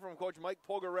we can hear from Coach Mike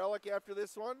Pogarelic after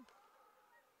this one.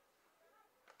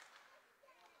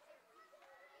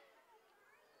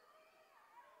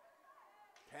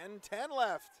 .10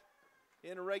 left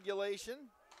in regulation.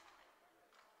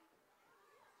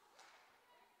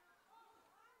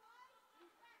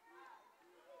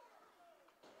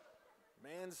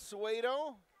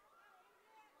 Mansueto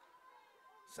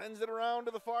sends it around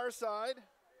to the far side.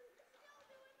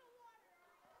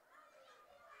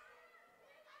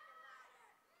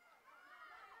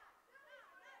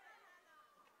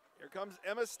 Here comes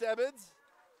Emma Stebbins.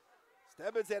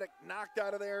 Stebbins had it knocked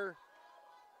out of there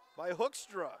by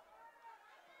Hookstra.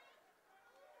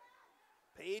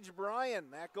 Paige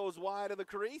Bryan, that goes wide of the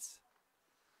crease.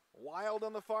 Wild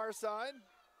on the far side.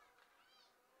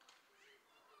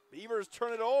 Beavers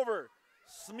turn it over.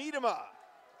 Smeedema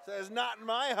says, not in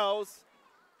my house.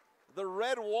 The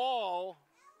red wall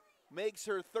makes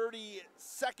her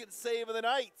 32nd save of the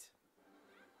night.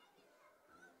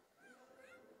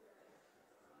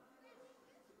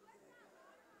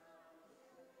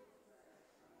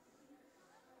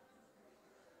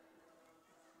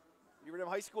 Beaver Dam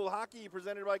high school hockey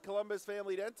presented by Columbus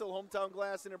Family Dental, Hometown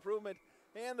Glass and Improvement,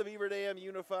 and the Beaver Dam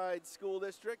Unified School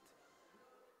District.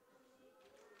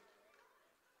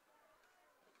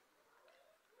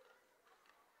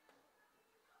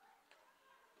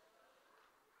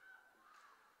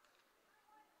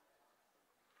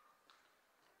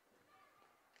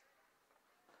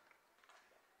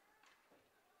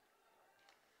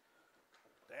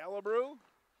 Dalibrew.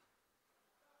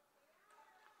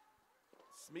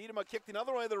 Smeedema kicked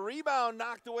another way. The rebound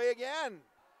knocked away again.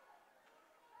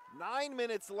 9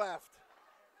 minutes left.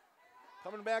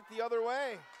 Coming back the other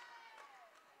way.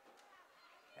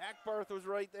 Hackbarth was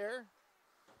right there.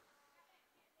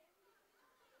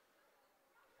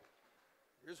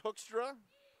 Here's Hoekstra.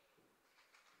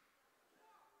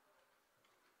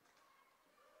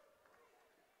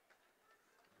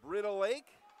 Britta Lake.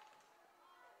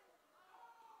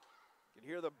 You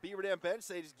can hear the Beaver Dam bench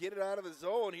say just get it out of the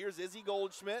zone. Here's Izzy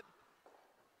Goldschmidt.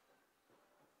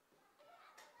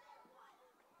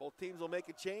 Both teams will make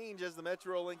a change as the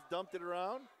Metro Lynx dumped it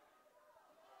around.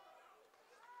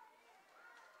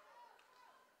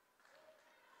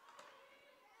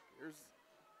 Here's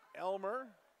Elmer.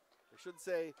 I should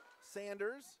say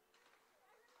Sanders.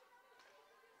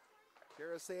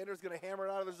 Kara Sanders going to hammer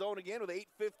it out of the zone again with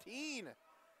 8:15.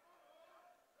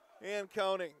 And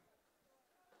counting.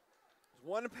 There's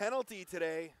one penalty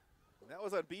today. That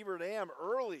was on Beaver Dam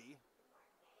early.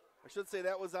 I should say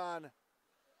that was on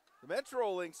the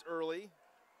Metro Lynx early.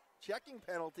 Checking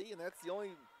penalty, and that's the only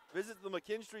visit to the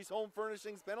McKinstry's Home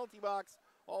Furnishings penalty box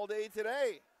all day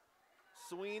today.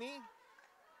 Sweeney.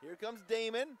 Here comes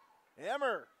Damon.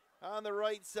 Emmer on the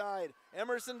right side.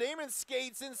 Emerson Damon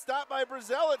skates in, stopped by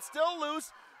Brazil. It's still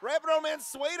loose. Wrap it on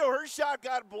Mansueto. Her shot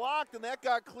got blocked, and that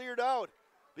got cleared out.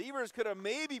 Beavers could have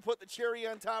maybe put the cherry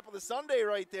on top of the sundae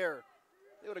right there.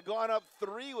 They would have gone up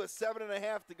 3 with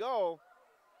 7.5 to go.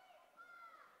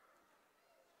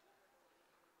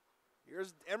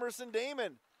 Here's Emerson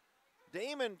Damon.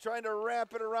 Damon trying to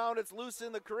wrap it around. It's loose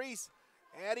in the crease.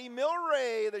 Addie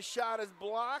Milray, the shot is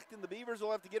blocked, and the Beavers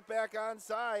will have to get back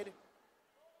onside.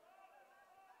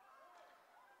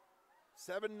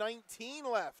 7:19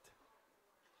 left.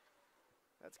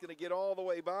 That's going to get all the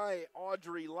way by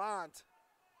Audrey Lont.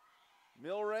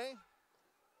 Milray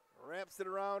wraps it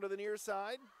around to the near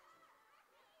side.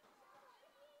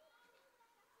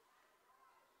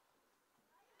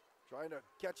 Trying to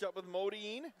catch up with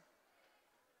Modine.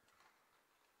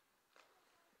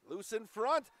 Loose in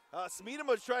front.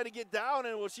 Smeedema's trying to get down,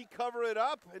 and will she cover it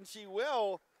up? And she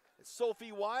will.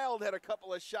 Sophie Wild had a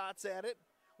couple of shots at it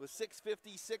with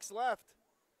 6:56 left.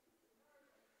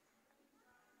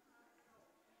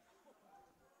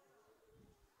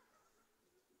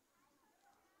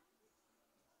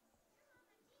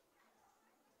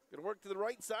 Going to work to the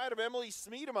right side of Emily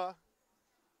Smeedema.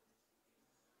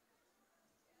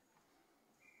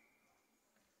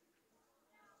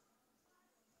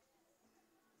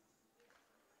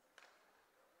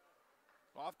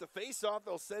 Off the face-off,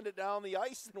 they'll send it down the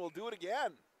ice, and we'll do it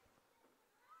again.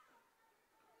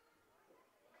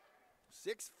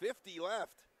 6:50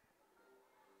 left.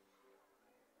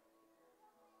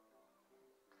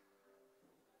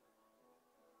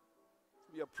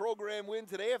 It'll be a program win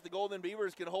today if the Golden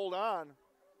Beavers can hold on.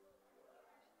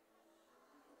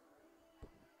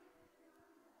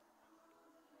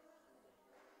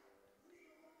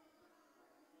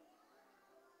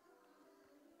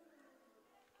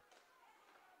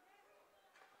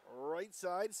 Right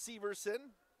side,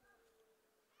 Severson.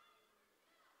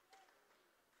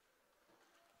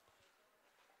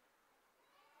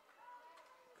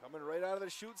 Coming right out of the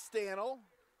chute, Stanel.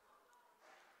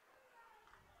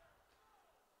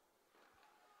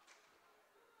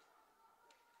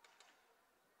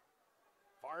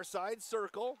 Far side,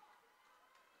 Circle.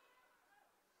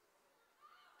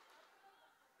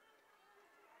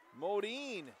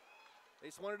 Modine. They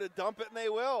just wanted to dump it, and they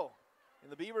will.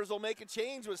 And the Beavers will make a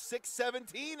change with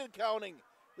 6:17 and counting.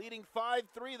 Leading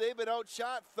 5-3. They've been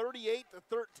outshot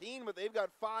 38-13, but they've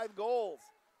got 5 goals.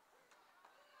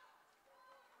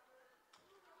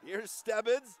 Here's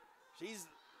Stebbins. She's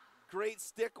great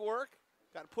stick work.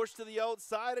 Got pushed to the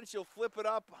outside, and she'll flip it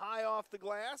up high off the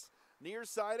glass. Near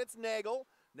side, it's Nagel.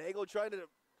 Nagel trying to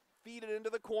feed it into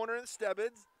the corner, and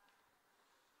Stebbins.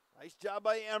 Nice job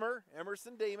by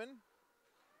Emerson Damon.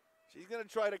 She's going to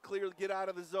try to get out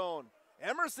of the zone.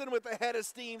 Emerson with the head of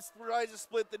steam tries to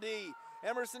split the D.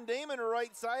 Emerson Damon,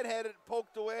 right side, had it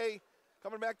poked away.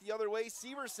 Coming back the other way,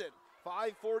 Severson.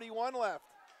 5:41 left.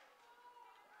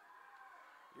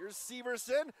 Here's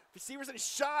Severson. Severson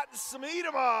shot, and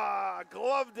Smeedema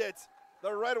gloved it.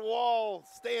 The red wall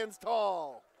stands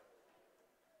tall.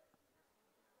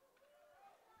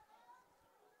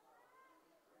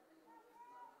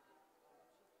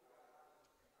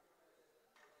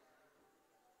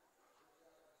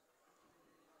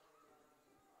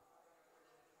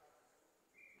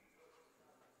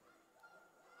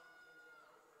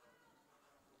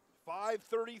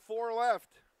 5:34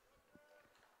 left.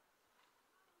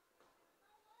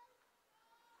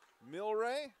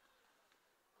 Milray.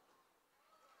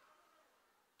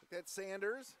 That's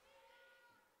Sanders.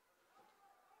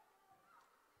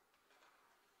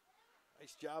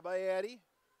 Nice job by Addy.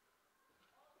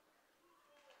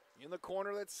 In the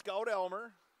corner, that's Scout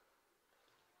Elmer.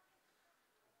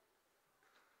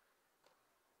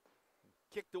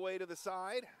 Kicked away to the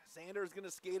side. Sanders going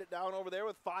to skate it down over there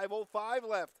with 5:05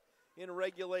 left in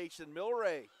regulation.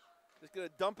 Milray just going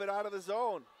to dump it out of the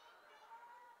zone.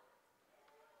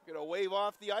 Going to wave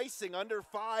off the icing. Under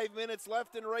 5 minutes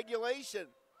left in regulation.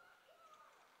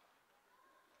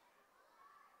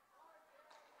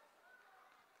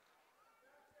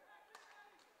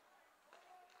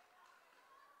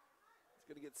 It's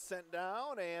going to get sent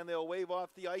down, and they'll wave off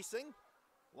the icing.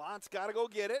 Lont's got to go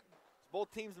get it.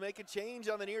 Both teams make a change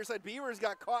on the near side. Beavers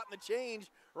got caught in the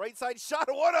change. Right side shot.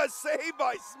 What a save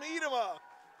by Smeedema.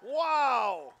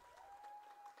 Wow.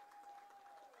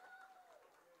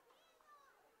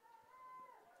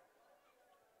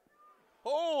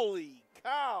 Holy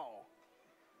cow.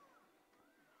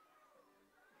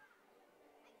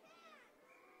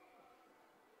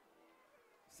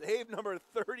 Save number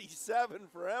 37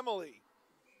 for Emily.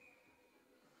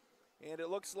 And it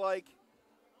looks like,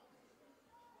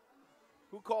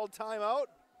 who called timeout?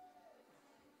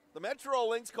 The Metro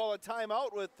Lynx call a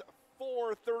timeout with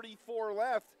 4:34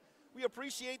 left. We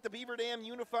appreciate the Beaver Dam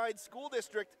Unified School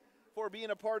District for being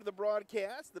a part of the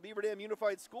broadcast. The Beaver Dam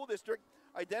Unified School District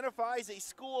identifies a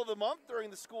school of the month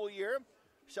during the school year.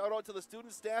 Shout out to the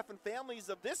students, staff, and families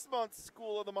of this month's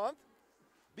School of the Month.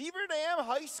 Beaver Dam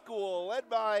High School, led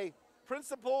by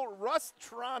Principal Russ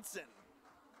Tronson.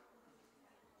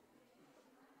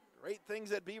 Great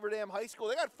things at Beaver Dam High School.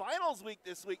 They got finals week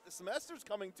this week. The semester's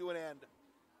coming to an end.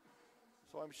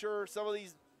 So I'm sure some of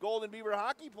these Golden Beaver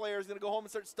hockey players are going to go home and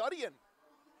start studying.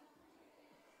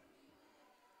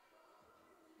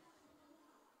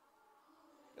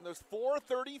 And there's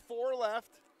 4:34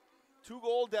 left.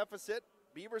 2-goal deficit.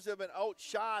 Beavers have been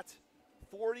outshot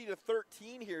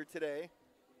 40-13 here today.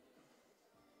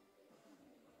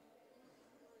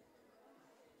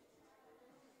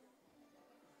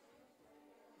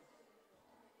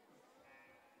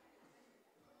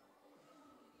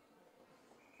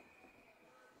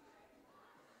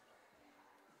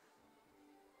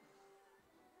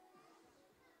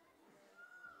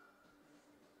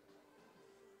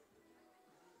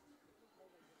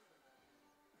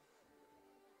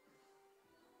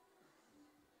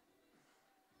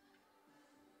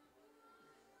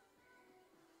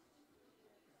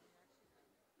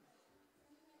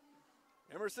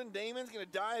 Emerson Damon's going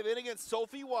to dive in against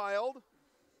Sophie Wild.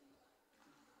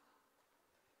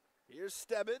 Here's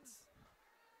Stebbins.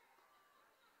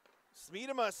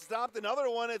 Smeedema stopped another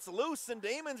one. It's loose, and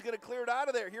Damon's going to clear it out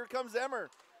of there. Here comes Emmer.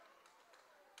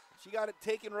 She got it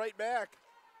taken right back.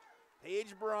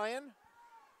 Paige Bryan.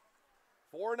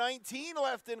 4:19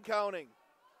 left in counting.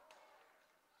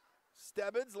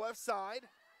 Stebbins left side.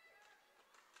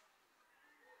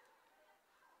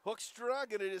 Hoekstra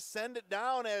going to just send it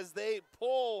down as they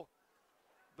pull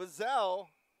Bazell.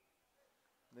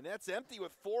 The net's empty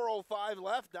with 4:05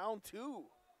 left, down 2.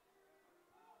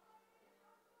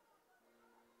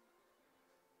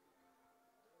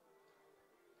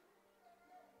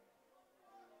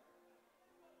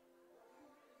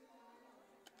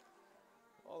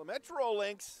 Well, the Metro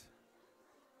Lynx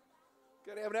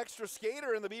got to have an extra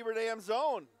skater in the Beaver Dam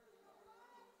zone.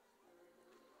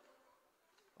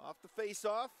 Off the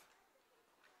face-off.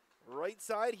 Right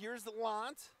side, here's the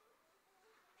Lant.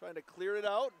 Trying to clear it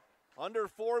out. Under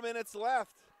 4 minutes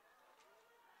left.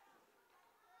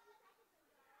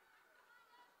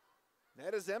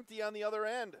 Net is empty on the other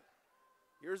end.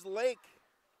 Here's Lake.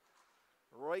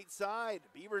 Right side.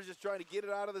 Beavers just trying to get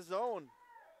it out of the zone.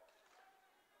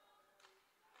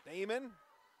 Damon.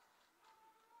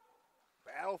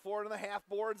 Battle for it on the half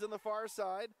boards on the far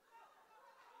side.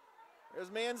 There's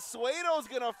Mansueto's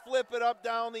going to flip it up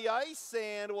down the ice,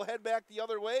 and we'll head back the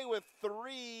other way with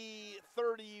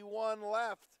 3:31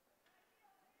 left.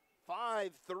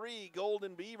 5-3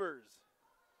 Golden Beavers.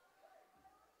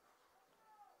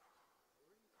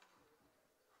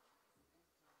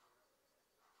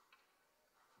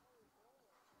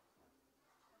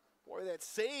 Boy, that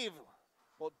save,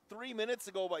 well, 3 minutes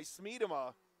ago by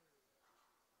Smeedema.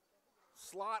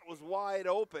 Slot was wide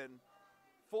open.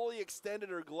 Fully extended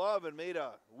her glove and made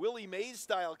a Willie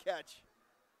Mays-style catch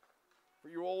for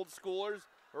you old schoolers.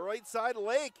 Right side,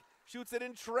 Lake shoots it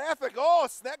in traffic. Oh,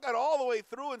 that got all the way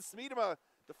through, and Smeedema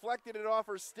deflected it off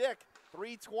her stick.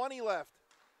 3:20 left.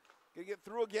 Gonna get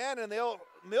through again, and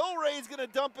Milray's gonna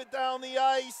dump it down the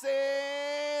ice,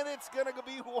 and it's gonna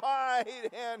be wide,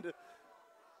 and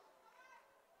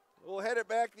we'll head it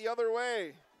back the other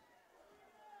way.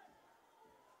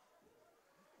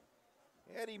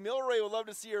 Addie Milray would love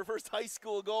to see her first high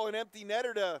school goal, an empty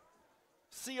netter to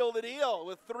seal the deal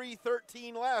with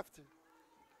 3:13 left.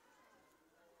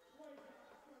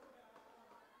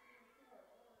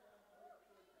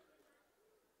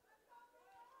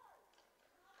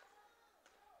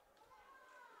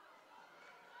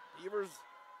 Beavers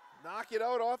knock it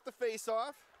out off the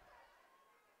faceoff.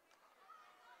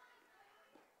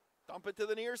 Dump it to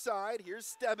the near side. Here's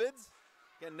Stebbins.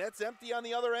 Again, net's empty on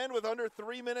the other end with under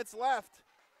 3 minutes left.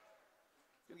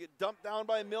 Gonna get dumped down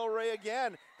by Milray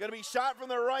again. Gonna be shot from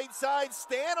the right side.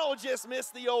 Stano just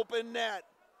missed the open net.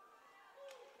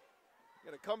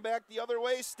 Gonna come back the other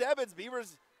way. Stebbins.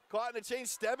 Beavers caught in a change.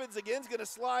 Stebbins again's gonna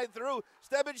slide through.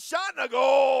 Stebbins shot and a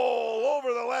goal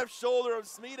over the left shoulder of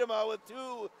Smeedema with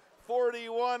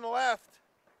 2:41 left.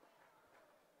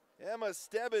 Emma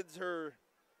Stebbins, her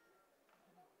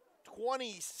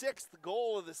 26th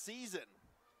goal of the season.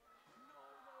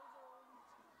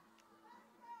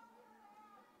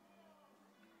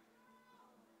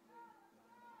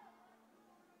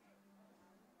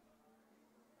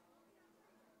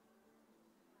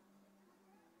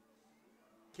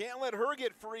 Can't let her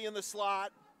get free in the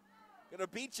slot. Gonna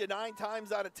beat you 9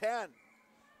 times out of 10.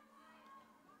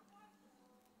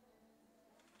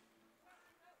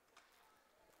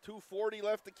 .240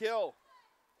 left to kill.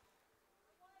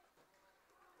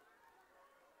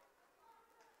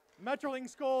 Metro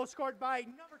Lynx goal scored by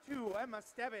number 2, Emma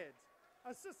Stebbins.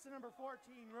 Assist to number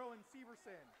 14, Rowan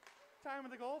Severson. Time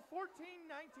of the goal,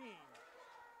 14:19.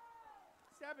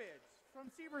 Stebbins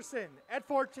from Severson at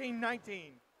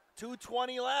 14:19.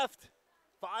 2:20 left.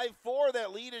 5-4,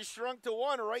 that lead is shrunk to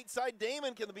 1. Right side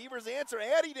Damon, can the Beavers answer?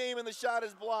 Addie Damon, the shot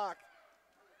is blocked.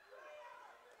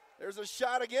 There's a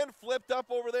shot again, flipped up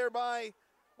over there by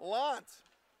Lant.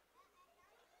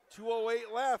 2:08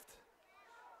 left.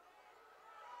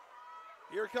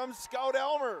 Here comes Scout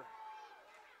Elmer.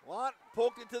 Lant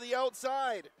poked it to the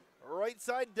outside. Right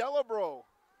side Delabro.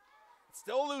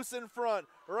 Still loose in front.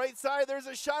 Right side, there's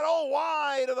a shot,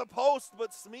 wide of the post,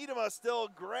 but Smeedema still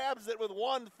grabs it with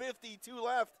 1:52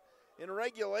 left in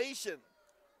regulation.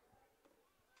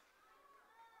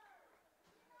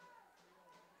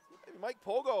 Maybe Mike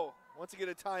Pogo wants to get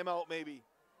a timeout maybe.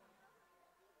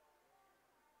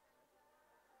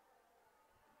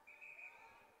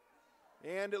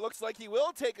 And it looks like he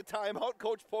will take a timeout,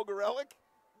 Coach Pogorelic.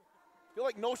 Feel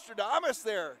like Nostradamus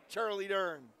there, Charlie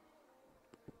Dern.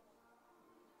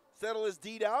 Settle his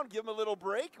D down, give him a little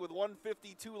break with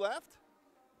 1:52 left.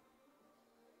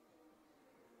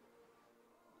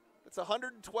 It's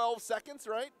 112 seconds,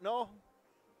 right? No.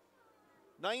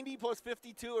 90 plus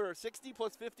 52, or 60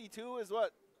 plus 52 is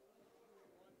what?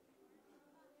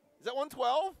 Is that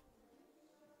 112?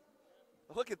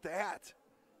 Look at that.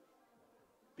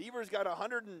 Beavers got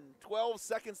 112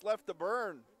 seconds left to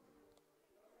burn.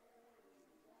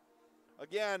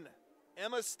 Again,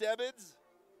 Emma Stebbins,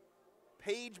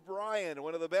 Paige Bryan,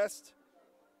 one of the best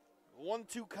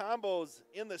 1-2 combos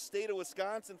in the state of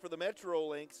Wisconsin for the Metro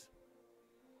Lynx.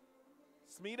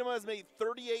 Smeedema has made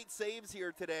 38 saves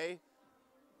here today.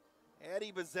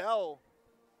 Addie Bazell,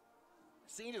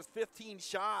 seen just 15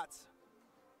 shots.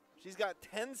 She's got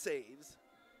 10 saves.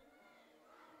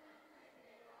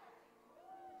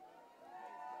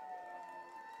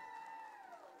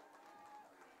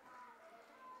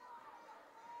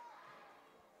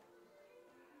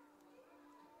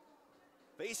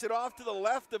 Face it off to the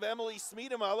left of Emily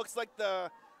Smeedema. Looks like are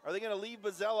they going to leave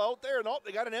Bazell out there? Nope,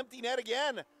 they got an empty net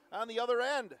again on the other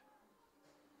end.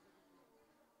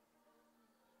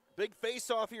 Big face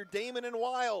off here, Damon and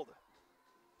Wild.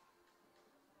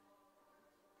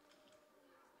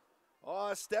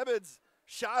 Stebbins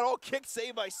shot, kick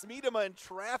save by Smeedema in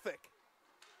traffic.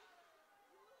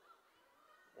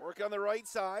 Work on the right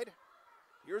side.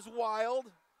 Here's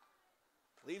Wild.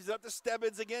 Leaves it up to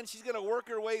Stebbins again. She's going to work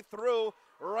her way through.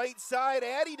 Right side,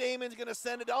 Addie Damon's going to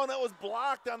send it down. That was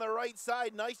blocked on the right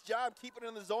side. Nice job keeping it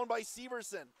in the zone by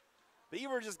Severson.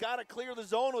 Beaver just got to clear the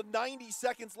zone with 90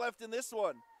 seconds left in this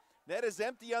one. Net is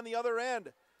empty on the other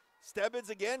end. Stebbins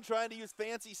again trying to use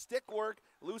fancy stick work.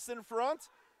 Loose in front.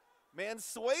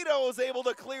 Mansueto is able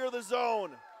to clear the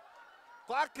zone.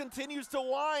 Clock continues to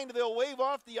wind. They'll wave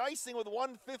off the icing with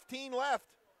 1:15 left.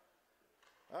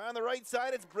 On the right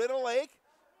side, it's Britta Lake.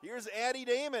 Here's Addie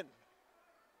Damon.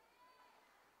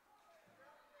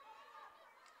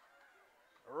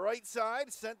 Right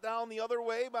side, sent down the other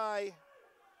way by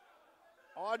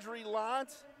Audrey Lont.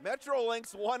 Metro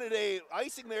Lynx wanted a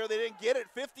icing there. They didn't get it.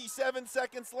 57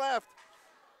 seconds left.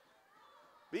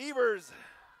 Beavers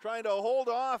trying to hold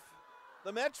off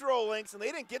the Metro Lynx, and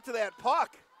they didn't get to that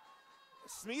puck.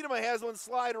 Smeedema has one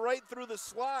slide right through the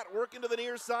slot, working to the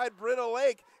near side, Britta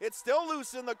Lake. It's still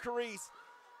loose in the crease.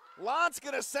 Lont's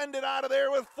going to send it out of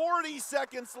there with 40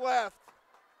 seconds left.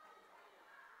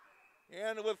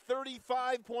 And with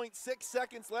 35.6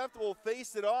 seconds left, we'll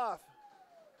face it off.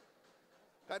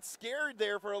 Got scared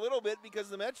there for a little bit because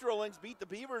the Metro Lynx beat the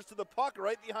Beavers to the puck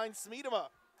right behind Smeedema.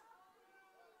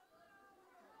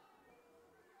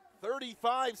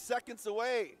 35 seconds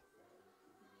away.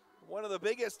 One of the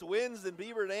biggest wins in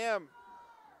Beaver Dam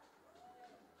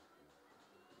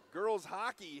girls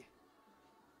hockey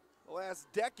the last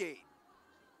decade.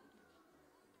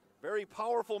 Very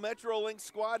powerful Metro Lynx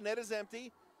squad. Net is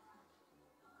empty.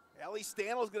 Allie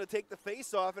Stanley's going to take the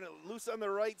face off, and it loose on the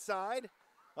right side.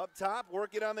 Up top,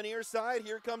 work it on the near side.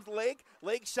 Here comes Lake.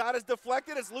 Lake's shot is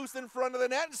deflected. It's loose in front of the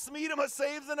net, and Smeedema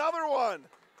saves another one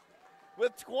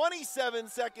with 27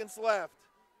 seconds left.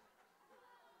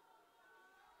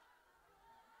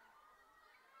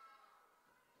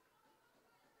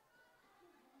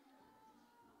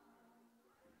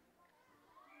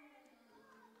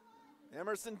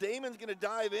 Emerson Damon's going to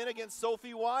dive in against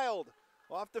Sophie Wild.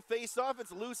 Off the face-off,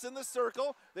 it's loose in the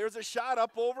circle. There's a shot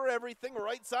up over everything.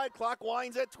 Right side, clock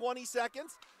winds at 20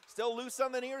 seconds. Still loose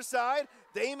on the near side.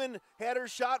 Damon had her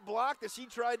shot blocked as she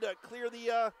tried to clear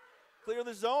the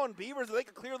zone. Beavers, if they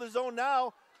can clear the zone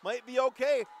now, might be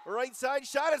okay. Right side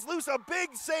shot is loose. A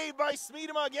big save by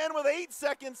Smeedema again with 8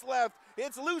 seconds left.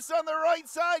 It's loose on the right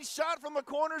side. Shot from the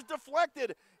corners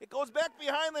deflected. It goes back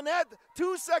behind the net.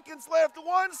 2 seconds left.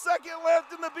 1 second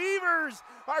left, and the Beavers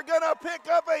are going to pick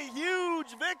up a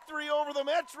huge victory over the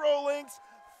Metro Lynx.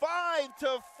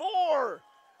 5-4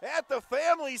 at the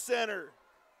Family Center.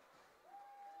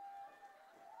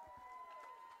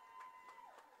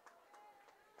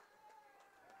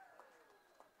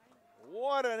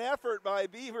 What an effort by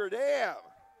Beaver Dam.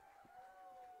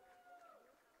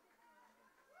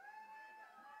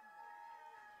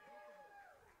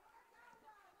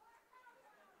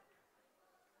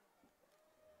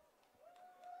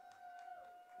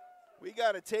 We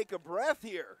got to take a breath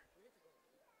here.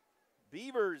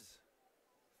 Beavers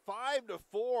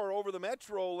 5-4 over the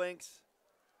Metro Lynx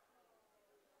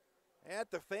at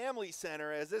the Family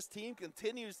Center as this team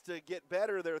continues to get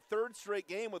better. Their third straight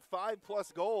game with 5+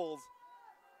 goals.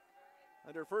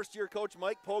 Under first-year coach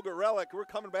Mike Pogarelic. We're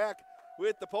coming back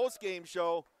with the post-game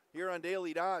show here on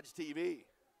Daily Dodge TV.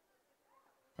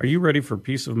 Are you ready for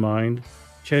peace of mind?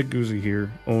 Chad Guzzi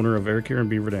here, owner of Air Care in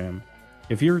Beaver Dam.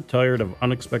 If you're tired of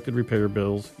unexpected repair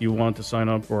bills, you want to sign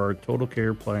up for our Total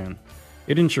Care plan.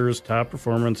 It ensures top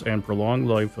performance and prolonged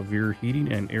life of your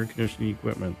heating and air conditioning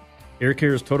equipment. Air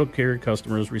Care's Total Care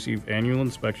customers receive annual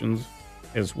inspections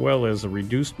as well as a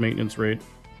reduced maintenance rate,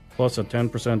 plus a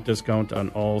 10% discount on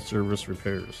all service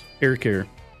repairs. Air Care,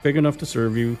 big enough to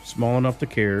serve you, small enough to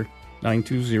care.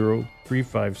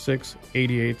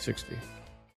 920-356-8860.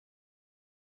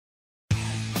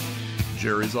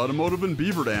 Jerry's Automotive in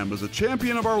Beaver Dam is a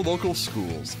champion of our local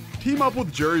schools. Team up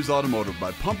with Jerry's Automotive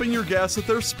by pumping your gas at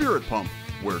their Spirit Pump,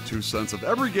 where 2 cents of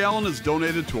every gallon is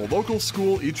donated to a local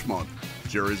school each month.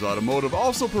 Jerry's Automotive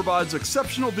also provides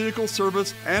exceptional vehicle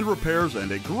service and repairs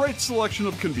and a great selection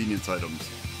of convenience items.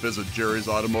 Visit Jerry's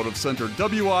Automotive Center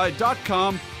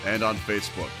WI.com and on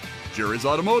Facebook. Jerry's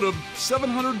Automotive,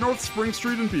 700 North Spring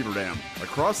Street in Beaver Dam,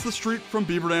 across the street from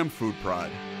Beaver Dam Food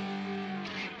Pride.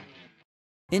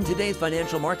 In today's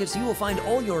financial markets, you will find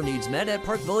all your needs met at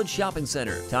Park Village Shopping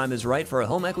Center. Time is right for a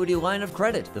home equity line of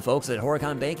credit. The folks at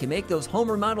Horicon Bank can make those home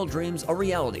remodel dreams a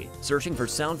reality. Searching for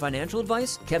sound financial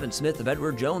advice? Kevin Smith of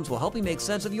Edward Jones will help you make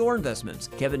sense of your investments.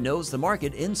 Kevin knows the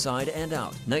market inside and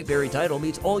out. Knightberry Title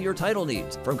meets all your title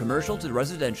needs, from commercial to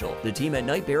residential. The team at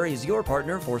Knightberry is your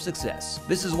partner for success.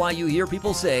 This is why you hear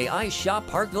people say, I shop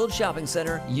Park Village Shopping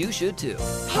Center. You should too.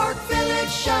 Park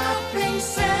Village Shopping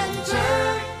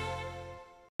Center.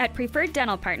 At Preferred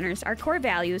Dental Partners, our core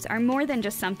values are more than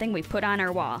just something we put on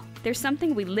our wall. They're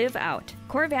something we live out.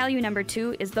 Core value number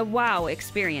 2 is the wow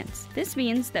experience. This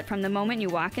means that from the moment you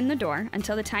walk in the door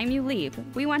until the time you leave,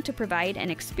 we want to provide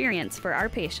an experience for our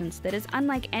patients that is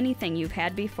unlike anything you've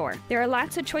had before. There are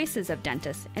lots of choices of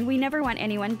dentists, and we never want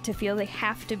anyone to feel they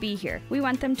have to be here. We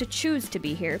want them to choose to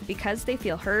be here because they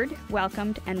feel heard,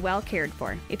 welcomed, and well cared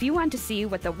for. If you want to see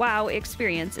what the wow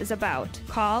experience is about,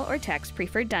 call or text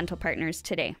Preferred Dental Partners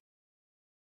today.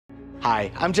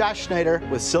 Hi, I'm Josh Schneider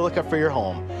with Silica for Your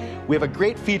Home. We have a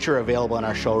great feature available in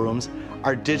our showrooms,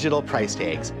 our digital price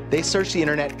tags. They search the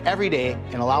internet every day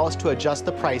and allow us to adjust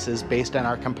the prices based on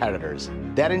our competitors.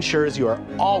 That ensures you are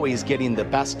always getting the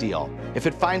best deal. If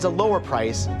it finds a lower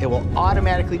price, it will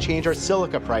automatically change our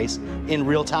silica price in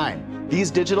real time.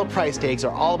 These digital price tags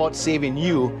are all about saving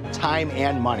you time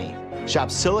and money.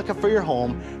 Shop Silica for your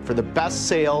home for the best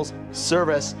sales,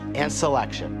 service, and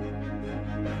selection.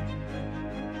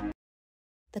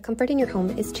 The comfort in your home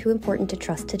is too important to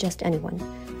trust to just anyone.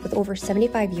 With over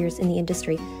 75 years in the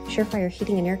industry, Surefire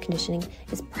Heating and Air Conditioning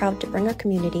is proud to bring our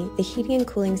community the heating and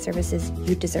cooling services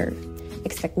you deserve.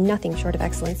 Expect nothing short of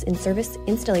excellence in service,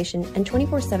 installation, and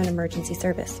 24/7 emergency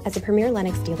service. As a premier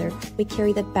Lennox dealer, we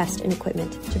carry the best in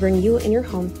equipment to bring you and your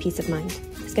home peace of mind.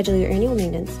 Schedule your annual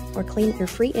maintenance or claim your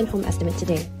free in-home estimate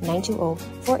today,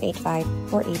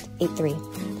 920-485-4883.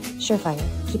 Surefire,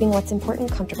 keeping what's important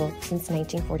comfortable since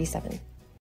 1947.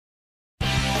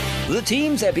 The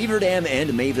teams at Beaver Dam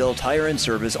and Mayville Tire and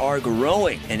Service are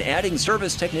growing and adding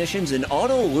service technicians and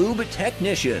auto lube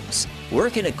technicians.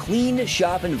 Work in a clean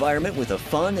shop environment with a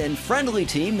fun and friendly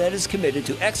team that is committed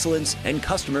to excellence and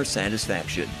customer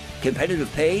satisfaction.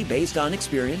 Competitive pay based on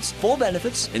experience, full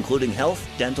benefits including health,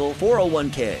 dental,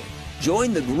 401k.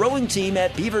 Join the growing team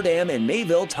at Beaver Dam and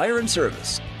Mayville Tire and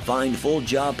Service. Find full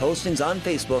job postings on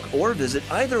Facebook or visit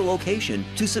either location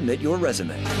to submit your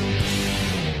resume.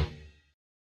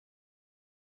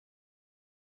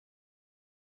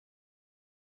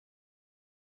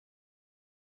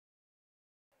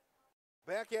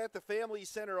 Back at the Family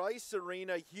Center Ice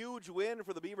Arena, huge win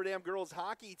for the Beaver Dam girls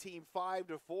hockey team,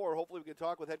 5-4. Hopefully we can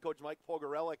talk with head coach Mike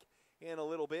Pogorelic in a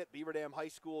little bit. Beaver Dam High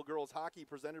School girls hockey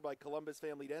presented by Columbus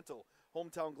Family Dental,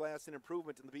 Hometown Glass and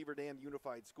Improvement in the Beaver Dam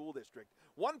Unified School District.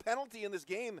 One penalty in this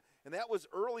game, and that was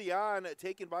early on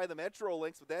taken by the Metro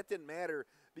Lynx, but that didn't matter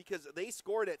because they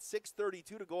scored at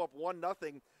 6:32 to go up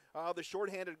 1-0. The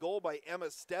shorthanded goal by Emma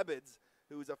Stebbins,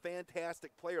 who's a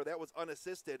fantastic player. That was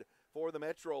unassisted for the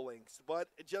Metro Lynx. But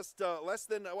just less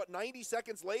than, 90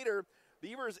 seconds later,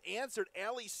 Beavers answered.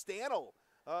 Allie Stanel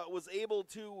was able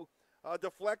to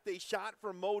deflect a shot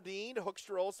from Modine.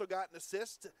 Hoekstra also got an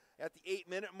assist at the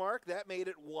 8-minute mark. That made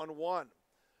it 1-1.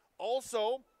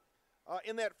 Also,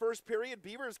 in that first period,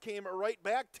 Beavers came right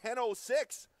back,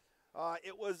 10:06.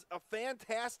 It was a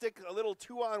fantastic little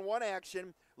 2-on-1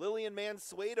 action. Lillian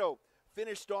Mansueto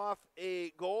finished off a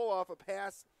goal off a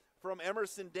pass from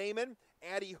Emerson Damon.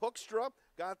 Addie Hoekstra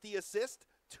got the assist.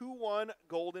 2-1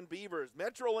 Golden Beavers.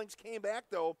 Metro Lynx came back,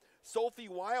 though. Sophie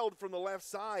Wild from the left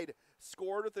side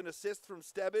scored with an assist from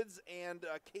Stebbins and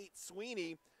Kate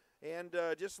Sweeney. And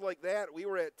just like that, we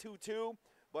were at 2-2.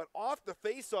 But off the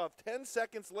face-off, 10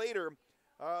 seconds later,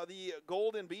 the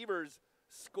Golden Beavers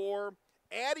score.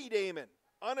 Addie Damon,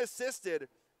 unassisted,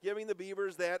 giving the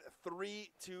Beavers that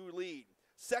 3-2 lead.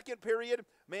 Second period,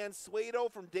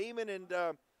 Mansueto from Damon and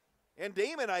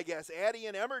Damon, I guess. Addie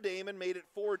and Emmer Damon made it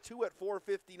 4-2 at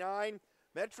 4:59.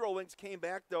 Metro Lynx came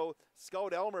back, though.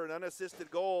 Scout Elmer, an unassisted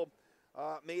goal,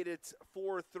 made it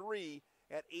 4-3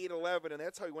 at 8:11, and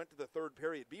that's how we went to the third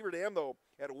period. Beaver Dam, though,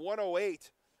 at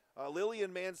 1:08,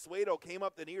 Lillian Mansueto came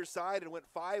up the near side and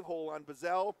went 5-hole on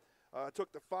Bazell,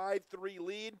 took the 5-3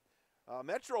 lead.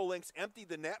 Metro Lynx emptied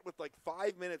the net with like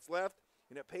 5 minutes left,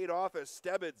 and it paid off as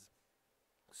Stebbins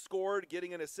scored,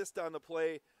 getting an assist on the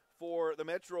play for the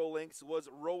Metro Lynx was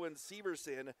Rowan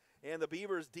Severson, and the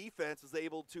Beavers defense was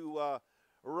able to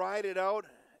ride it out.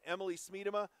 Emily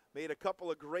Smeedema made a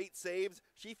couple of great saves.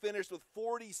 She finished with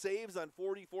 40 saves on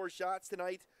 44 shots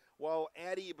tonight, while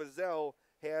Addie Bazell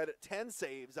had 10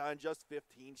 saves on just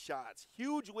 15 shots.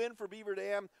 Huge win for Beaver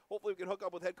Dam. Hopefully we can hook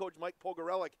up with head coach Mike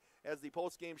Pogorelic as the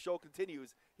post-game show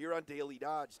continues here on Daily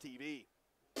Dodge TV.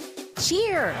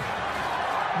 Cheer!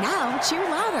 Now cheer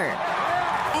louder.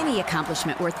 Any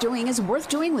accomplishment worth doing is worth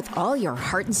doing with all your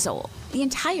heart and soul. The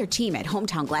entire team at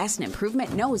Hometown Glass and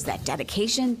Improvement knows that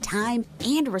dedication, time,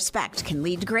 and respect can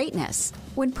lead to greatness.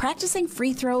 When practicing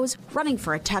free throws, running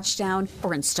for a touchdown,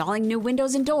 or installing new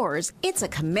windows and doors, it's a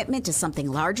commitment to something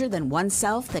larger than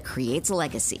oneself that creates a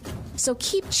legacy. So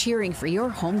keep cheering for your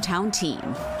hometown team.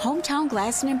 Hometown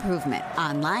Glass and Improvement,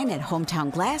 online at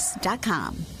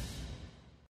hometownglass.com.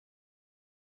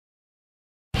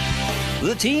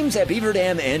 The teams at Beaver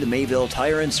Dam and Mayville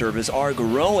Tire and Service are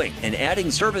growing and adding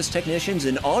service technicians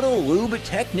and auto lube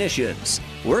technicians.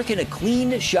 Work in a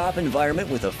clean shop environment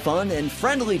with a fun and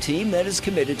friendly team that is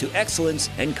committed to excellence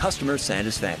and customer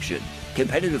satisfaction.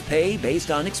 Competitive pay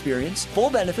based on experience, full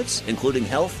benefits including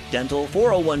health, dental,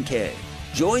 401k.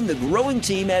 Join the growing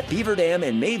team at Beaver Dam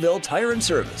and Mayville Tire and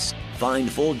Service. Find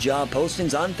full job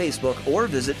postings on Facebook or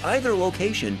visit either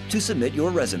location to submit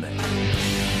your resume.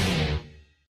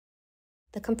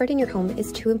 The comfort in your home is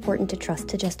too important to trust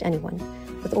to just anyone.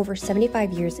 With over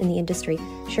 75 years in the industry,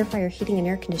 Surefire Heating and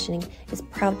Air Conditioning is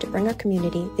proud to bring our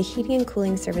community the heating and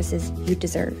cooling services you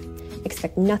deserve.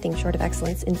 Expect nothing short of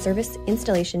excellence in service,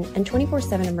 installation, and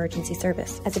 24/7 emergency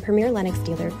service. As a premier Lennox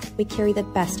dealer, we carry the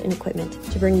best in equipment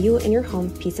to bring you and your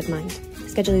home peace of mind.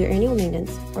 Schedule your annual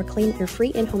maintenance or claim your free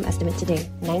in-home estimate today,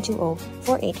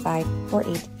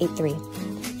 920-485-4883.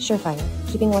 Surefire,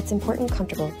 keeping what's important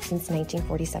comfortable since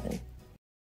 1947.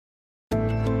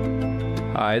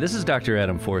 Hi, this is Dr.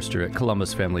 Adam Forster at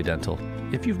Columbus Family Dental.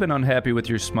 If you've been unhappy with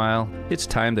your smile, it's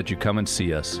time that you come and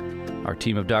see us. Our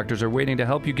team of doctors are waiting to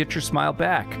help you get your smile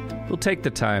back. We'll take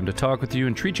the time to talk with you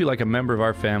and treat you like a member of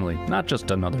our family, not just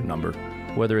another number.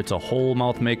 Whether it's a whole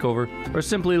mouth makeover or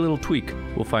simply a little tweak,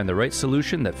 we'll find the right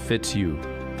solution that fits you.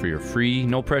 For your free,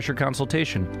 no-pressure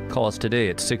consultation, call us today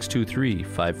at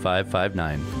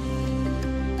 623-5559.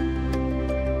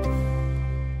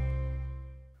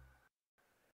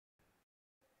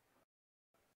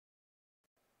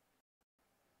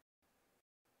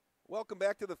 Welcome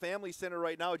back to the Family Center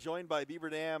right now, joined by Beaver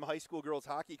Dam High School girls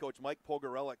hockey coach Mike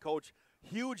Pogarella. Coach,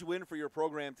 huge win for your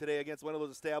program today against one of those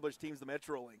established teams, the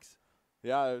Metro Lynx.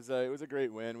 Yeah, it was a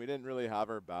great win. We didn't really have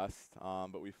our best,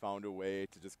 but we found a way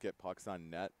to just get pucks on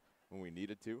net when we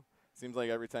needed to. Seems like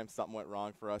every time something went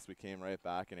wrong for us, we came right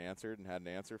back and answered and had an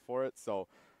answer for it. So,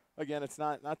 again, it's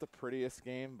not the prettiest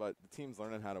game, but the team's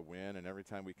learning how to win, and every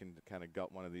time we can kind of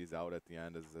gut one of these out at the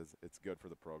end, it's good for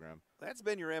the program. That's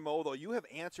been your MO, though. You have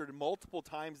answered multiple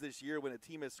times this year when a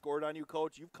team has scored on you,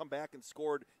 Coach. You've come back and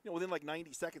scored, within like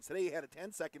 90 seconds. Today you had a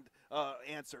 10-second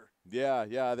answer.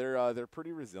 Yeah, they're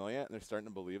pretty resilient, and they're starting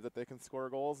to believe that they can score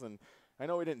goals. And I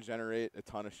know we didn't generate a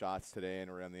ton of shots today, and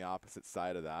we're on the opposite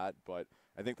side of that. But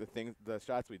I think the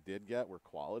shots we did get were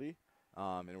quality.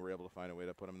 And we were able to find a way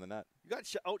to put them in the net. You got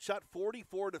outshot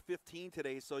 44-15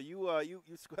 today, so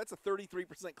that's a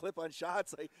 33% clip on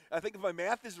shots. I think if my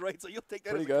math is right, so you'll take that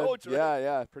pretty as good. a coach, right?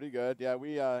 Yeah, pretty good. Yeah,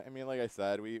 I mean, like I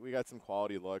said, we got some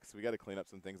quality looks. We got to clean up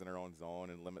some things in our own zone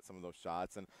and limit some of those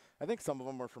shots. And I think some of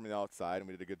them were from the outside, and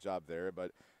we did a good job there.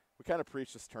 But we kind of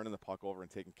preached just turning the puck over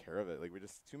and taking care of it. Like, we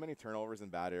just too many turnovers in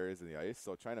bad areas of the ice,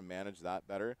 so trying to manage that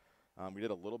better. We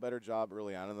did a little better job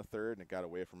early on in the third, and it got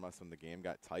away from us when the game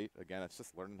got tight. Again, it's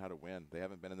just learning how to win. They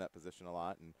haven't been in that position a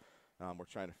lot, and we're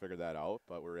trying to figure that out,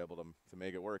 but we were able to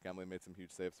make it work. Emily made some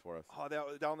huge saves for us. Oh,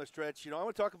 down the stretch. I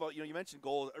want to talk about, you mentioned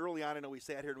goals. Early on, I know we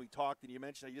sat here and we talked, and you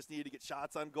mentioned how you just needed to get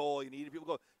shots on goal. You needed people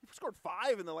to go. You scored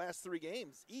 5 in the last 3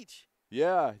 games each.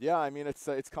 Yeah. I mean, it's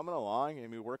coming along,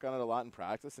 and we work on it a lot in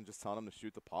practice and just telling them to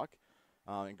shoot the puck.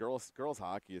 And girls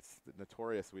hockey, it's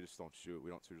notorious. We just don't shoot. We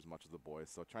don't shoot as much as the boys.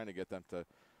 So trying to get them to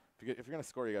 – if you're going to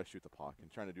score, you got to shoot the puck, and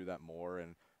trying to do that more.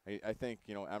 And I think,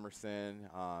 Emerson,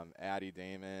 Addie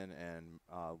Damon, and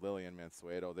Lillian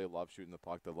Mansueto, they love shooting the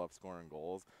puck. They love scoring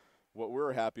goals. What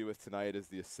we're happy with tonight is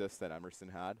the assist that Emerson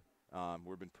had.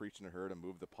 We've been preaching to her to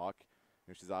move the puck.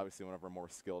 She's obviously one of our more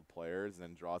skilled players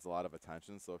and draws a lot of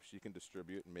attention. So if she can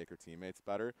distribute and make her teammates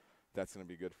better, that's going to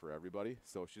be good for everybody.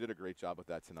 So she did a great job with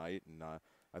that tonight. And I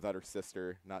thought her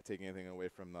sister, not taking anything away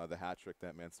from the hat trick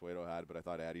that Mansueto had, but I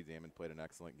thought Addie Damon played an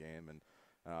excellent game and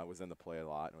was in the play a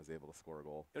lot and was able to score a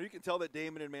goal. You can tell that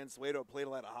Damon and Mansueto played a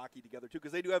lot of hockey together, too,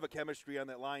 because they do have a chemistry on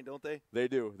that line, don't they? They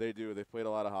do. They've played a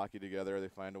lot of hockey together. They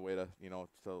find a way to,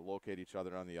 to locate each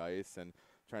other on the ice and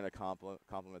trying to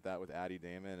complement that with Addie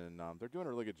Damon. And they're doing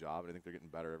a really good job, and I think they're getting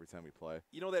better every time we play.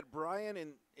 That Brian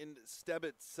and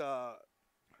Stebbits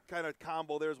kind of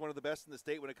combo there is one of the best in the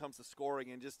state when it comes to scoring.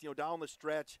 And just, down the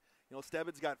stretch,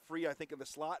 Stebbins got free, I think, in the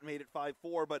slot and made it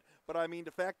 5-4. But I mean,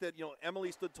 the fact that,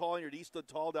 Emily stood tall and your D stood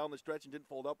tall down the stretch and didn't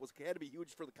fold up had to be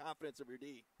huge for the confidence of your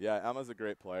D. Yeah, Emma's a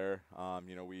great player.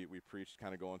 We preached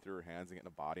kind of going through her hands and getting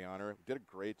a body on her. We did a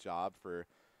great job for,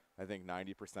 I think,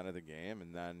 90% of the game.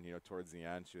 And then, towards the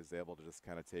end, she was able to just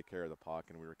kind of take care of the puck,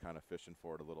 and we were kind of fishing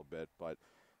for it a little bit. But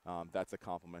that's a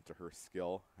compliment to her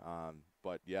skill.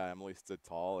 But, yeah, Emily stood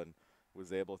tall and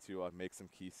was able to make some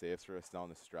key saves for us down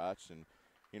the stretch. And,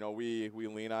 we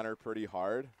lean on her pretty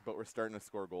hard, but we're starting to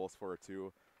score goals for her,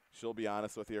 too. She'll be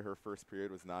honest with you, her first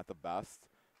period was not the best,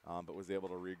 but was able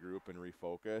to regroup and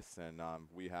refocus. And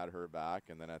we had her back,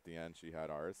 and then at the end she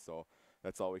had ours. So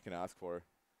that's all we can ask for.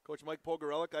 Coach Mike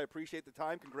Pogarella, I appreciate the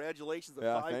time. Congratulations, a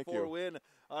 5-4 win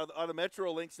on the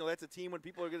Metro Lynx. That's a team, when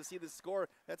people are going to see this score,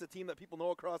 that's a team that people know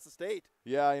across the state.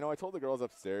 Yeah, I told the girls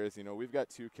upstairs, we've got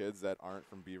 2 kids that aren't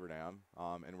from Beaver Dam,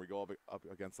 and we go up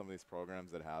against some of these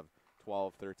programs that have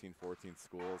 12, 13, 14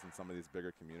 schools in some of these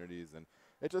bigger communities. And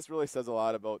it just really says a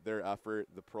lot about their effort,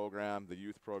 the program, the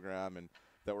youth program, and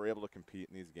that we're able to compete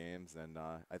in these games, and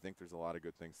I think there's a lot of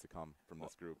good things to come from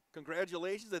this group.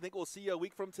 Congratulations. I think we'll see you a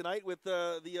week from tonight with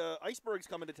the Icebergs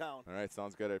coming to town. All right,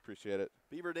 sounds good. I appreciate it.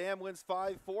 Beaver Dam wins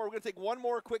 5-4. We're going to take one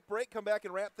more quick break, come back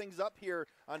and wrap things up here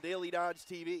on Daily Dodge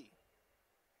TV.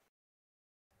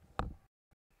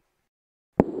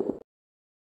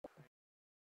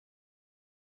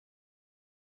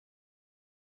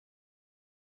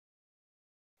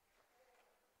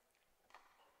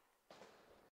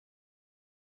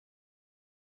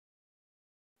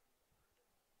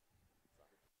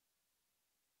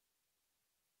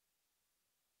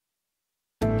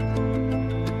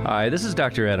 Hi, this is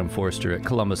Dr. Adam Forster at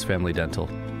Columbus Family Dental.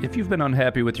 If you've been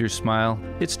unhappy with your smile,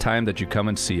 it's time that you come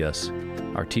and see us.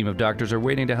 Our team of doctors are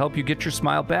waiting to help you get your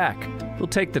smile back. We'll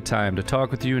take the time to talk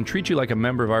with you and treat you like a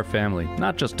member of our family,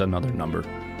 not just another number.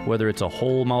 Whether it's a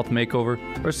whole mouth makeover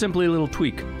or simply a little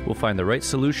tweak, we'll find the right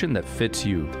solution that fits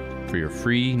you. For your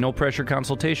free, no-pressure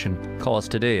consultation, call us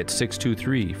today at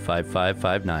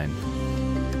 623-5559.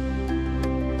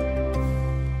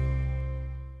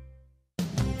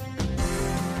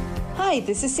 Hi,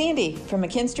 this is Sandy from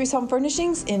McKinstry's Home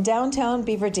Furnishings in downtown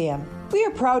Beaver Dam. We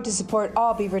are proud to support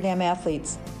all Beaver Dam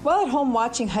athletes. While at home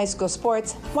watching high school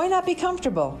sports, why not be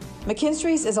comfortable?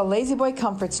 McKinstry's is a lazy boy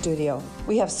comfort studio.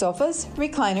 We have sofas,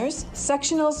 recliners,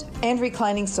 sectionals, and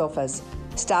reclining sofas.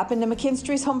 Stop into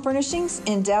McKinstry's Home Furnishings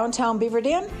in downtown Beaver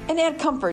Dam and add comfort